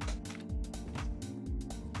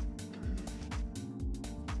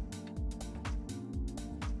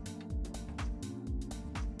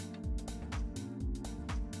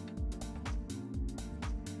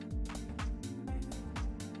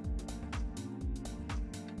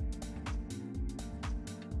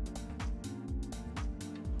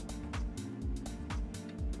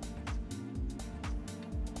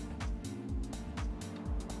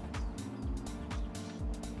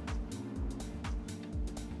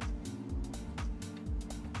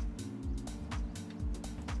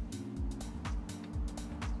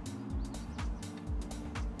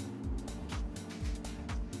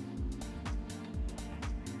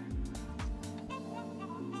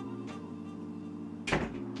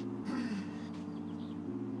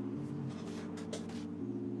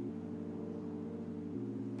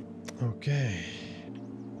 Okay.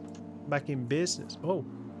 Back in business. Oh.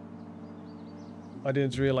 I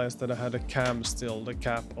didn't realize that I had a cam still, the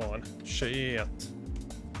cap on. Shit.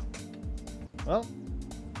 Well.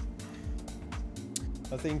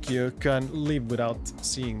 I think you can live without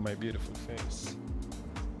seeing my beautiful face.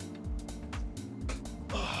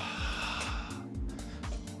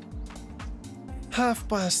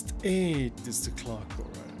 (8:30) is the clock,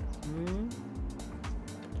 alright.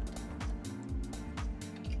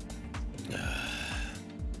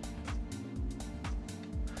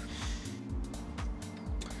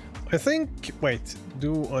 I think, wait,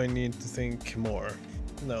 do I need to think more?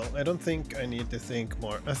 No, I don't think I need to think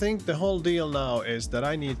more. I think the whole deal now is that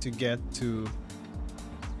I need to get to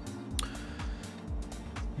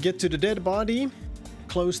the dead body,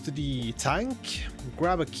 close to the tank,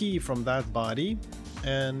 grab a key from that body,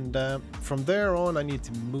 and from there on I need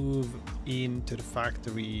to move into the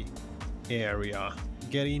factory area,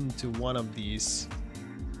 get into one of these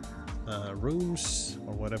rooms,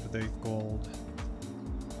 or whatever they're called,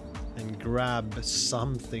 and grab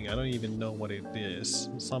something. I don't even know what it is.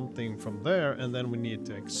 Something from there, and then we need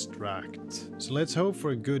to extract. So let's hope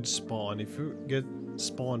for a good spawn. If we get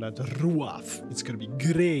spawned at Ruaf, it's gonna be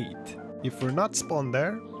great. If we're not spawned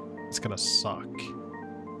there, it's gonna suck.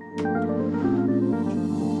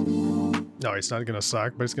 No, it's not gonna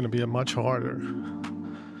suck, but it's gonna be a much harder.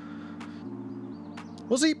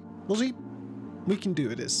 We'll see. We'll see. We can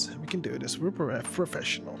do this. We can do this. We're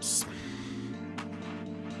professionals.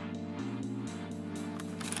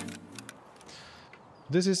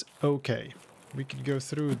 This is okay. We could go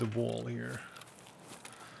through the wall here.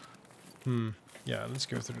 Yeah, let's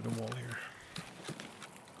go through the wall here.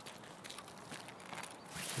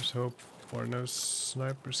 Just hope for no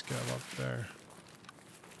sniper scab up there.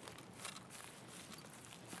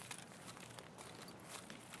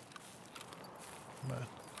 Man,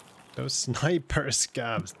 those sniper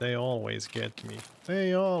scabs, they always get me.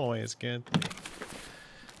 They always get me.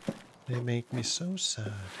 They make me so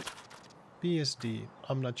sad. PSD,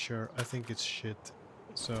 I'm not sure. I think it's shit.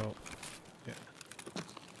 So, yeah.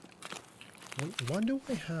 What do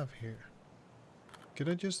I have here? Could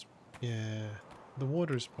I just... Yeah. The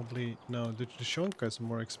water is probably... No, the shonka is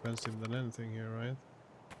more expensive than anything here, right?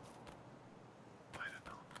 I don't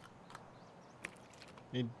know.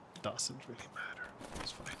 It doesn't really matter.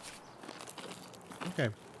 It's fine. Okay.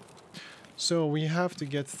 So we have to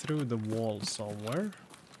get through the wall somewhere.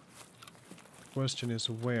 Question is,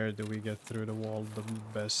 where do we get through the wall the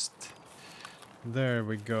best? There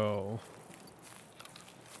we go.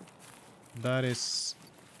 That is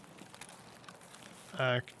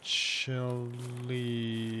actually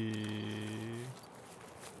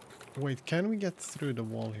Wait, can we get through the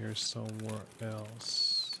wall here somewhere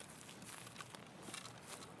else?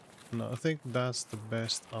 No, I think that's the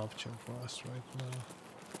best option for us right now.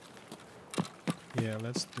 Yeah,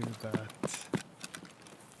 let's do that.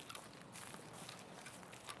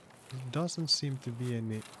 There doesn't seem to be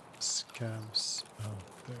any scams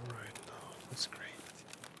out there right now. That's great.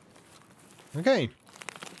 Okay.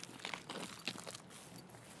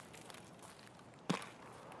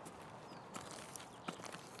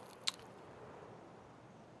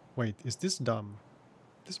 Wait, is this dumb?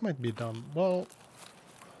 This might be dumb. Well,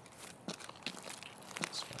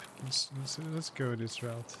 it's fine. Let's go this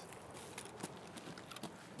route.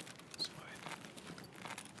 It's fine.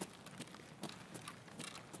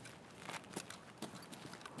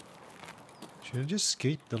 Should I just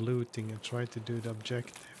skip the looting and try to do the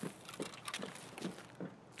objective?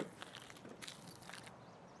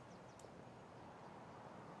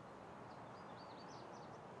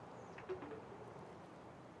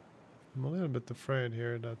 I'm a little bit afraid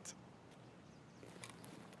here that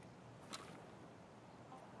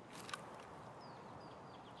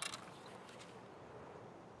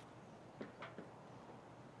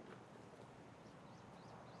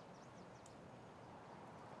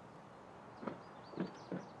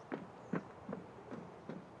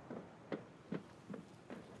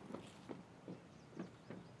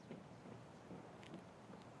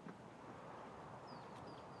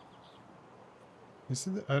is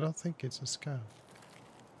it, I don't think it's a scam.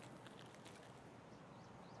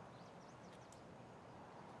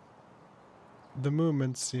 The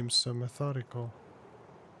movement seems so methodical.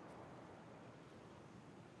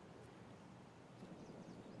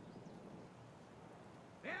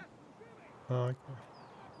 Oh, okay.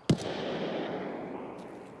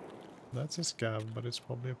 That's a scam, but it's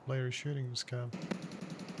probably a player shooting the scam.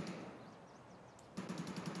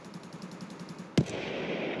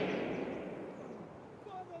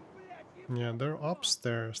 Yeah, they're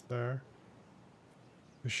upstairs there.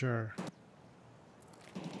 For sure.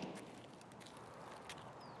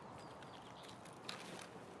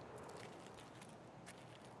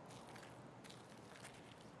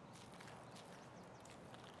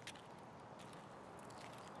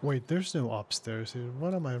 Wait, there's no upstairs here.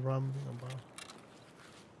 What am I rambling about?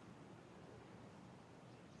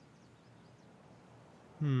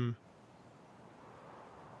 Hmm.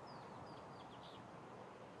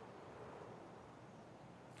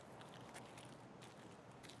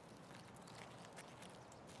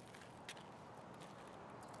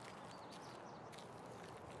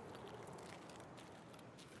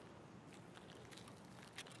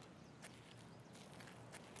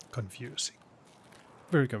 Confusing.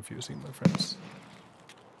 Very confusing, my friends.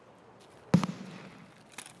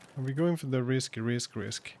 Are we going for the risk?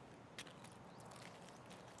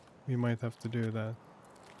 We might have to do that.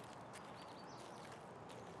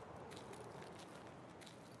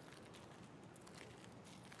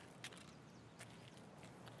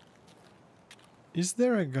 Is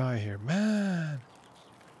there a guy here? Man!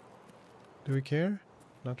 Do we care?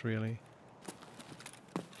 Not really.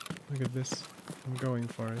 Look at this. I'm going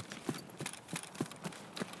for it.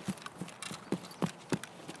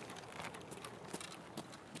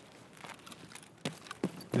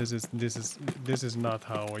 This is not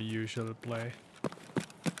how I usually play.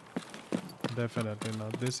 Definitely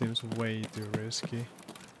not. This seems way too risky.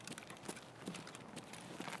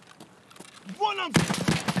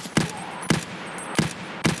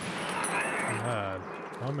 Man,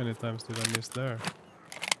 how many times did I miss there?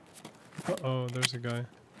 Uh-oh, there's a guy.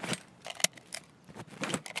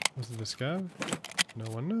 Was it a scav? No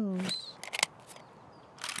one knows.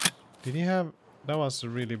 Did he have... That was a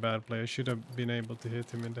really bad play. I should have been able to hit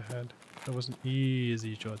him in the head. That was an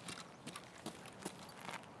easy shot.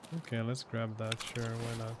 Okay, let's grab that. Sure,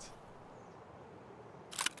 why not?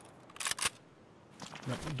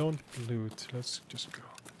 No, don't loot. Let's just go.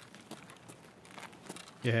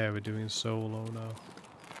 Yeah, we're doing solo now.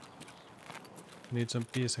 Need some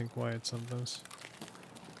peace and quiet sometimes.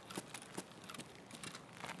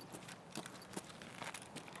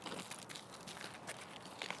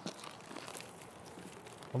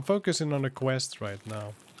 I'm focusing on the quest right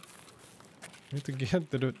now. Need to get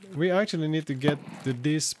to we actually need to get to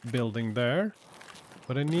this building there.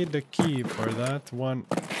 But I need the key for that one.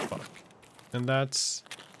 Fuck. And that's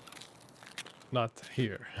not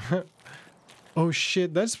here. Oh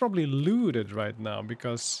shit, that's probably looted right now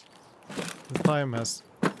because the time has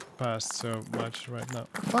passed so much right now.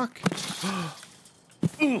 Fuck!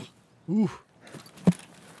 Ooh.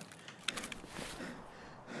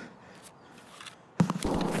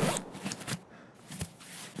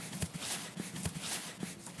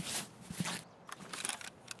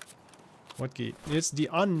 What key? It's the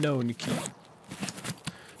unknown key.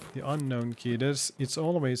 The unknown key. It's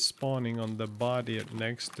always spawning on the body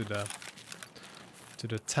next to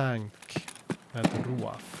the tank at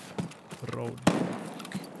Ruaf Road.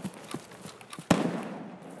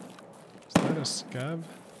 Is that a scab?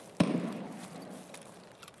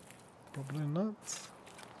 Probably not.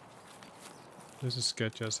 This is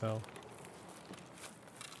sketchy as hell.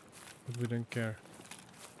 But we don't care.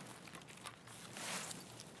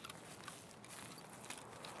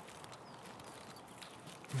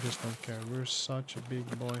 We just don't care. We're such a big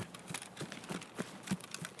boy.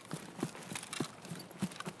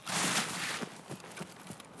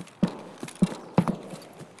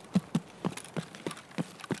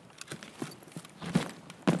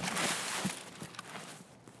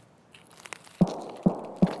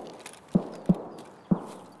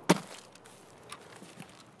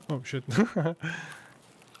 Oh shit. Thought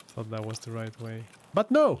that was the right way. But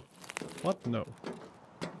no! What no?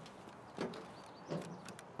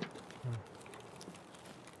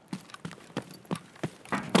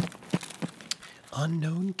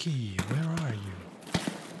 Unknown key, where are you?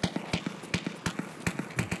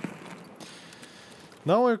 Okay.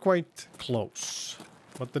 Now we're quite close.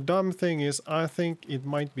 But the dumb thing is, I think it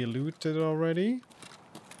might be looted already.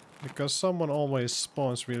 Because someone always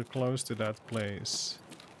spawns real close to that place.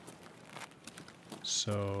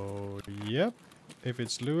 So, yep. If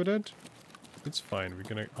it's looted, it's fine. We're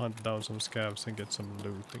gonna hunt down some scavs and get some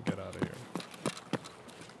loot and get out of here.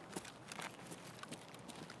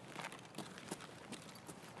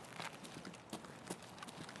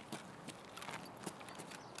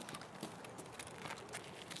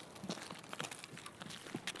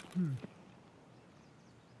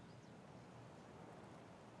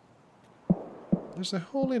 There's a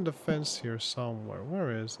hole in the fence here somewhere.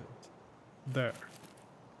 Where is it? There.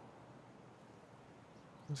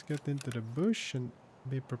 Let's get into the bush and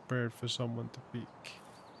be prepared for someone to peek.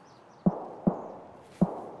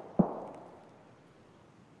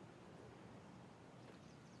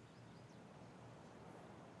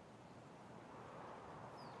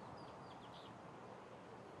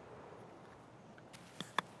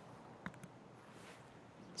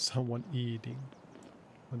 Someone eating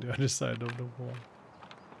on the other side of the wall.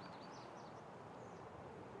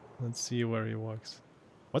 Let's see where he walks.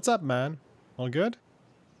 What's up, man? All good?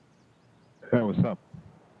 Hey, what's up?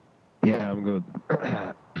 Yeah, I'm good.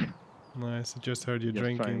 Nice. I just heard you Just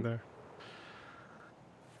drinking trying. there.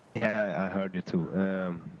 Yeah, I heard you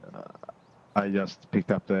too. I just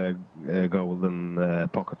picked up the golden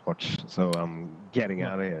pocket watch, so I'm getting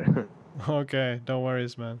out of here. Okay, don't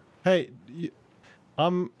worries, man. Hey,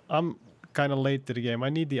 I'm kind of late to the game. I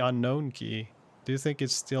need the unknown key. Do you think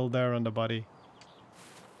it's still there on the body?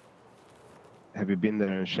 Have you been there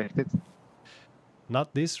and checked it?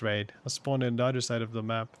 Not this raid. I spawned on the other side of the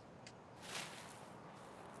map.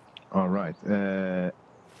 All right.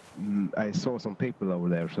 I saw some people over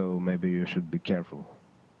there, so maybe you should be careful.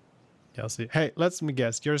 Yeah, I'll see. Hey, let me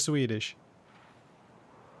guess. You're Swedish.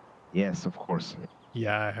 Yes, of course.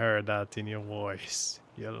 Yeah, I heard that in your voice.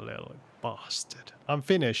 You little bastard. I'm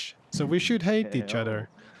Finnish, so we should hate each other.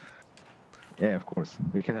 Yeah, of course.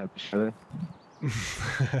 We can help each other.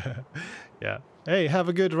 Yeah. Hey, have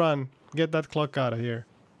a good run. Get that clock out of here.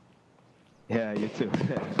 Yeah, you too.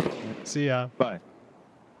 See ya. Bye.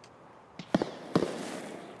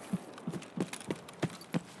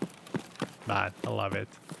 Man, I love it.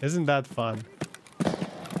 Isn't that fun?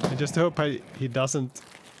 I just hope he doesn't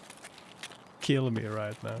kill me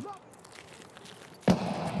right now.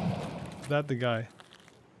 Is that the guy?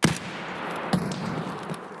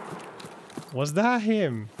 Was that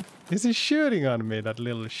him? Is he shooting on me, that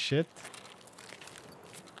little shit?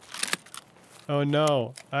 Oh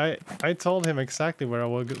no, I told him exactly where I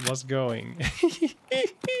was going.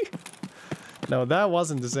 No, that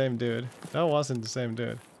wasn't the same dude. That wasn't the same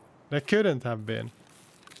dude. That couldn't have been.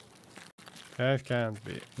 That can't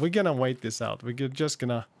be. We're gonna wait this out. We're just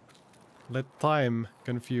gonna let time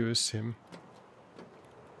confuse him.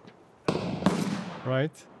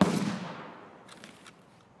 Right?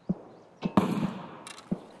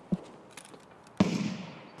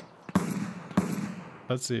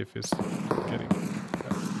 Let's see if he's getting...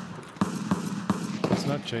 He's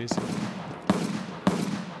not chasing.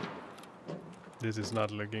 This is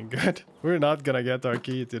not looking good. We're not gonna get our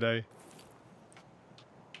key today.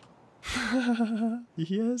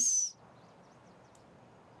 Yes.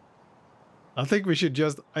 I think we should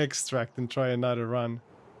just extract and try another run.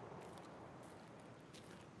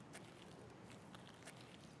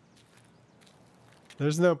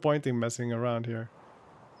 There's no point in messing around here.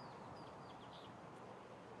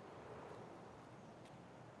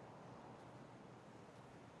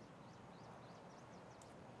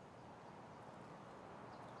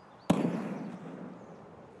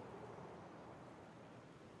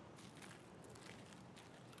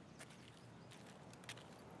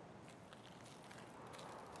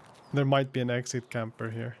 There might be an exit camper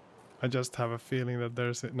here. I just have a feeling that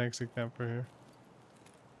there's an exit camper here.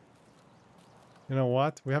 You know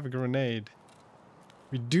what? We have a grenade.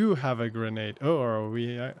 We do have a grenade. Oh,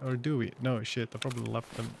 or do we? No, shit. I probably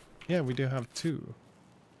left them. Yeah, we do have 2.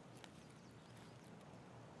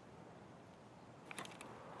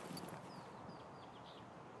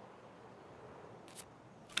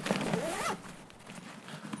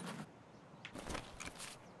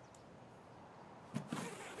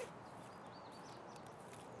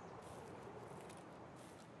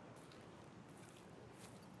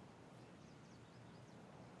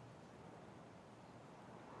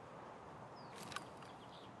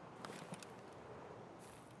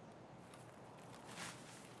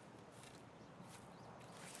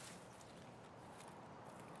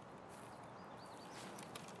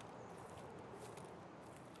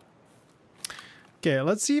 Okay,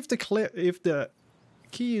 let's see if the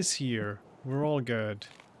key is here. We're all good.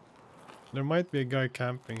 There might be a guy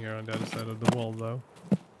camping here on the other side of the wall, though.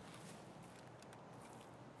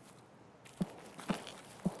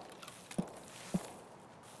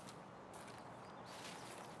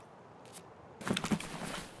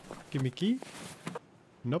 Give me key?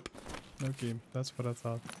 Nope. No key. That's what I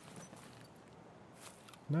thought.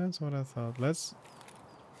 That's what I thought. Let's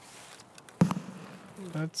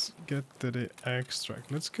get to the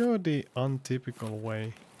extract. Let's go the untypical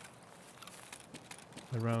way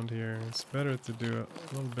around here. It's better to do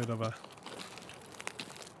a little bit of a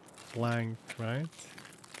flank, right?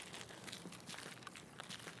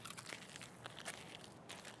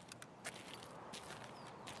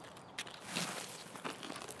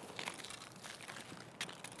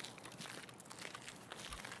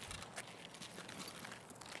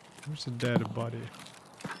 There's a dead body.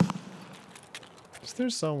 Is there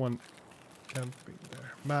someone camping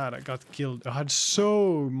there? Man, I got killed. I had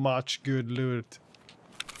so much good loot.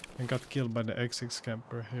 And got killed by the XX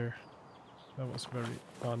camper here. That was very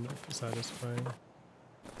unsatisfying.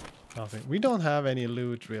 Nothing. We don't have any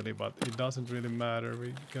loot really, but it doesn't really matter.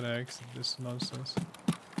 We're gonna exit this nonsense.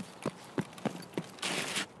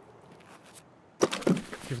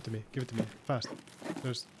 Give it to me. Give it to me. Fast.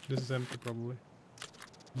 This is empty probably.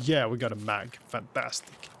 Yeah, we got a mag.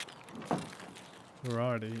 Fantastic. Where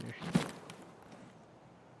are they?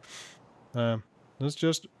 Let's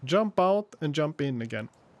just jump out and jump in again.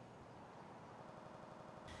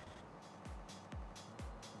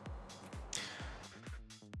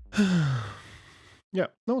 Yeah,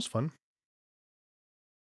 that was fun.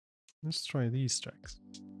 Let's try these tracks.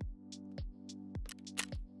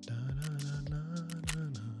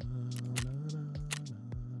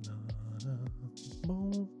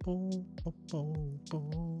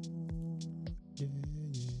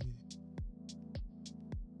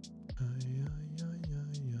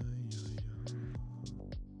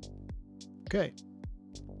 Okay.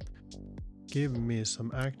 Give me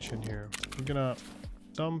some action here. We're gonna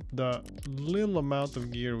dump the little amount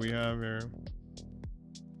of gear we have here.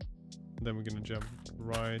 Then we're gonna jump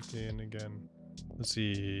right in again. Let's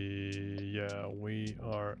see. Yeah, we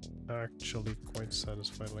are actually quite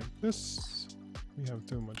satisfied like this. We have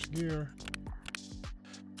too much gear.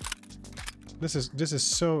 This is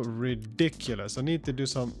so ridiculous. I need to do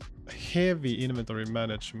some heavy inventory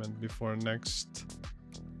management before the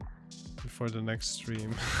next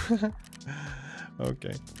stream.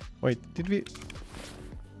 Okay. Wait, did we?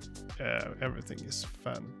 Everything is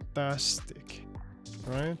fantastic.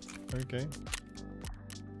 Right? Okay.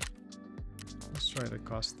 Let's try the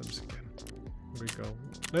customs again. Here we go.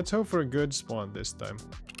 Let's hope for a good spawn this time.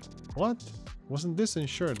 What? Wasn't this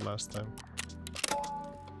insured last time?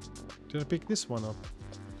 Did I pick this one up?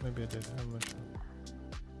 Maybe I did. I'm not sure.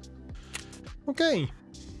 Okay.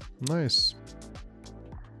 Nice.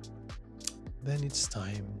 Then it's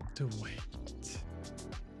time to wait.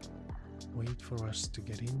 Wait for us to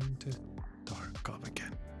get into Tarkov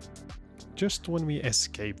again. Just when we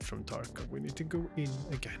escaped from Tarkov, we need to go in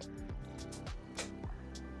again.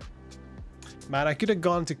 Man, I could have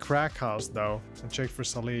gone to Crackhouse though and checked for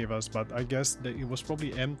Salivas, but I guess that it was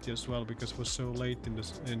probably empty as well because it was so late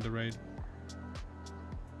in the raid.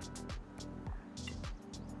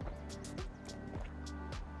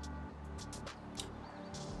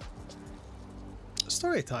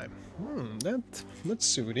 Story time. That's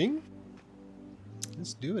suiting.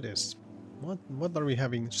 Let's do this. What are we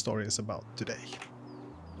having stories about today?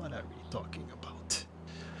 What are we talking about?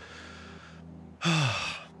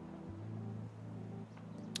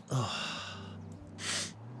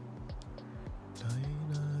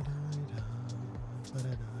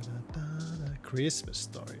 Christmas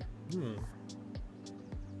story.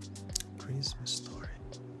 Christmas story.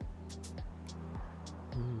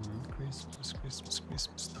 Christmas, Christmas,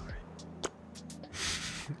 Christmas story.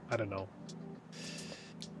 I don't know.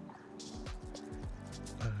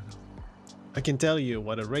 I can tell you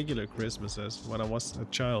what a regular Christmas is. When I was a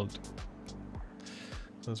child,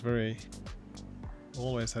 I was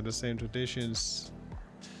always had the same traditions,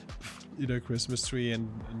 you know, Christmas tree and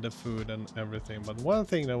the food and everything. But one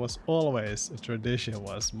thing that was always a tradition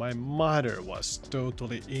was my mother was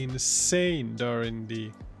totally insane during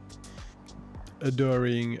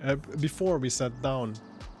before we sat down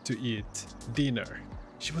to eat dinner.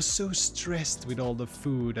 She was so stressed with all the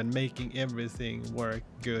food and making everything work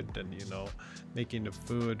good, and you know, making the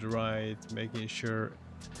food right, making sure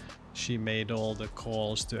she made all the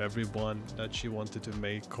calls to everyone that she wanted to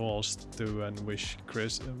make calls to and wish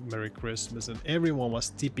Merry Christmas, and everyone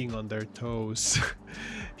was tipping on their toes,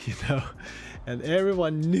 you know, and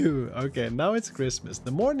everyone knew, okay, now it's Christmas.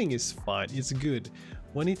 The morning is fine, it's good.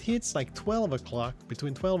 When it hits like 12 o'clock,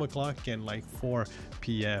 between 12 o'clock and like 4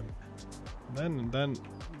 p.m. then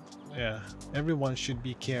yeah, everyone should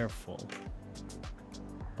be careful.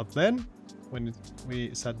 But then when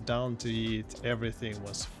we sat down to eat, everything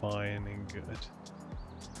was fine and good.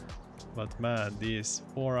 But man, these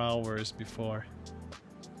 4 hours before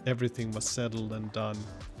everything was settled and done,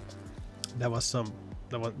 that was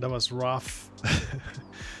rough.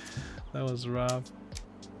 That was rough.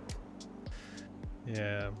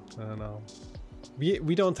 Yeah, I don't know.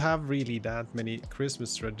 We don't have really that many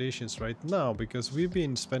Christmas traditions right now because we've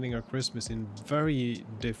been spending our Christmas in very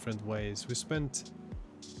different ways. We spent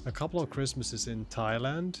a couple of Christmases in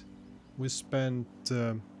Thailand. We spent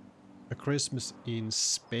a Christmas in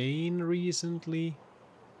Spain recently,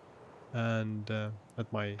 and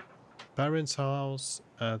at my parents' house,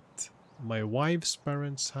 at my wife's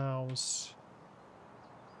parents' house,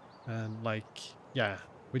 and like, yeah,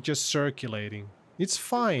 we're just circulating. It's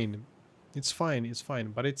fine. It's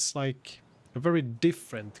fine, but it's like a very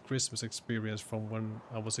different Christmas experience from when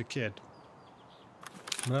I was a kid.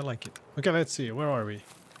 But I like it. Okay, let's see, where are we?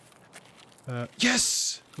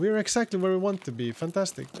 Yes! We're exactly where we want to be.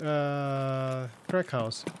 Fantastic.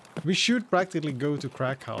 Crackhouse. We should practically go to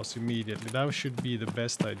Crackhouse immediately. That should be the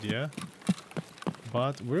best idea.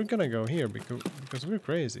 But we're gonna go here because we're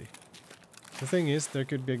crazy. The thing is, there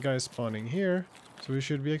could be a guy spawning here, so we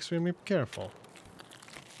should be extremely careful.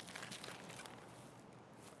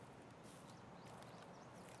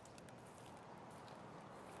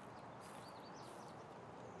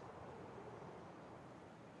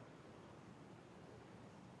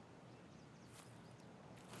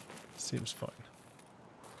 Seems fine.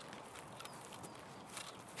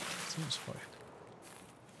 Seems fine.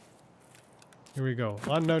 Here we go.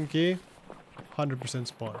 Unknown key. 100%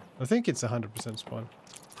 spawn. I think it's 100% spawn.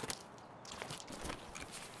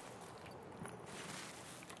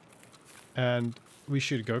 And we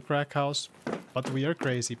should go Crackhouse, but we are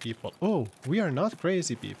crazy people. Oh, we are not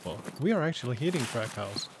crazy people. We are actually hitting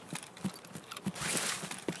Crackhouse.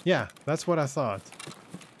 Yeah, that's what I thought.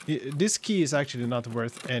 This key is actually not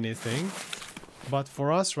worth anything, but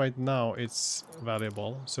for us right now it's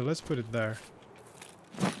valuable, so let's put it there.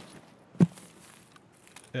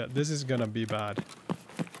 Yeah, this is gonna be bad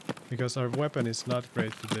because our weapon is not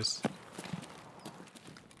great for this.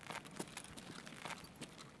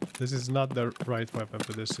 This is not the right weapon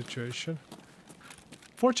for this situation.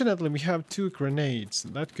 Fortunately, we have 2 grenades.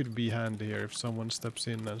 That could be handy here if someone steps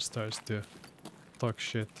in and starts to talk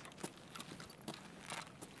shit.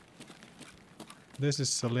 This is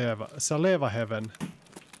Saleva heaven.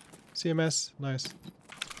 CMS, nice.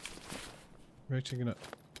 We're actually gonna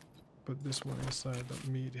put this one inside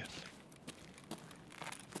immediately.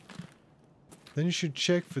 Then you should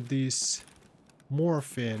check for these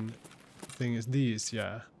morphine things. These,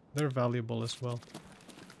 yeah, they're valuable as well.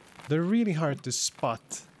 They're really hard to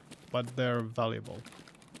spot, but they're valuable.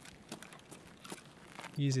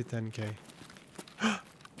 Easy 10k.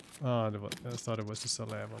 Oh, I thought it was the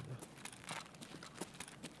Saleva.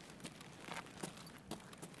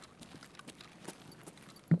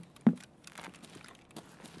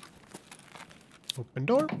 Open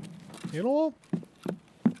door. Hello.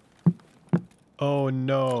 Oh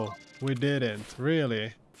no, we didn't.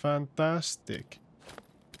 Really? Fantastic.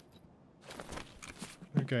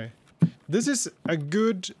 Okay. This is a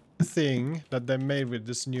good thing that they made with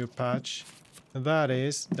this new patch. And that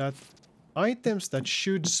is that items that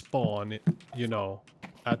should spawn, you know,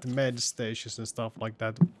 at med stations and stuff like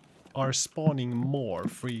that are spawning more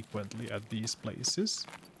frequently at these places.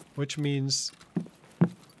 Which means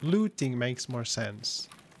looting makes more sense.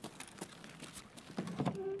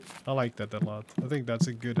 I like that a lot. I think that's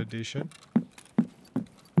a good addition.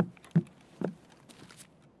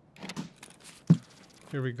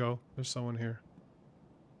 Here we go. There's someone here.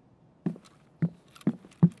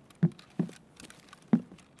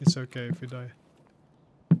 It's okay if you die.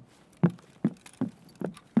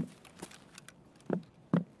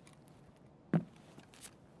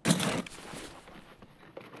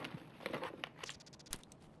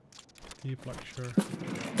 Deep like sure.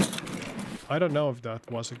 I don't know if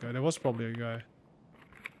that was a guy. That was probably a guy.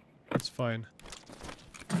 It's fine.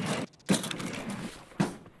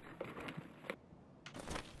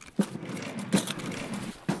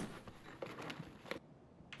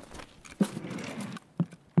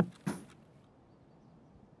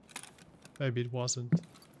 Maybe it wasn't.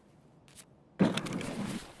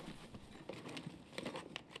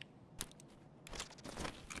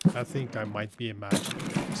 I think I might be imagining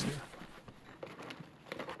things here.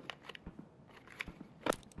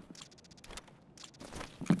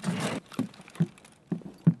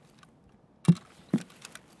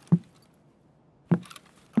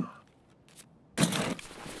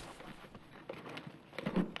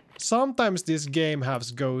 Sometimes this game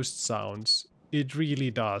has ghost sounds. It really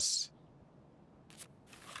does.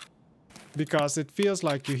 Because it feels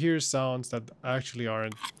like you hear sounds that actually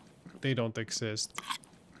aren't, they don't exist.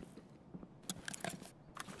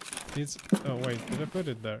 It's, oh wait, did I put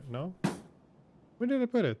it there? No? Where did I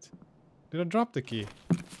put it? Did I drop the key?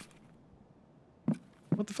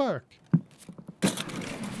 What the fuck?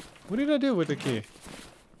 What did I do with the key?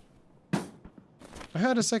 I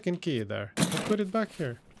had a second key there. I put it back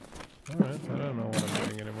here. Alright, I don't know what I'm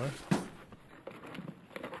doing anymore.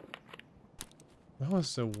 That was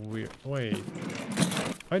so weird. Wait.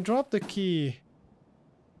 I dropped the key.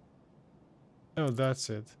 Oh, that's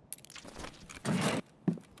it.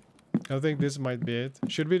 I think this might be it.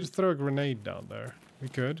 Should we just throw a grenade down there? We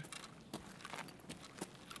could.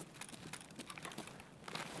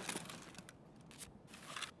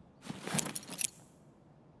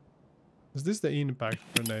 Is this the impact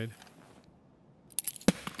grenade?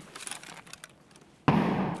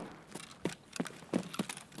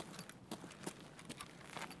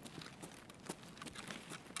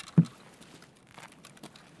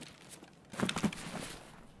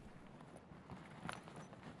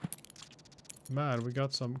 Man, we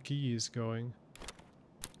got some keys going.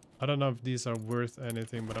 I don't know if these are worth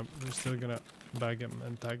anything, but we're still gonna bag them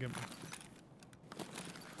and tag them.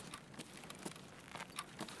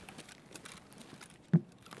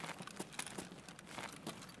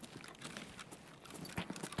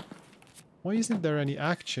 Why isn't there any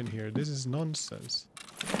action here? This is nonsense.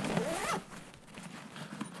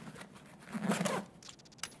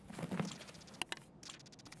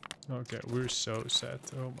 Okay, we're so set.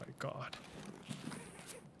 Oh my god.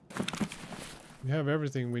 We have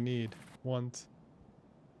everything we need, want,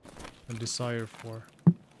 and desire for.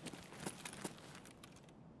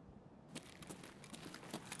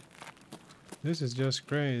 This is just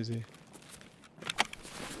crazy.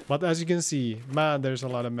 But as you can see, man, there's a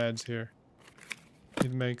lot of meds here.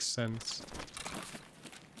 It makes sense.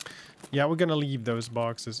 Yeah, we're gonna leave those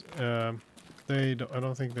boxes. I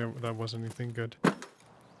don't think that was anything good.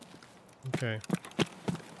 Okay.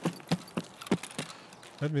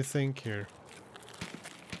 Let me think here.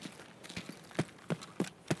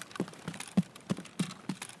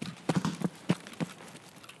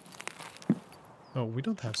 Oh, we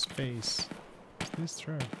don't have space. Is this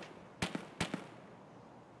true?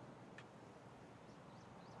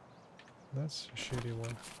 That's a shitty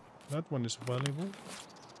one. That one is valuable.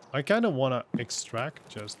 I kind of want to extract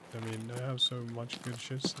just. I mean, I have so much good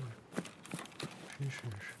shit. So.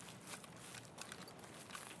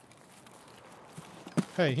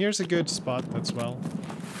 Hey, here's a good spot as well.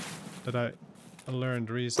 That I learned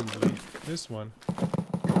recently. This one.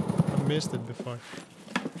 I missed it before.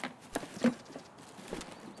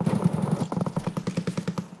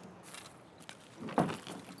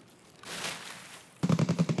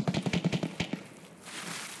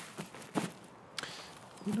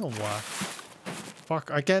 You know what?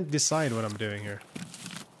 Fuck, I can't decide what I'm doing here.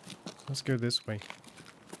 Let's go this way.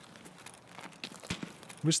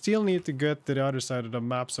 We still need to get to the other side of the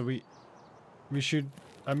map, so we should...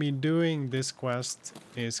 I mean, doing this quest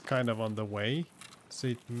is kind of on the way, so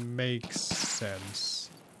it makes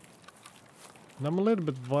sense. And I'm a little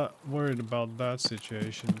bit worried about that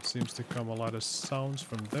situation. It seems to come a lot of sounds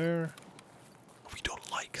from there. We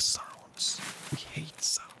don't like sounds. We hate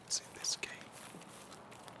sounds in this game.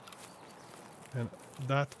 And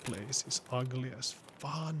that place is ugly as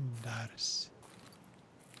fun.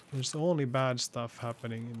 There's only bad stuff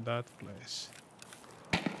happening in that place.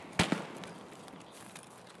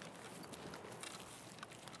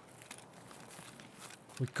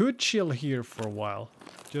 We could chill here for a while.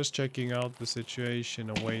 just checking out the situation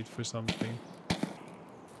and wait for something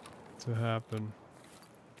to happen.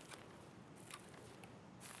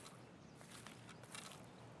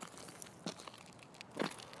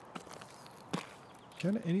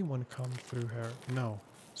 Can anyone come through here? No.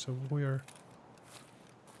 So we're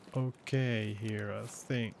okay here, I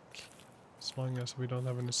think. As long as we don't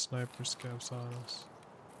have any sniper scabs on us.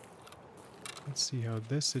 Let's see how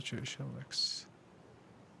this situation looks.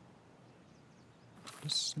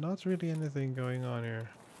 There's not really anything going on here.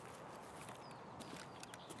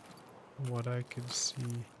 What I can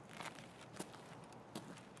see.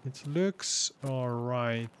 It looks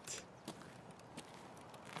alright.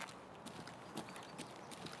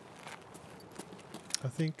 I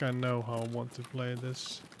think I know how I want to play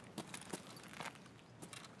this.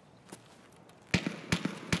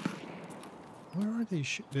 Where are they?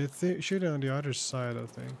 They're shooting on the other side, I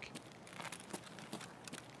think.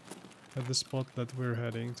 At the spot that we're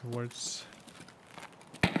heading towards.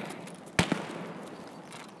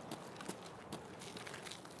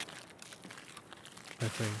 I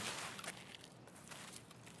think.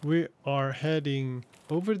 We are heading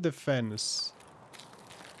over the fence.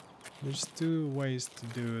 There's two ways to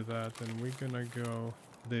do that, and we're gonna go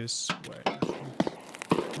this way, I think.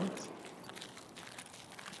 What?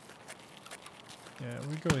 Yeah,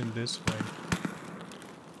 we're going this way.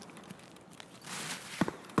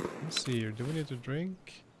 Let's see here. Do we need to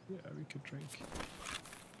drink? Yeah, we could drink.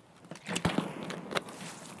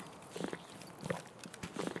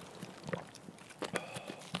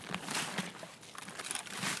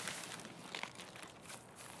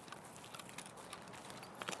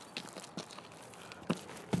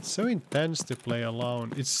 It's so intense to play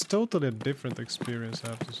alone. It's totally a different experience, I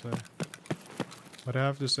have to say. But I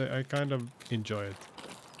have to say, I kind of enjoy it.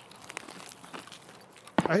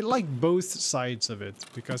 I like both sides of it,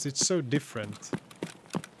 because it's so different.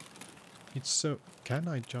 It's so... Can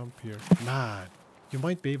I jump here? Man, you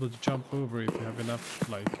might be able to jump over if you have enough,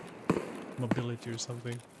 like, mobility or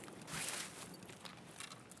something.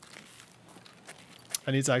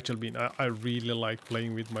 And it's actually been... I really like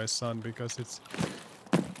playing with my son, because it's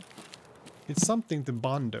something to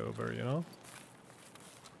bond over, you know?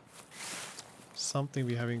 Something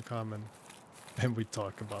we have in common. And we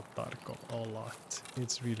talk about Tarkov a lot.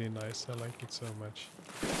 It's really nice. I like it so much.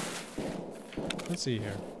 Let's see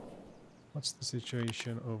here. What's the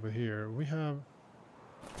situation over here? We have...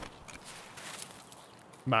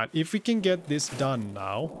 Man, if we can get this done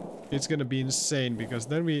now, it's gonna be insane, because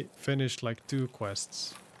then we finish like 2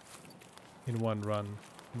 quests in one run.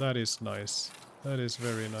 That is nice. That is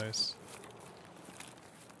very nice.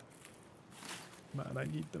 Man, I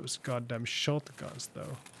need those goddamn shotguns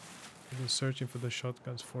though. I've been searching for the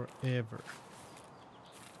shotguns forever.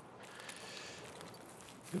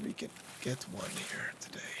 Maybe we can get one here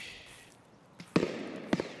today.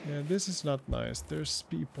 Yeah, this is not nice. There's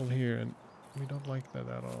people here and we don't like that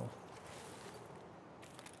at all.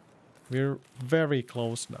 We're very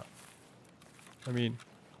close now. I mean,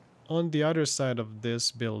 on the other side of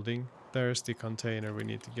this building, there's the container we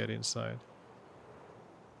need to get inside.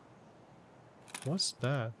 What's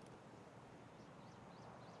that?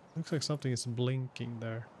 Looks like something is blinking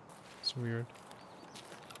there. It's weird.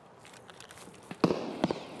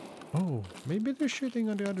 Oh, maybe they're shooting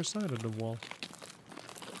on the other side of the wall.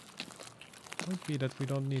 Might be that we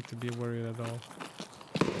don't need to be worried at all.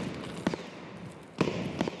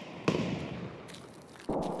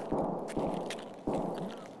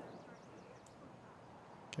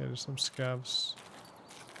 Okay, there's some scavs.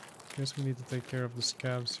 Guess we need to take care of the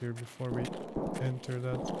scavs here before we enter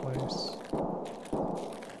that place.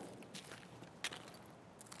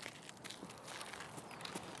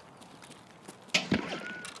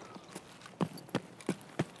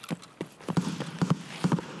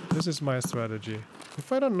 This is my strategy.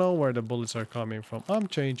 If I don't know where the bullets are coming from, I'm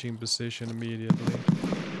changing position immediately.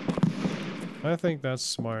 I think that's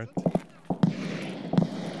smart.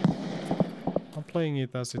 I'm playing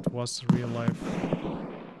it as it was real life.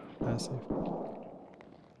 Passive.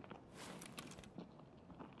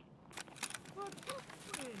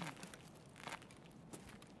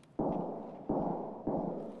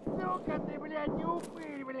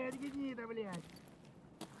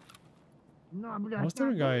 Was there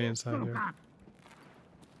a guy inside here?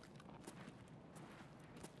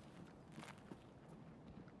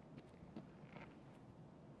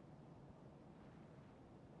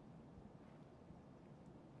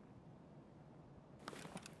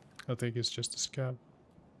 I think it's just a scab.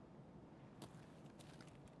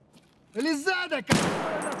 Вылезай, да,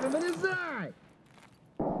 нахуй, вылезай!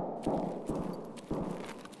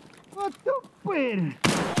 Вот тупырь!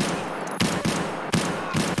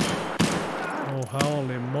 Oh,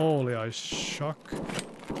 holy moly, I shock.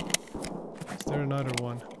 Is there another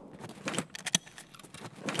one?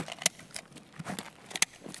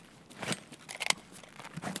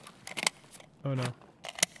 Oh no.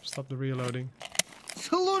 Stop the reloading.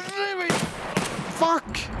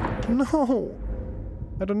 Fuck! No!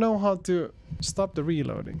 I don't know how to stop the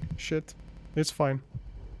reloading. Shit. It's fine.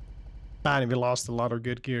 Man, we lost a lot of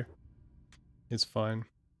good gear. It's fine.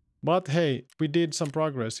 But hey, we did some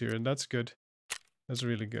progress here and that's good. That's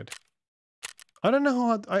really good. I don't know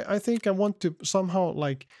how... I think I want to somehow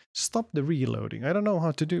like stop the reloading. I don't know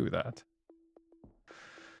how to do that.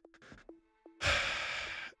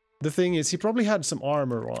 The thing is, he probably had some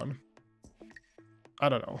armor on. I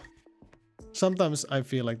don't know. Sometimes I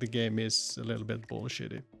feel like the game is a little bit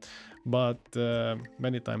bullshitty. But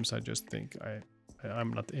many times I just think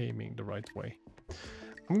I'm not aiming the right way.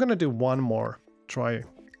 I'm gonna do one more try.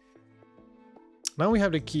 Now we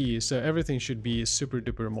have the key, so everything should be super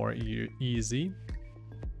duper more easy.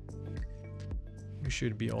 We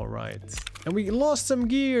should be alright. And we lost some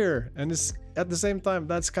gear! And it's, at the same time,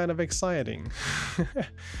 that's kind of exciting.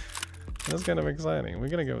 That's kind of exciting. We're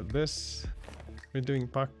gonna go with this. We're doing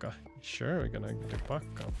Pakka. Sure, we're gonna do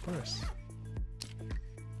Pakka, of course.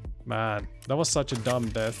 Man, that was such a dumb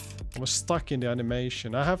death. I was stuck in the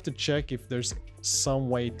animation. I have to check if there's some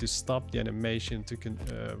way to stop the animation to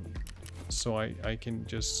so I can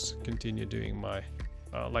just continue doing my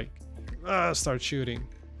start shooting.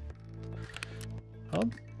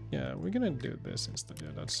 Yeah, we're gonna do this instead.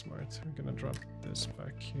 Yeah, that's smart. We're gonna drop this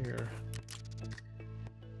back here.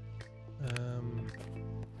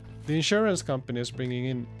 The insurance company is bringing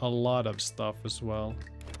in a lot of stuff as well.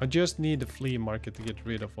 I just need the flea market to get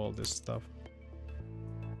rid of all this stuff.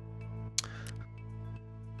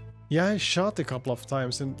 Yeah, I shot a couple of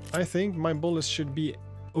times and I think my bullets should be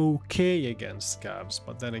okay against scavs,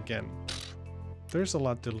 but then again, there's a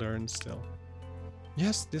lot to learn still.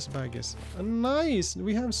 Yes, this bag is nice.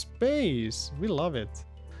 We have space. We love it.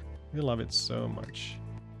 We love it so much.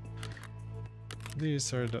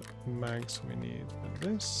 These are the mags we need for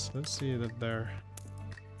this. Let's see that they're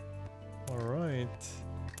alright.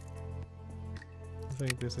 I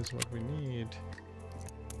think this is what we need.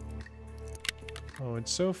 Oh,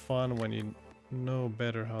 it's so fun when you know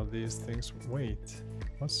better how these things... Wait,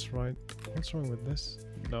 what's wrong with this?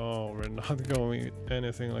 No, we're not going with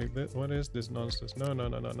anything like this. What is this nonsense? No.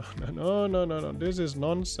 This is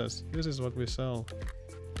nonsense. This is what we sell.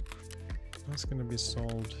 That's gonna be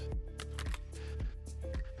sold.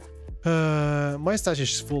 My stash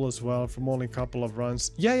is full as well from only a couple of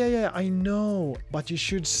runs. Yeah, I know, but you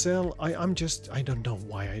should sell. I don't know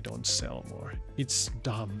why I don't sell more. It's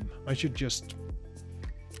dumb. I should just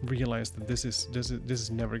realize that this is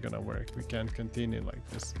never gonna work. We can't continue like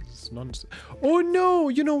this. This is nonsense. Oh no,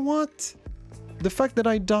 you know what? The fact that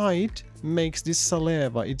I died makes this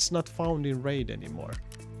Saleva, it's not found in raid anymore.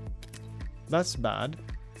 That's bad.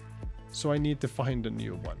 So I need to find a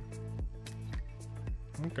new one.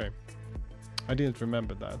 Okay. I didn't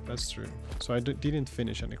remember that, that's true. So I didn't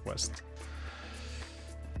finish any quest.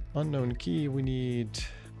 Unknown key we need...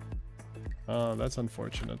 that's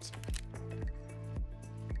unfortunate.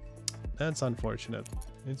 That's unfortunate.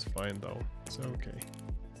 It's fine though, it's okay.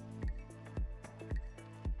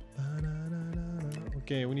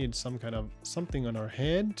 Okay, we need some kind of... something on our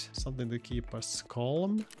head. Something to keep us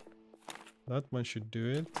calm. That one should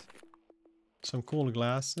do it. Some cool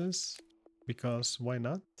glasses. Because why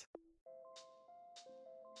not?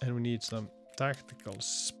 And we need some tactical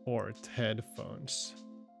sport headphones.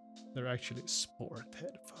 They're actually sport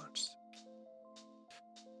headphones.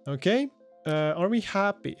 Okay, are we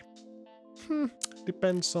happy?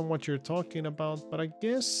 Depends on what you're talking about, but I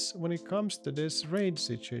guess when it comes to this raid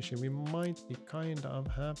situation, we might be kind of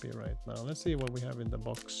happy right now. Let's see what we have in the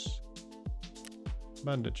box.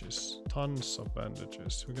 Bandages, tons of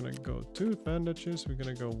bandages. We're gonna go 2 bandages. We're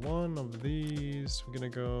gonna go 1 of these. We're gonna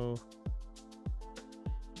go...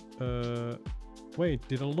 wait,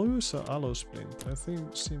 did I lose an aloe splint? I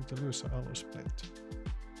seem to lose an aloe splint.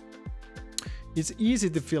 It's easy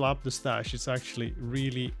to fill up the stash. It's actually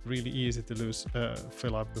really easy to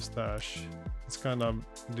fill up the stash. It's kind of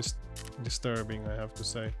disturbing, I have to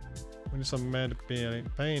say. We need some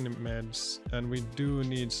pain meds, and we do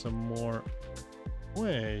need some more.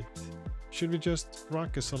 Wait, should we just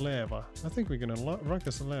rock a Saleva? I think we're gonna rock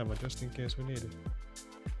a Saleva just in case we need it.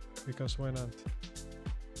 Because why not?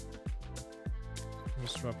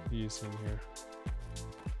 Let's drop these in here.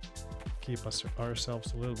 Keep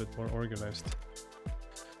ourselves a little bit more organized.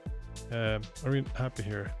 Are we happy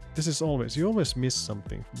here? This is always, you always miss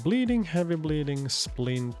something. Bleeding, heavy bleeding,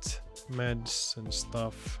 splint, meds and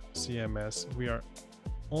stuff. CMS. We are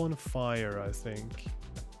on fire, I think.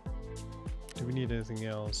 Do we need anything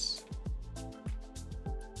else?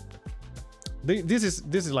 This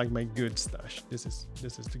is like my good stash. This is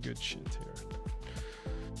the good shit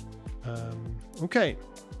here. Okay,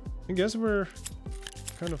 I guess we're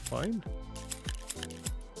kind of fine.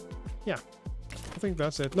 Yeah, I think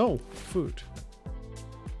that's it. No food.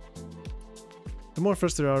 The more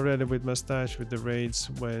frustrated already with my stash with the raids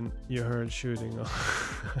when you heard shooting.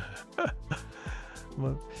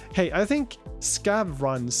 Well, hey, I think scav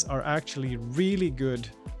runs are actually really good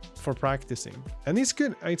for practicing, and it's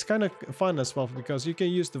good. It's kind of fun as well because you can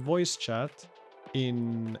use the voice chat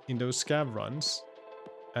in those scav runs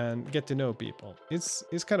and get to know people. It's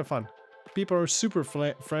kind of fun. People are super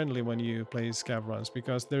friendly when you play scav runs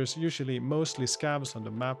because there's usually mostly scavs on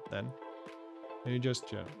the map then, and you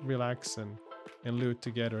just relax and loot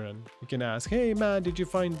together, and you can ask, hey man, did you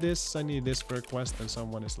find this? I need this for a quest, and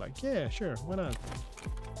someone is like, yeah, sure, why not?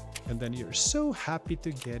 And then you're so happy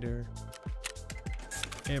together.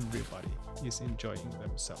 Everybody is enjoying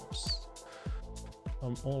themselves.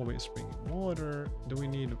 I'm always bringing water. Do we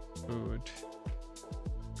need food?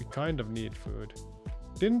 We kind of need food.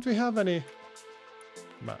 Didn't we have any?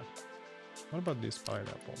 Man, what about these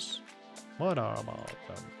pineapples? What about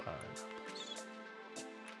them pineapples?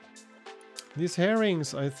 These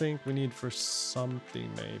herrings, I think we need for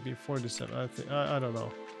something, maybe 47. I don't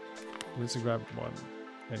know. Let's grab one,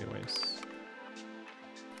 anyways.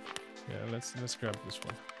 Yeah, let's grab this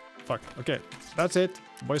one. Fuck. Okay, that's it,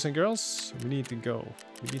 boys and girls. We need to go.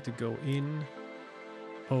 We need to go in.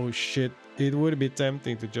 Oh shit! It would be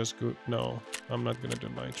tempting to just go. No, I'm not gonna do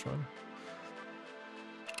night run.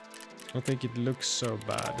 I think it looks so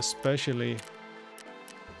bad, especially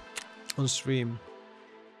on stream.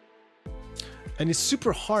 And it's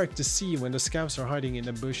super hard to see when the scavs are hiding in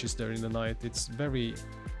the bushes there in the night. It's very,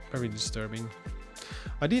 very disturbing.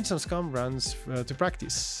 I did some scum runs to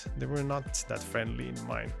practice. They were not that friendly in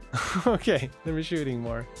mine. Okay, they were shooting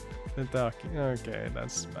more than talking. Okay,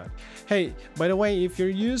 that's bad. Hey, by the way, if you're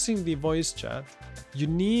using the voice chat, you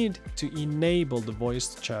need to enable the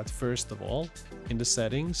voice chat first of all in the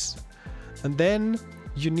settings. And then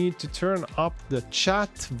you need to turn up the chat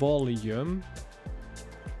volume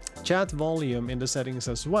in the settings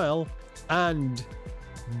as well, and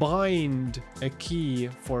bind a key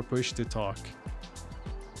for push to talk.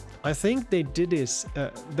 I think they did this.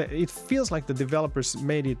 It feels like the developers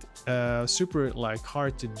made it super like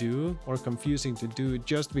hard to do or confusing to do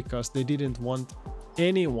just because they didn't want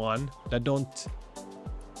anyone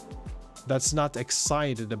that's not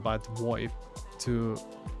excited about VoIP to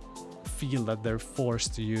feel that they're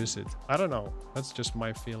forced to use it. I don't know. That's just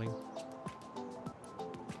my feeling.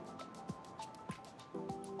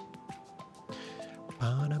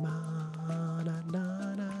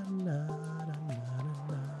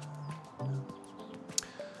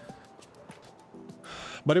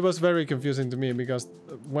 But it was very confusing to me because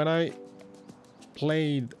when I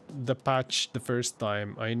played the patch the first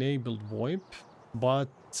time, I enabled VoIP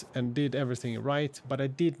and did everything right, but I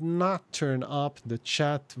did not turn up the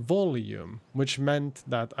chat volume, which meant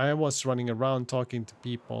that I was running around talking to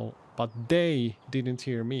people, but they didn't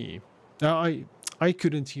hear me. I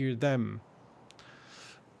couldn't hear them.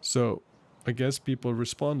 So I guess people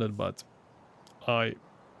responded, but I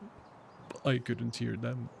couldn't hear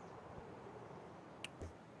them.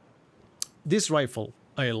 This rifle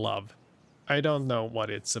I love. I don't know what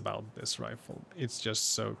it's about, this rifle. It's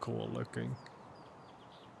just so cool looking.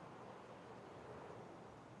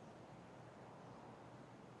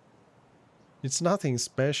 It's nothing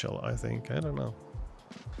special, I think. I don't know.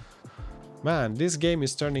 Man, this game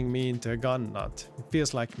is turning me into a gun nut. It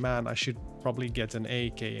feels like, man, I should probably get an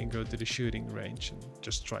AK and go to the shooting range and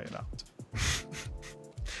just try it out.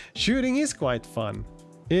 Shooting is quite fun.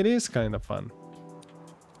 It is kind of fun.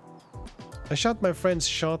 I shot my friend's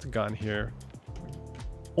shotgun here.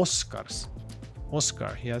 Oscar,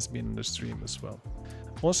 he has been in the stream as well.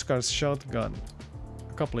 Oscar's shotgun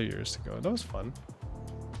a couple of years ago. That was fun.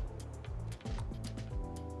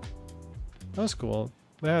 That was cool.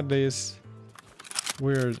 They had these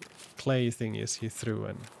weird clay thingies he threw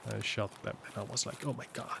and I shot them and I was like, oh my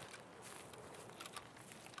god.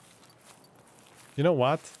 You know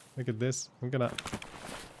what? Look at this. I'm gonna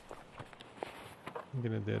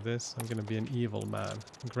do this. I'm gonna be an evil man.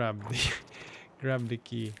 Grab the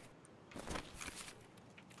key.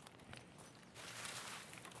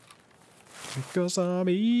 Because I'm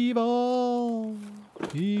evil.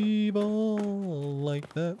 Evil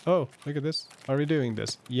like that. Oh, look at this. Are we doing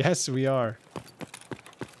this? Yes, we are.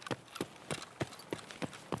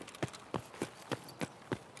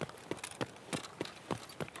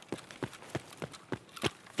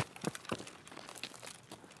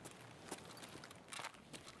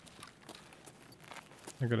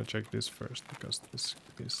 I'm gonna check this first because this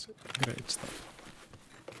is great stuff.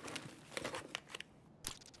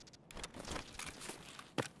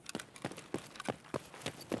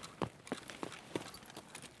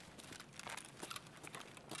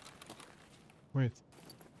 Wait.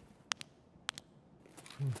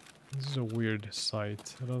 This is a weird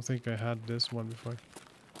site. I don't think I had this one before.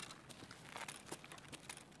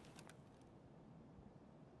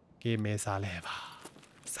 Give me saliva.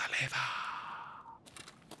 Saliva.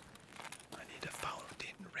 I need a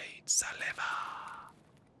fountain raid saliva.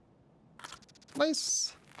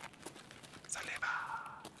 Nice. Saliva.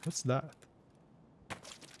 What's that?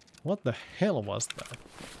 What the hell was that?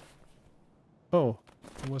 Oh,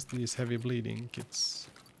 it was these heavy bleeding kits.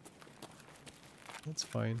 That's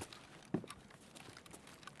fine.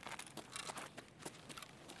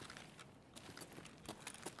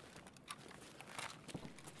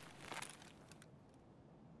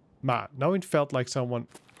 Man, now it felt like someone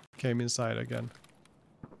came inside again.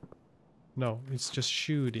 No, it's just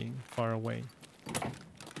shooting far away.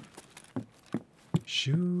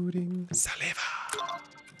 Shooting saliva.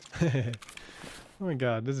 Oh my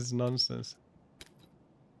god, this is nonsense.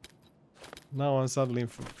 Now I'm suddenly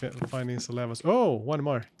finding salivas. Oh, one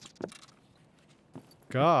more.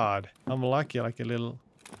 God, I'm lucky like a little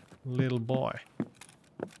boy.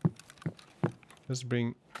 Let's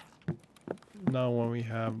bring... Now when we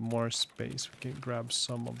have more space, we can grab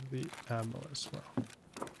some of the ammo as well.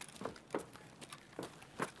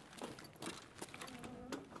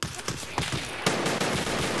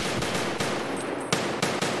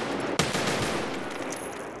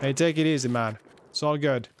 Hey, take it easy, man. It's all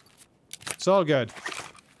good. It's all good.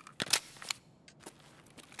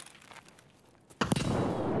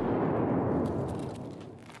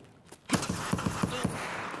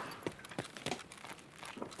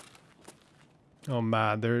 Oh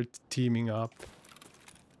man, they're teaming up.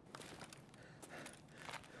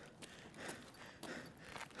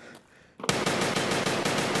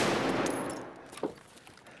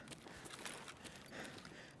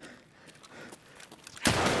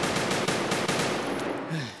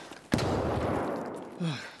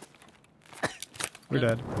 We're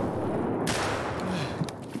dead.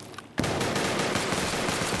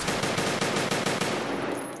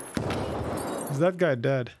 Is that guy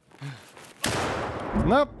dead?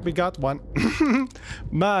 Nope, we got one.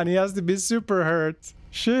 Man, he has to be super hurt.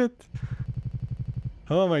 Shit.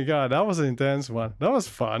 Oh my god, that was an intense one. That was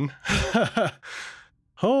fun.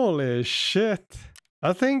 Holy shit.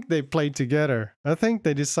 I think they played together. I think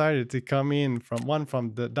they decided to come in from one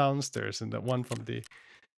from the downstairs and the one from the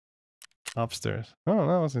upstairs. Oh,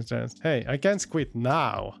 that was intense. Hey, I can't quit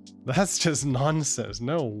now. That's just nonsense.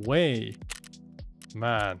 No way.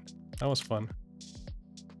 Man, that was fun.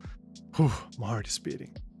 Whew, my heart is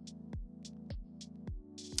beating.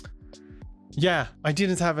 Yeah, I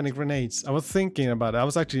didn't have any grenades. I was thinking about it. I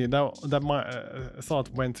was actually, that my thought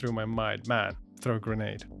went through my mind. Man, throw a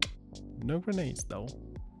grenade. No grenades though.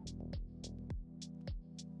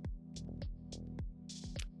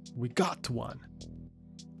 We got one.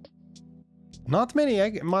 Not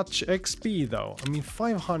much XP though. I mean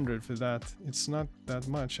 500 for that. It's not that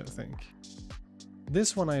much, I think.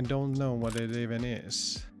 This one I don't know what it even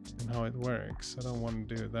is and how it works. I don't want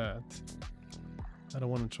to do that. I don't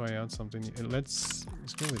want to try out something. Let's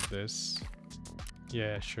go with this.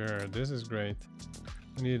 Yeah, sure. This is great.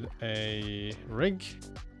 I need a rig.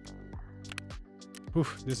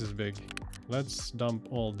 Oof, this is big. Let's dump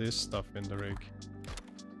all this stuff in the rig.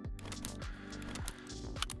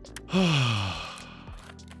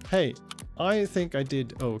 Hey, I think I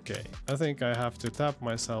did okay. I think I have to tap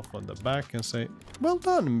myself on the back and say, well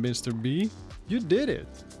done, Mr. B. You did it.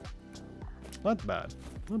 Not bad.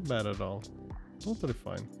 Not bad at all. Totally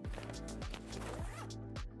fine.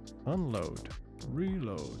 Unload.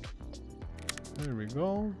 Reload. There we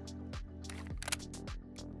go.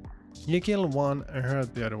 You kill one and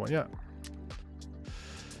hurt the other one. Yeah.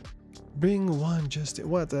 Bring one just...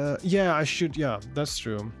 What? Yeah, I should... Yeah, that's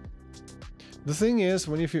true. The thing is,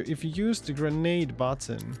 if you use the grenade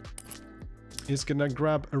button, it's gonna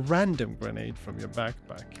grab a random grenade from your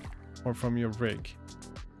backpack or from your rig,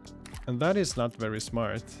 and that is not very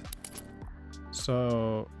smart.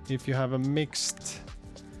 So if you have a mixed,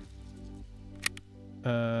 if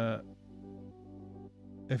you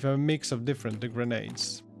have a mix of different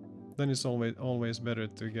grenades, then it's always better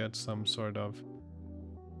to get some sort of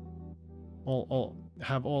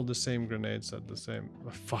have all the same grenades at the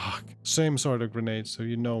same sort of grenades, so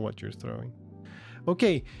you know what you're throwing.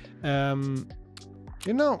 Okay,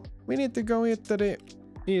 you know, we need to go into the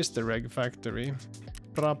Easter egg factory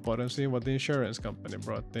rapport and see what the insurance company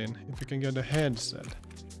brought in. If you can get a headset.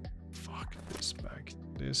 Fuck this bag.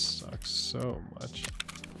 This sucks so much.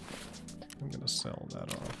 I'm gonna sell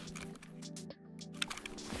that off.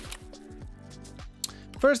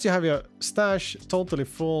 First you have your stash totally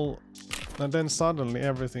full, and then suddenly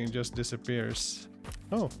everything just disappears.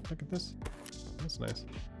 Oh, look at this. That's nice.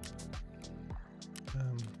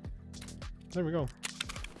 There we go.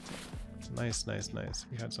 Nice, nice, nice.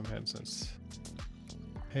 We had some headsets.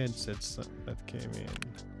 Headsets that came in.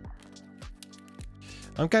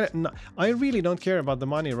 I'm kind of... I really don't care about the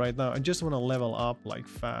money right now. I just want to level up like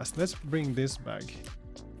fast. Let's bring this back.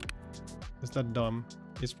 Is that dumb?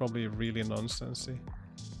 It's probably really nonsensy.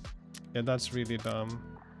 Yeah, that's really dumb.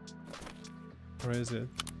 Or is it?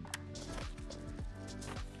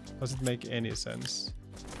 Does it make any sense?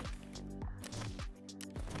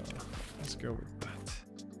 Let's go with that.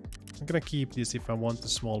 I'm gonna keep this if I want the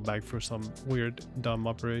small bag for some weird dumb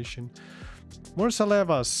operation. More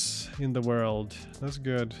Salevas in the world. That's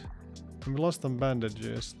good. And we lost some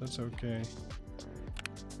bandages. That's okay.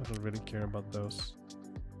 I don't really care about those.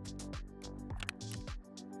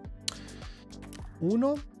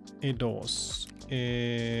 Uno y dos.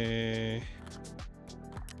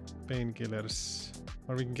 Painkillers.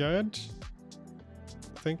 Are we good?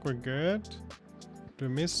 I think we're good. Do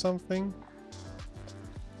we miss something?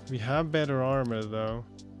 We have better armor though.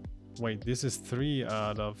 Wait, this is 3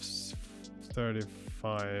 out of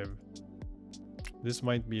 35. This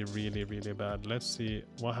might be really, really bad. Let's see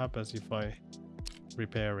what happens if I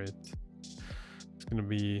repair it. It's gonna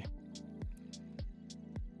be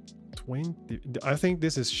 20. I think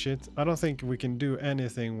this is shit. I don't think we can do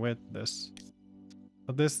anything with this.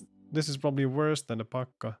 But this is probably worse than the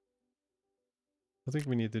Pakka. I think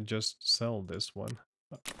we need to just sell this one.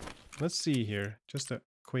 Let's see here. Just a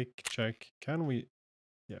quick check. Can we...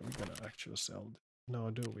 Yeah, we're gonna actually sell it.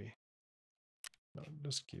 No, do we? No,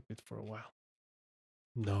 just keep it for a while.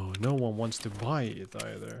 No, no one wants to buy it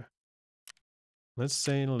either. Let's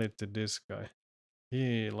sell it to this guy.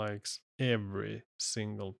 He likes every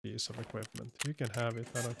single piece of equipment. You can have it,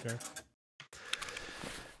 I don't care.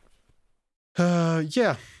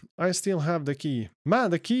 Yeah, I still have the key.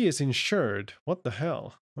 Man, the key is insured. What the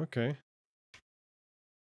hell? Okay.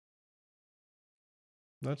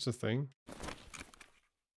 That's the thing.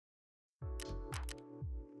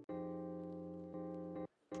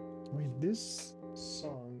 Wait, this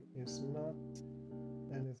song is not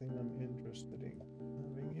anything I'm interested in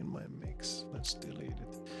having in my mix. Let's delete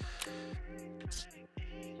it.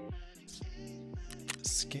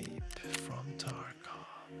 Escape from Tarkov.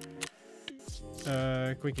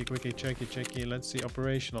 Quickie, checky. Let's see,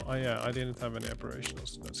 operational. Oh yeah, I didn't have any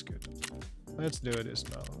operationals. That's good. Let's do this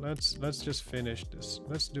now. Let's just finish this.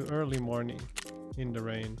 Let's do early morning in the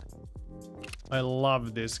rain. I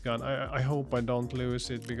love this gun. I hope I don't lose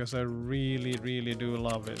it because I really, really do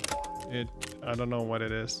love it. I don't know what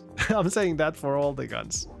it is. I'm saying that for all the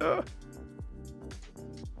guns. I'm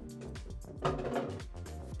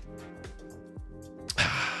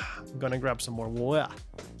gonna grab some more water.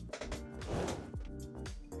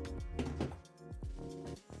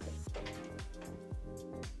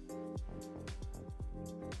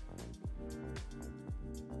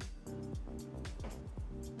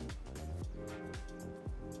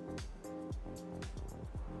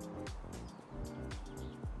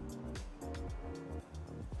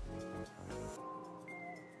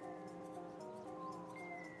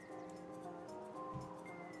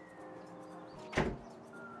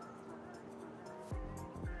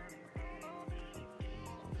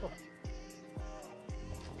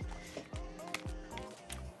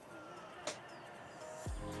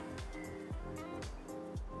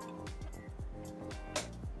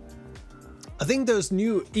 I think those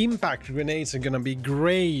new impact grenades are gonna be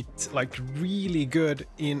great, like really good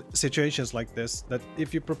in situations like this. That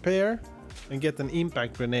if you prepare and get an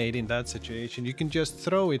impact grenade in that situation, you can just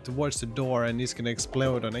throw it towards the door and it's gonna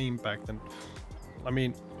explode on impact. And I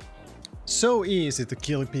mean, so easy to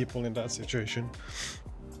kill people in that situation.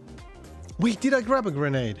 Wait, did I grab a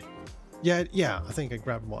grenade? Yeah, I think I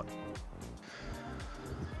grabbed one.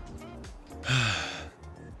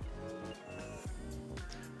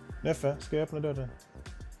 Neffe, ska jag öppna dörren?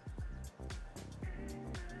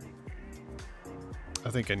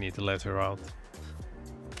 I think I need to let her out.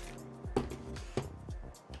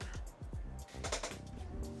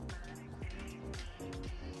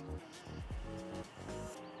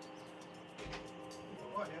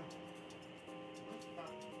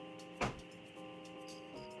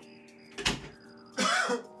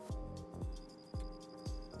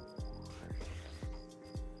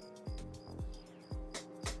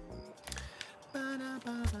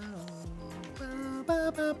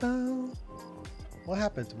 What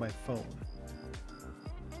happened to my phone?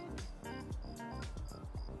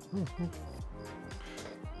 It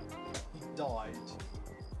died.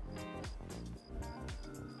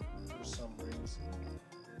 For some reason.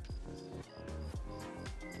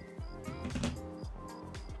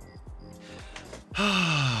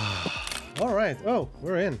 All right. Oh,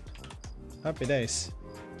 we're in. Happy days.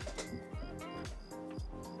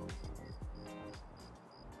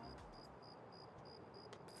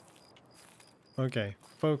 Okay,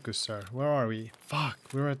 focus, sir. Where are we? Fuck,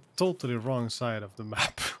 we're at totally wrong side of the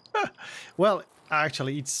map. Well,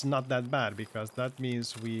 actually, it's not that bad because that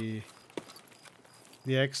means the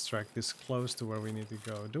extract is close to where we need to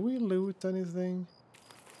go. Do we loot anything?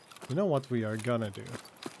 You know what we are gonna do?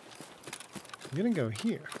 We're gonna go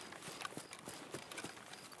here.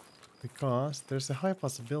 Because there's a high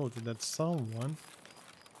possibility that someone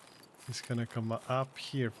is gonna come up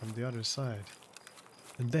here from the other side.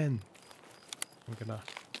 And then I'm gonna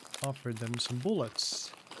offer them some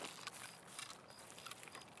bullets.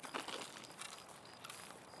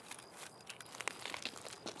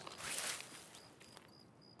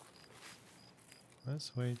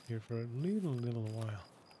 Let's wait here for a little while.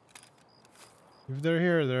 If they're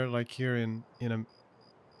here, they're like here in a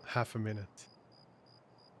half a minute.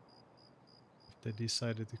 If they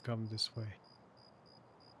decided to come this way.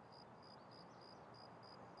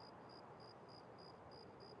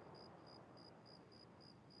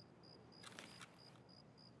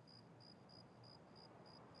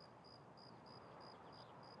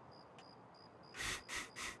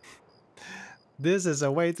 This is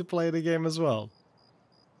a way to play the game as well.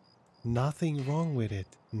 Nothing wrong with it.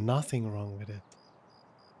 Nothing wrong with it.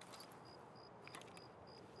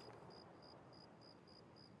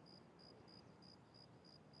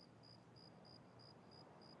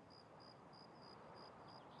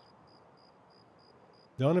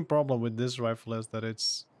 The only problem with this rifle is that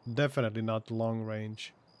it's definitely not long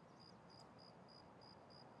range.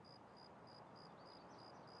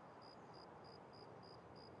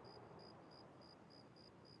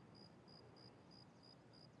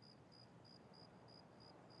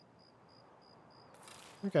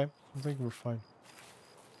 Okay, I think we're fine.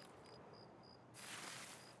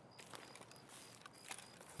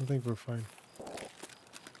 I think we're fine.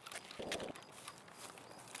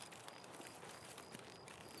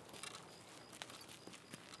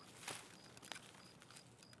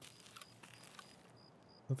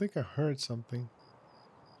 I think I heard something.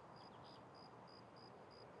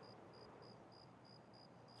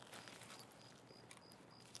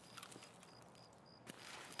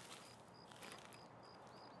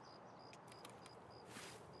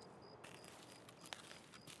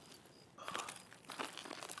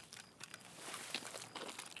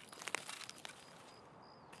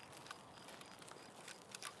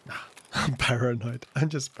 I'm paranoid. I'm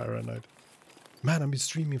just paranoid. Man, I've been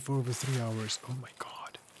streaming for over 3 hours. Oh my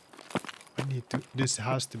god. I need to... This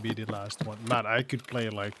has to be the last one. Man, I could play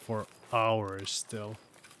like for hours still.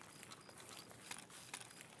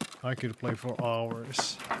 I could play for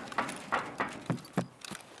hours.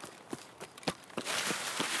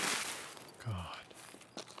 God.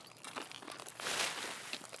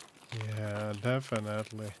 Yeah,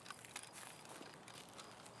 definitely.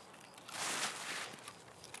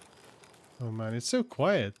 Oh man, it's so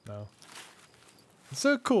quiet now. It's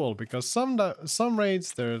so cool because some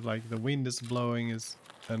raids there like the wind is blowing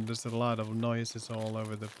and there's a lot of noises all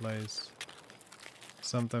over the place.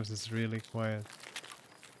 Sometimes it's really quiet.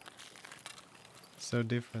 So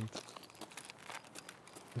different.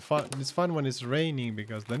 It's fun when it's raining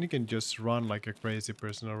because then you can just run like a crazy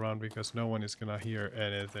person around because no one is gonna hear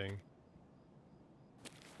anything.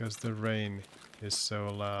 Because the rain is so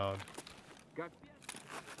loud.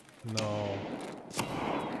 No.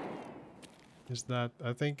 Is that...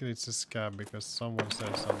 I think it's a scab because someone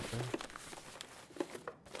said something.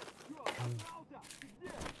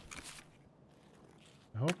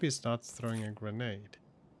 I hope he's not throwing a grenade.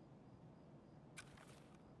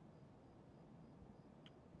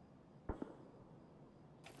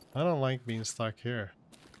 I don't like being stuck here.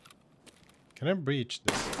 Can I breach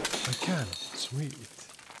this? I can. Sweet.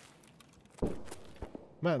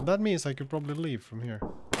 Man, that means I could probably leave from here.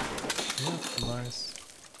 Yeah, nice.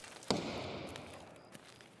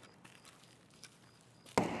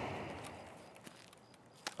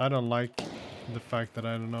 I don't like the fact that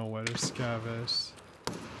I don't know where the scav is.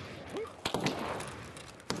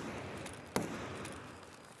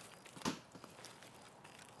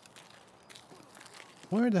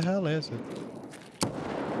 Where the hell is it?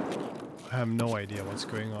 I have no idea what's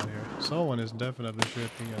going on here. Someone is definitely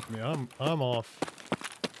shooting at me. I'm off.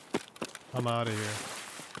 I'm out of here.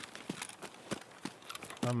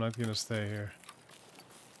 I'm not gonna stay here.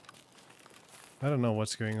 I don't know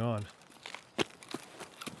what's going on.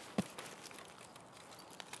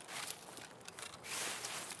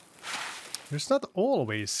 There's not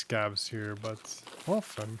always scabs here, but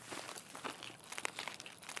often.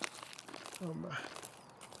 Oh man.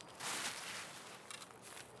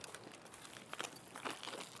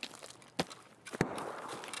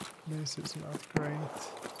 This is not great.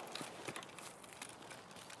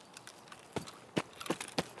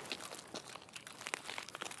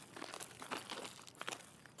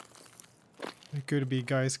 There could be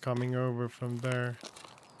guys coming over from there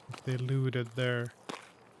if they looted there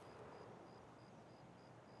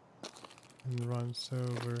and runs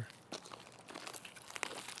over.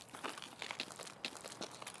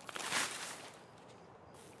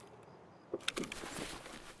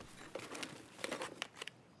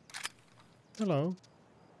 Hello.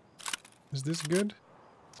 Is this good?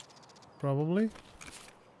 Probably.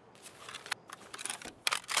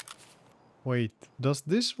 Wait, does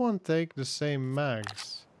this one take the same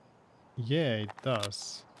mags? Yeah, it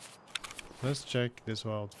does. Let's check this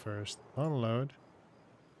out first. Unload.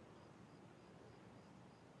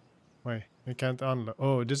 Wait, I can't unload.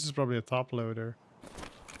 Oh, this is probably a top loader.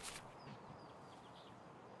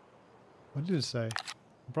 What did it say?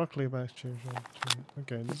 Broccoli max change.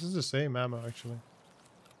 Okay, this is the same ammo actually.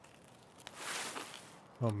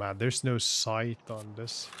 Oh man, there's no sight on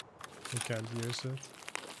this. We can't use it.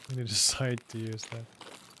 We need a sight to use that.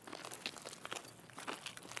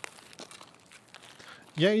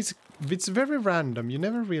 Yeah, it's very random. You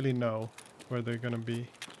never really know where they're gonna be.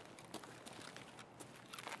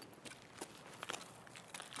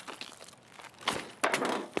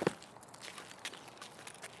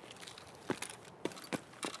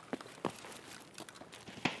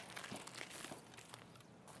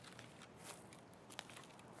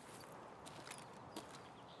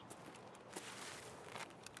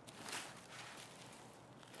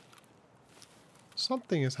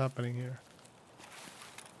 Something is happening here.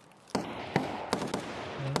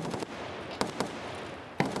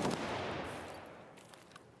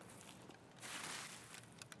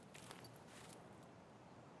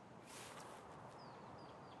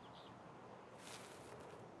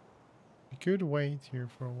 We could wait here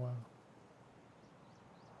for a while.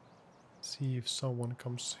 See if someone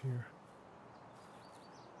comes here.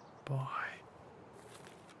 Bye.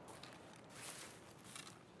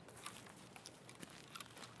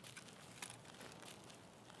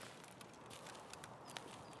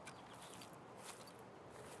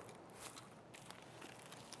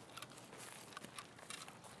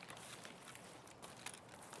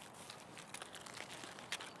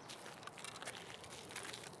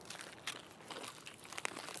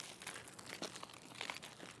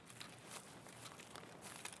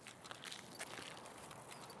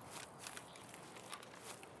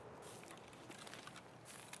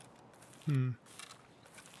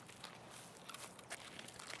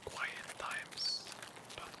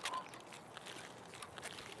 QuietTimes.com.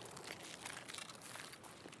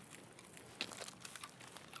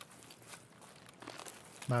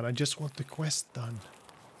 Man, I just want the quest done.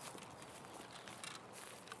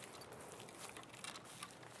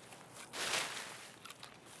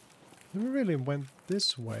 We really went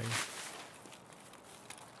this way.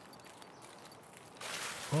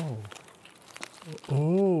 Oh.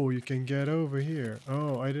 Oh, you can get over here.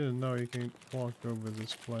 Oh, I didn't know you can walk over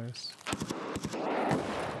this place.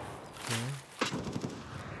 Okay.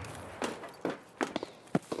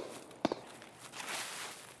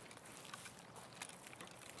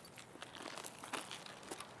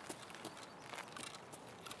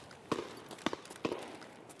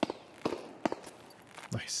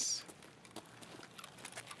 Nice.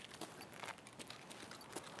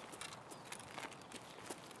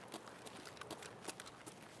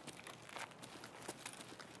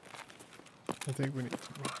 I think we need to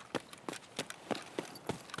run.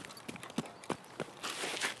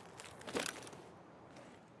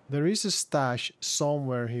 There is a stash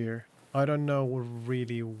somewhere here. I don't know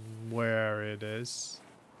really where it is.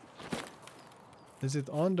 Is it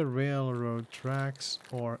on the railroad tracks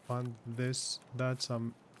or on this? That's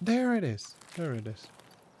there it is. There it is.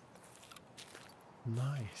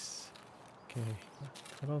 Nice. Okay.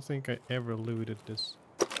 I don't think I ever looted this.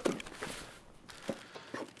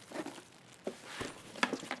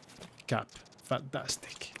 Cap.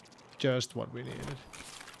 Fantastic. Just what we needed.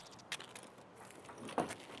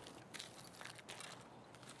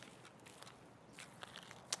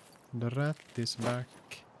 The rat is back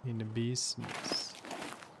in the business.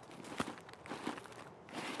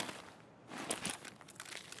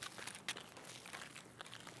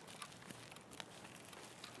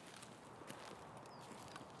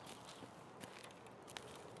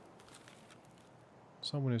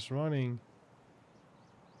 Someone is running.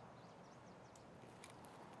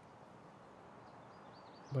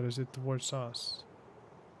 But is it towards us?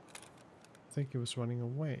 I think it was running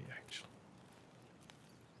away, actually.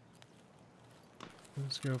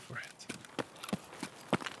 Let's go for it.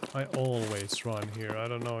 I always run here. I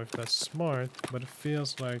don't know if that's smart, but it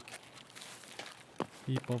feels like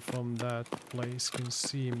people from that place can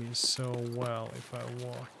see me so well if I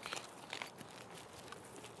walk.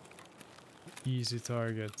 Easy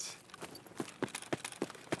target.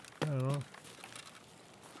 I don't know.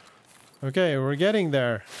 Okay, we're getting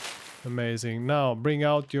there. Amazing. Now, bring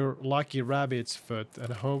out your lucky rabbit's foot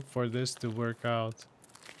and hope for this to work out.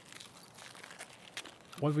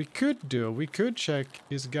 What we could do, we could check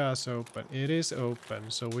is gas open. It is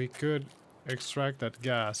open, so we could extract that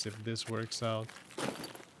gas if this works out.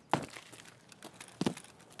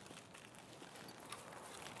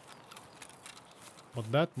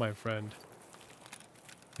 But that, my friend,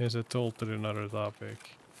 is a totally another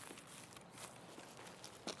topic.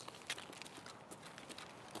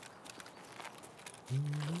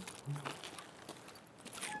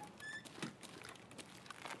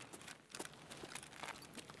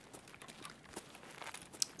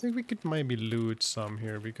 I think we could maybe loot some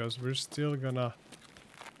here because we're still gonna...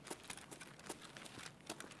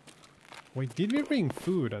 Wait, did we bring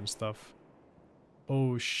food and stuff?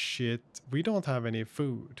 Oh shit, we don't have any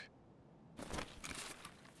food.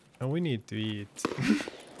 And we need to eat.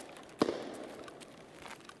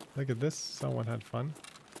 Look at this, someone had fun.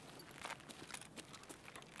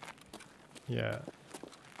 Yeah.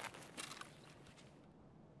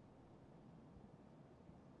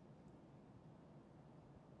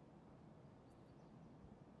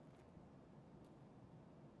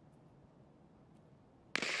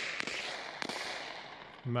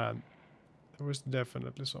 Man, there was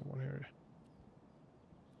definitely someone here.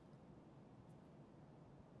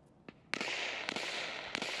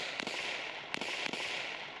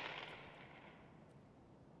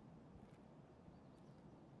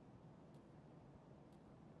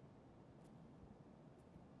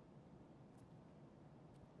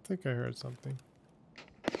 I think I heard something.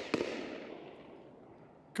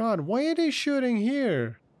 God, why are they shooting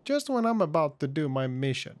here? Just when I'm about to do my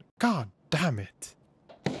mission. God damn it.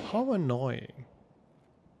 How annoying.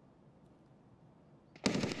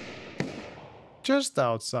 Just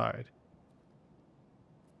outside.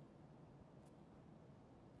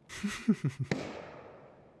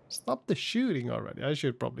 Stop the shooting already. I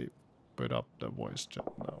should probably put up the voice chat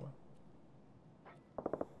now.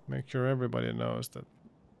 Make sure everybody knows that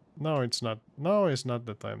now it's not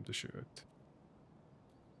the time to shoot.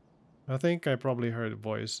 I think I probably heard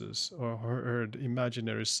voices or heard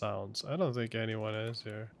imaginary sounds. I don't think anyone is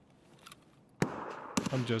here.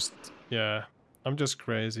 I'm just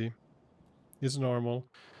crazy. It's normal.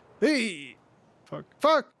 Hey! Fuck.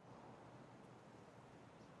 Fuck!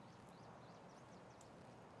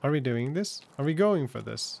 Are we doing this? Are we going for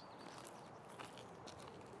this?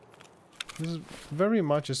 This is very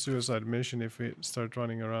much a suicide mission if we start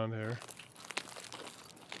running around here.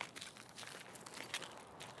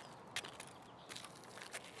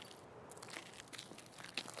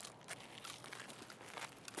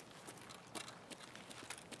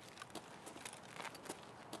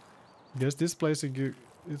 Guess this place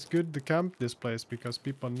it's good to camp this place because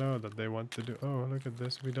people know that they want to do. Oh, look at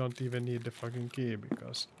this. We don't even need the fucking key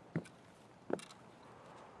because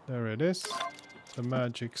there it is. The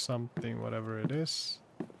magic something, whatever it is.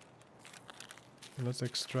 Let's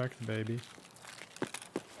extract, baby.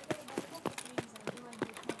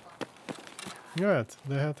 Yeah,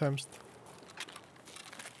 det är helt hemskt.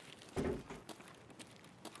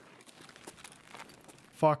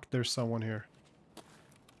 Fuck, there's someone here.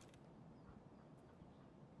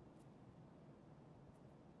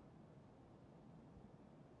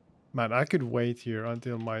 Man, I could wait here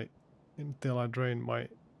until I drain my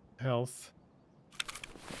health.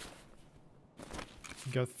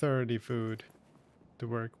 Got 30 food to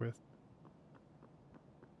work with.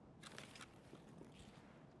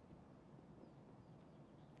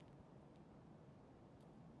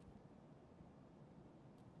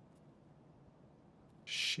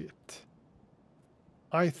 Shit.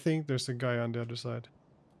 I think there's a guy on the other side.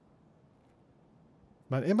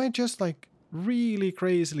 Man, am I just like really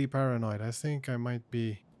crazily paranoid? I think I might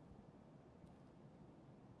be.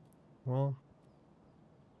 Well.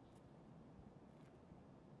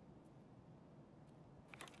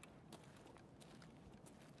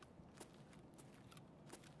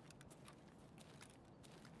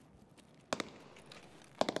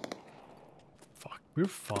 Fuck, we're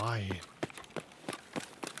fine.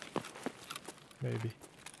 Maybe.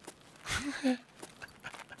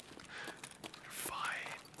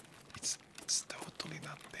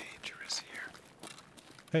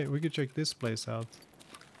 Hey, we could check this place out.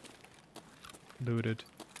 Looted.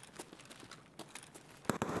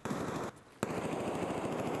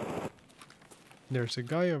 There's a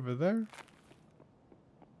guy over there.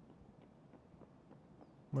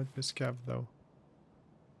 Might be scav though.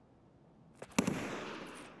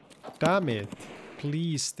 Damn it.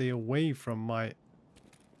 Please stay away from my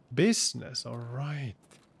business. Alright.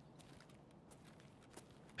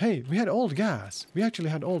 Hey, we had old gas. We actually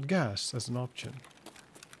had old gas as an option.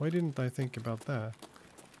 Why didn't I think about that?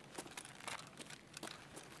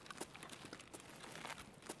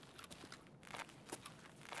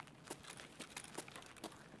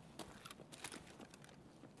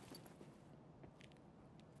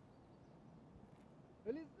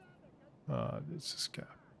 Ah, this is cap.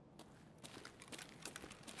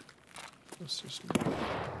 Let's just leave.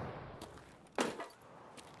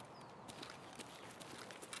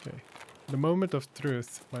 Okay. The moment of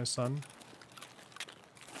truth, my son.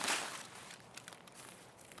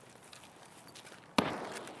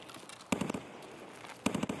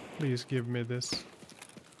 Please give me this.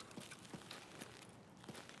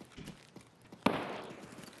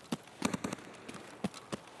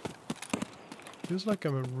 Feels like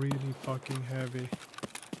I'm really fucking heavy.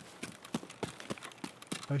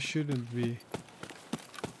 I shouldn't be.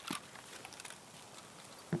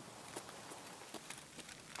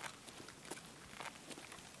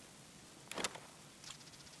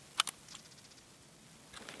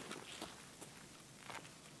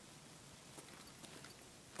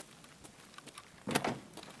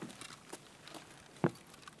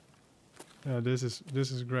 Yeah, this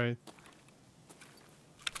is great.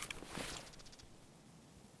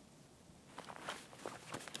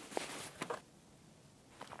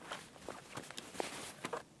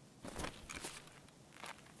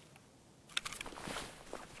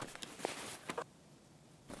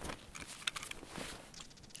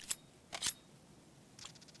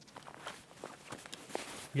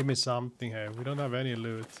 Give me something here. We don't have any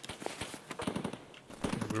loot.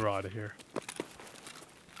 We're out of here.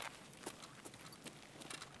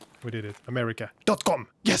 We did it. America.com.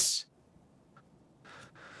 Yes!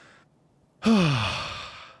 We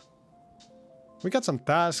got some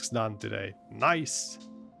tasks done today. Nice!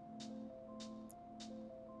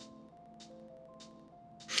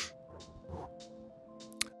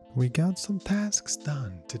 We got some tasks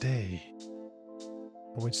done today.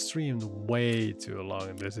 We streamed way too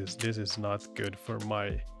long. This is not good for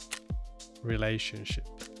my relationship.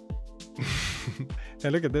 Hey,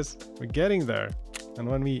 look at this. We're getting there. And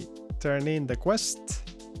when we turn in the quest,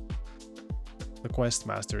 the quest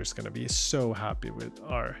master is gonna be so happy with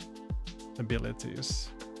our abilities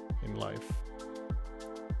in life.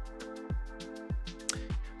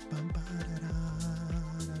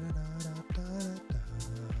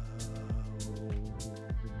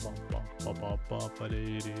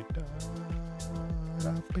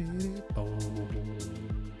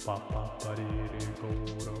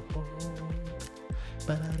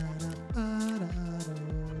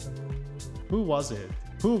 Who was it?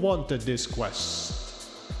 Who wanted this quest?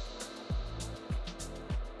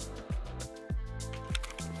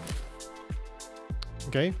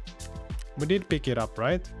 Okay, we did pick it up,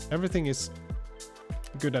 right? Everything is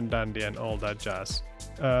good and dandy and all that jazz.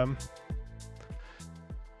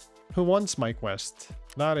 Who wants my quest?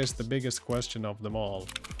 That is the biggest question of them all.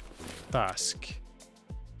 Task.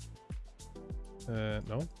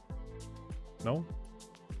 No. No.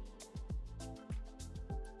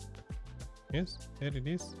 Yes, there it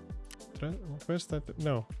is. Where's that?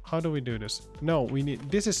 No. How do we do this? No, we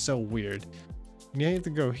need. This is so weird. You need to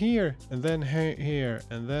go here, and then here,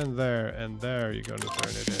 and then there, and there. You're gonna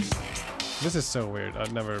turn it in. This is so weird. I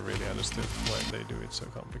never really understood why they do it so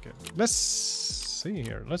complicated. Let's see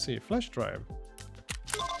here. Let's see. Flash drive.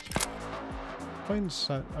 Find.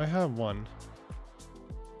 I have one.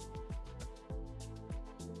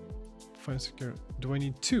 Find secure. Do I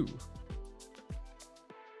need two?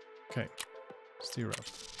 Okay. Steer up.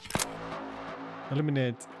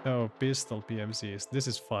 Eliminate. Oh, pistol PMCs. This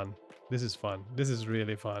is fun. This is fun. This is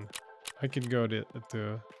really fun. I can go to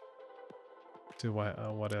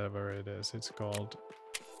whatever it is. It's called.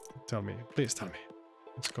 Tell me. Please tell me.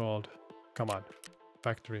 It's called. Come on.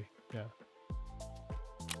 Factory. Yeah.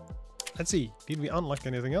 Let's see. Did we unlock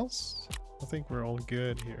anything else? I think we're all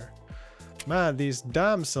good here. Man, these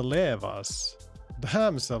damn Salevas.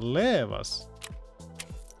 Damn Salevas.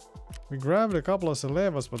 We grabbed a couple of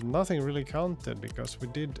Salevas, but nothing really counted because we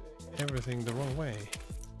did everything the wrong way.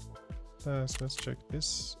 Let's check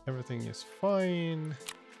this. Everything is fine.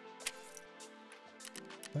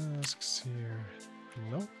 Tasks here.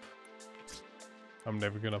 Nope. I'm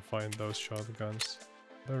never gonna find those shotguns.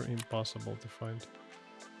 They're impossible to find.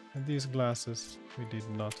 And these glasses, we did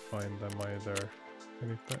not find them either.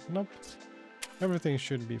 Nope. Everything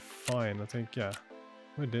should be fine. I think, yeah,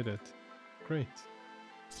 we did it. Great.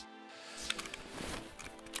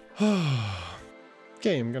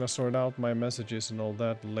 Okay, I'm gonna sort out my messages and all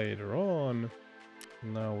that later on.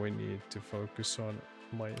 Now we need to focus on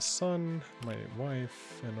my son, my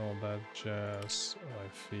wife, and all that jazz. I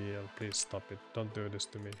feel. Please stop it. Don't do this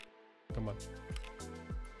to me. Come on.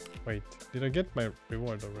 Wait, did I get my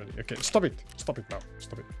reward already? Okay, stop it! Stop it now.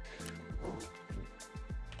 Stop it.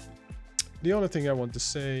 The only thing I want to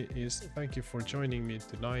say is thank you for joining me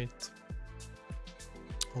tonight.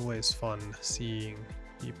 Always fun seeing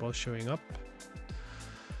people showing up.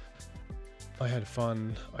 I had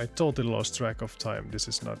fun. I totally lost track of time. This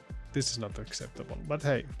is not acceptable. But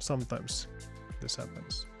hey, sometimes this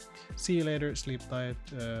happens. See you later. Sleep tight.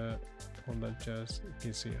 All that jazz.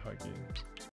 Kissy, hugging.